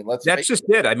either. I mean, that's just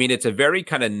it. I mean, it's a very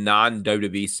kind of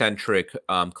non-WWE centric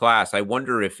class. I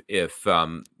wonder if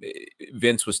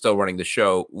Vince was still running the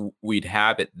show, we'd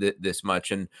have it this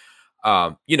much. And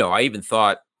you know, I even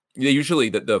thought usually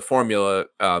the formula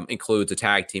includes a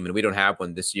tag team, and we don't have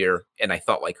one this year. And I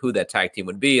thought like who that tag team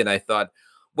would be, and I thought,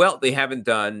 well, they haven't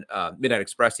done Midnight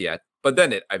Express yet. But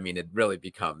then it really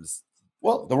becomes.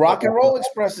 Well, the Rock and Roll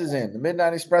Express is in. The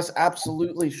Midnight Express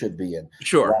absolutely should be in.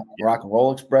 Sure. Rock and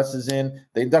Roll Express is in.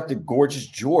 They inducted Gorgeous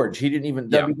George. He didn't even,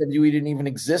 WWE didn't even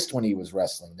exist when he was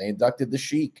wrestling. They inducted the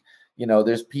Sheik. You know,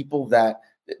 there's people that,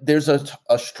 there's a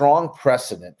strong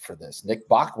precedent for this. Nick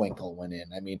Bockwinkel went in.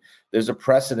 I mean, there's a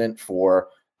precedent for,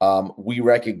 we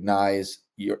recognize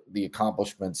the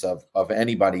accomplishments of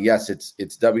anybody. Yes, it's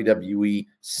WWE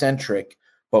centric,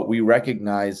 but we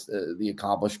recognize the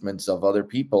accomplishments of other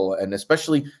people. And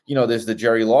especially, you know, there's the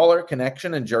Jerry Lawler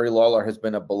connection, and Jerry Lawler has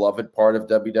been a beloved part of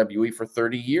WWE for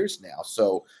 30 years now.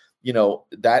 So, you know,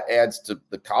 that adds to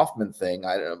the Kaufman thing.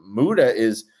 Muda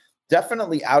is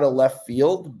definitely out of left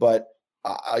field, but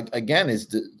again,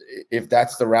 if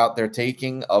that's the route they're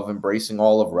taking of embracing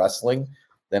all of wrestling,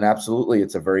 then absolutely,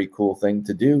 it's a very cool thing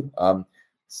to do.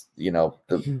 You know,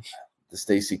 the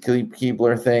Stacy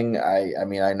Keibler thing. I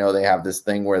mean, I know they have this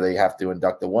thing where they have to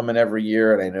induct a woman every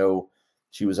year, and I know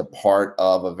she was a part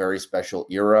of a very special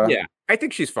era. Yeah, I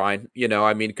think she's fine. You know,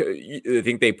 I mean, I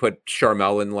think they put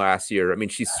Sharmell in last year. I mean,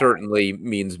 she certainly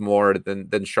means more than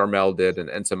Sharmell did,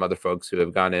 and some other folks who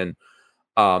have gone in.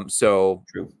 So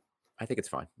true. I think it's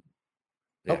fine.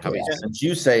 Yeah, okay, since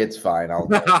you say it's fine, I'll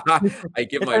go. I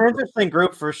give it's an interesting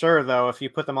group for sure, though. If you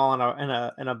put them all in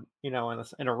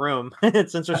a room,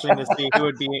 it's interesting to see who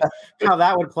would be, how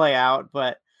that would play out.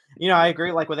 But you know, I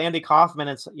agree. Like with Andy Kaufman,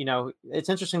 it's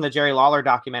interesting. The Jerry Lawler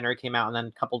documentary came out, and then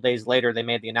a couple of days later they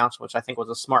made the announcement, which I think was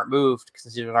a smart move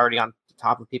because he was already on the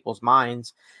top of people's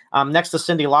minds. Next to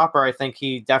Cyndi Lauper, I think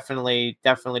he definitely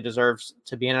deserves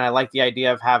to be in. And I like the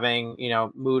idea of having, you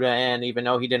know, Muda in, even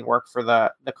though he didn't work for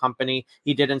the company.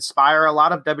 He did inspire a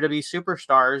lot of WWE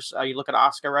superstars. You look at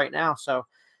Asuka right now. So,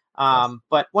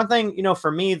 but one thing, you know, for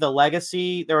me, the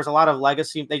legacy, there was a lot of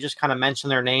legacy. They just kind of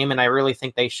mentioned their name, and I really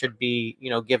think they should be, you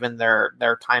know, given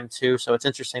their time too. So it's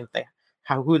interesting that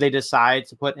who they decide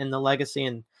to put in the legacy.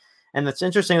 And it's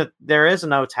interesting that there is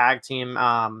no tag team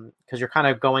because you're kind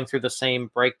of going through the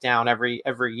same breakdown every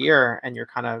year, and you're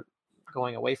kind of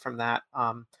going away from that.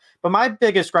 But my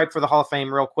biggest gripe for the Hall of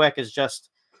Fame, real quick, is just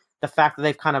the fact that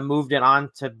they've kind of moved it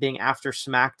on to being after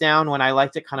SmackDown, when I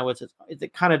liked it kind of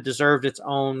it kind of deserved its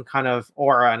own kind of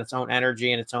aura and its own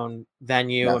energy and its own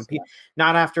venue. Yes, and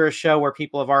not after a show where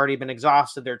people have already been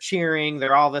exhausted, they're cheering,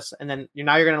 they're all this, and then you're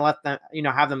going to let them, you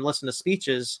know, have them listen to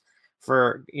speeches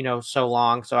for, you know, so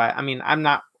long. So I mean, I'm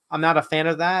not a fan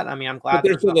of that. I mean, I'm glad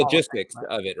there's the logistics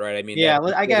of it, right? I mean, yeah,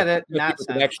 I get it.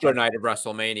 An extra night of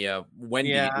WrestleMania. When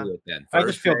do you do it then? I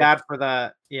just feel bad for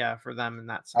for them in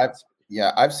that sense.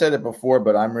 I've said it before,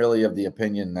 but I'm really of the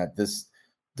opinion that this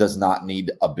does not need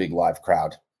a big live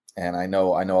crowd. And I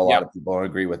know a lot of people don't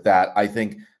agree with that. I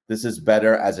think this is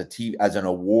better as an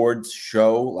awards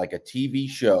show, like a TV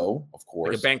show, of course,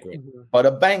 like a banquet, but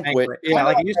a banquet, yeah,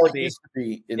 like it used to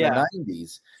be in the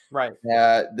 90s, right?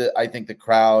 I think the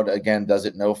crowd again does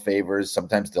it no favors.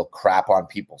 Sometimes they'll crap on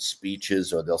people's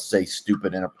speeches, or they'll say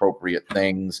stupid, inappropriate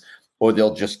things, or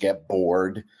they'll just get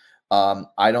bored.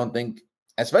 I don't think,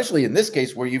 especially in this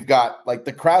case where you've got like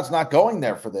the crowd's not going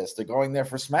there for this; they're going there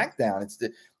for SmackDown.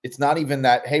 It's not even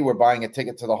that, hey, we're buying a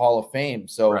ticket to the Hall of Fame,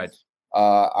 so. Right.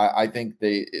 I think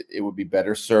it would be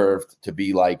better served to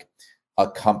be like a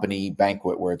company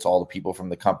banquet where it's all the people from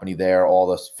the company there, all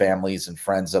the families and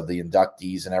friends of the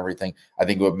inductees and everything. I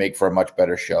think it would make for a much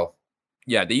better show.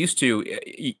 Yeah, they used to,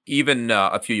 even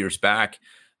a few years back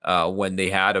when they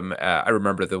had them. I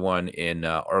remember the one in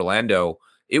Orlando.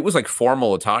 It was like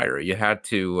formal attire. You had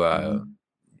to.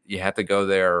 You had to go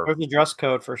there. There's a dress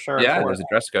code for sure. Yeah, there's a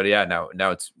dress code. Yeah,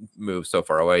 now it's moved so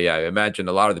far away. Yeah, I imagine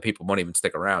a lot of the people won't even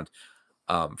stick around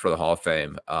for the Hall of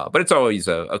Fame. But it's always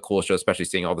a cool show, especially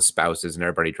seeing all the spouses and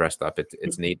everybody dressed up.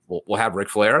 It's neat. We'll have Ric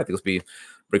Flair. I think this will be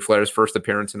Ric Flair's first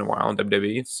appearance in a while in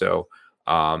WWE. So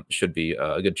should be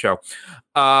a good show.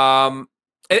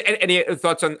 Any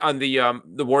thoughts on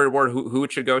the Warrior Award? Who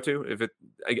it should go to? If it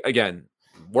again,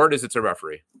 word is it's a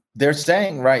referee. They're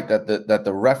saying right that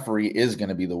the referee is going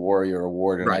to be the Warrior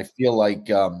Award, and right. I feel like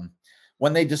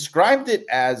when they described it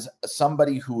as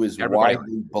somebody who is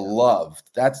widely beloved,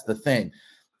 that's the thing.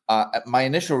 My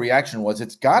initial reaction was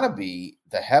it's got to be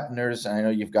the Hebners. And I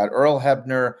know you've got Earl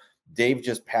Hebner, Dave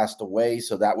just passed away,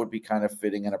 so that would be kind of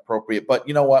fitting and appropriate. But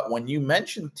you know what? When you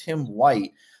mentioned Tim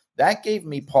White, that gave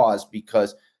me pause,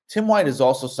 because Tim White is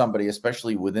also somebody,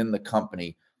 especially within the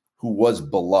company, who was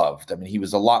beloved. I mean, he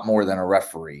was a lot more than a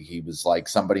referee. He was like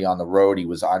somebody on the road. He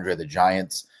was Andre the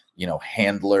Giant's,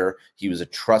 handler. He was a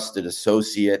trusted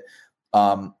associate.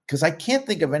 Because I can't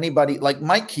think of anybody like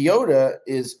Mike Chioda.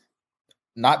 Is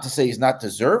not to say he's not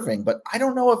deserving, but I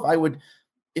don't know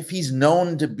if he's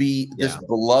known to be this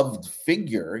beloved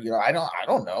figure. I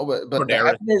don't know, but the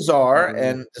Hebners are,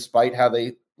 and despite how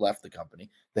they left the company,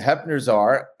 the Hebners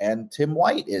are, and Tim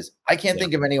White is. I can't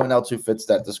think of anyone else who fits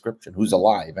that description, who's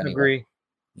alive anyway. Agree.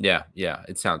 Yeah,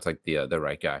 it sounds like the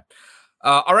right guy.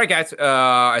 All right, guys.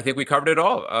 I think we covered it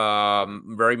all.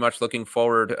 Very much looking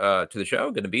forward to the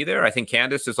show. Going to be there. I think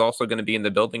Candace is also going to be in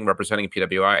the building representing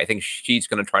PWI. I think she's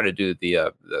going to try to do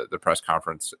the press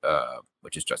conference,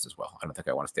 which is just as well. I don't think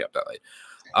I want to stay up that late.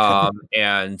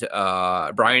 And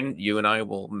Brian, you and I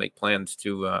will make plans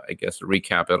to, I guess,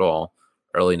 recap it all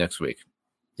early next week.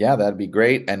 Yeah, that'd be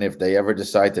great. And if they ever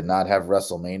decide to not have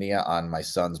WrestleMania on my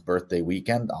son's birthday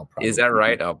weekend, I'll probably is that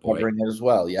right? Oh boy, covering it as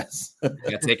well. Yes,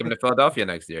 yeah, take him to Philadelphia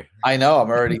next year. I know. I'm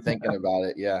already thinking about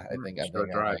it. Yeah, I think.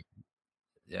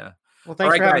 Yeah. Well,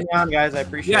 thanks for having me on, guys. I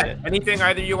appreciate it. Anything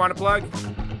either you want to plug?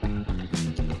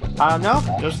 No,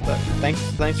 just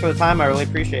thanks for the time. I really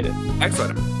appreciate it.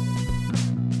 Excellent.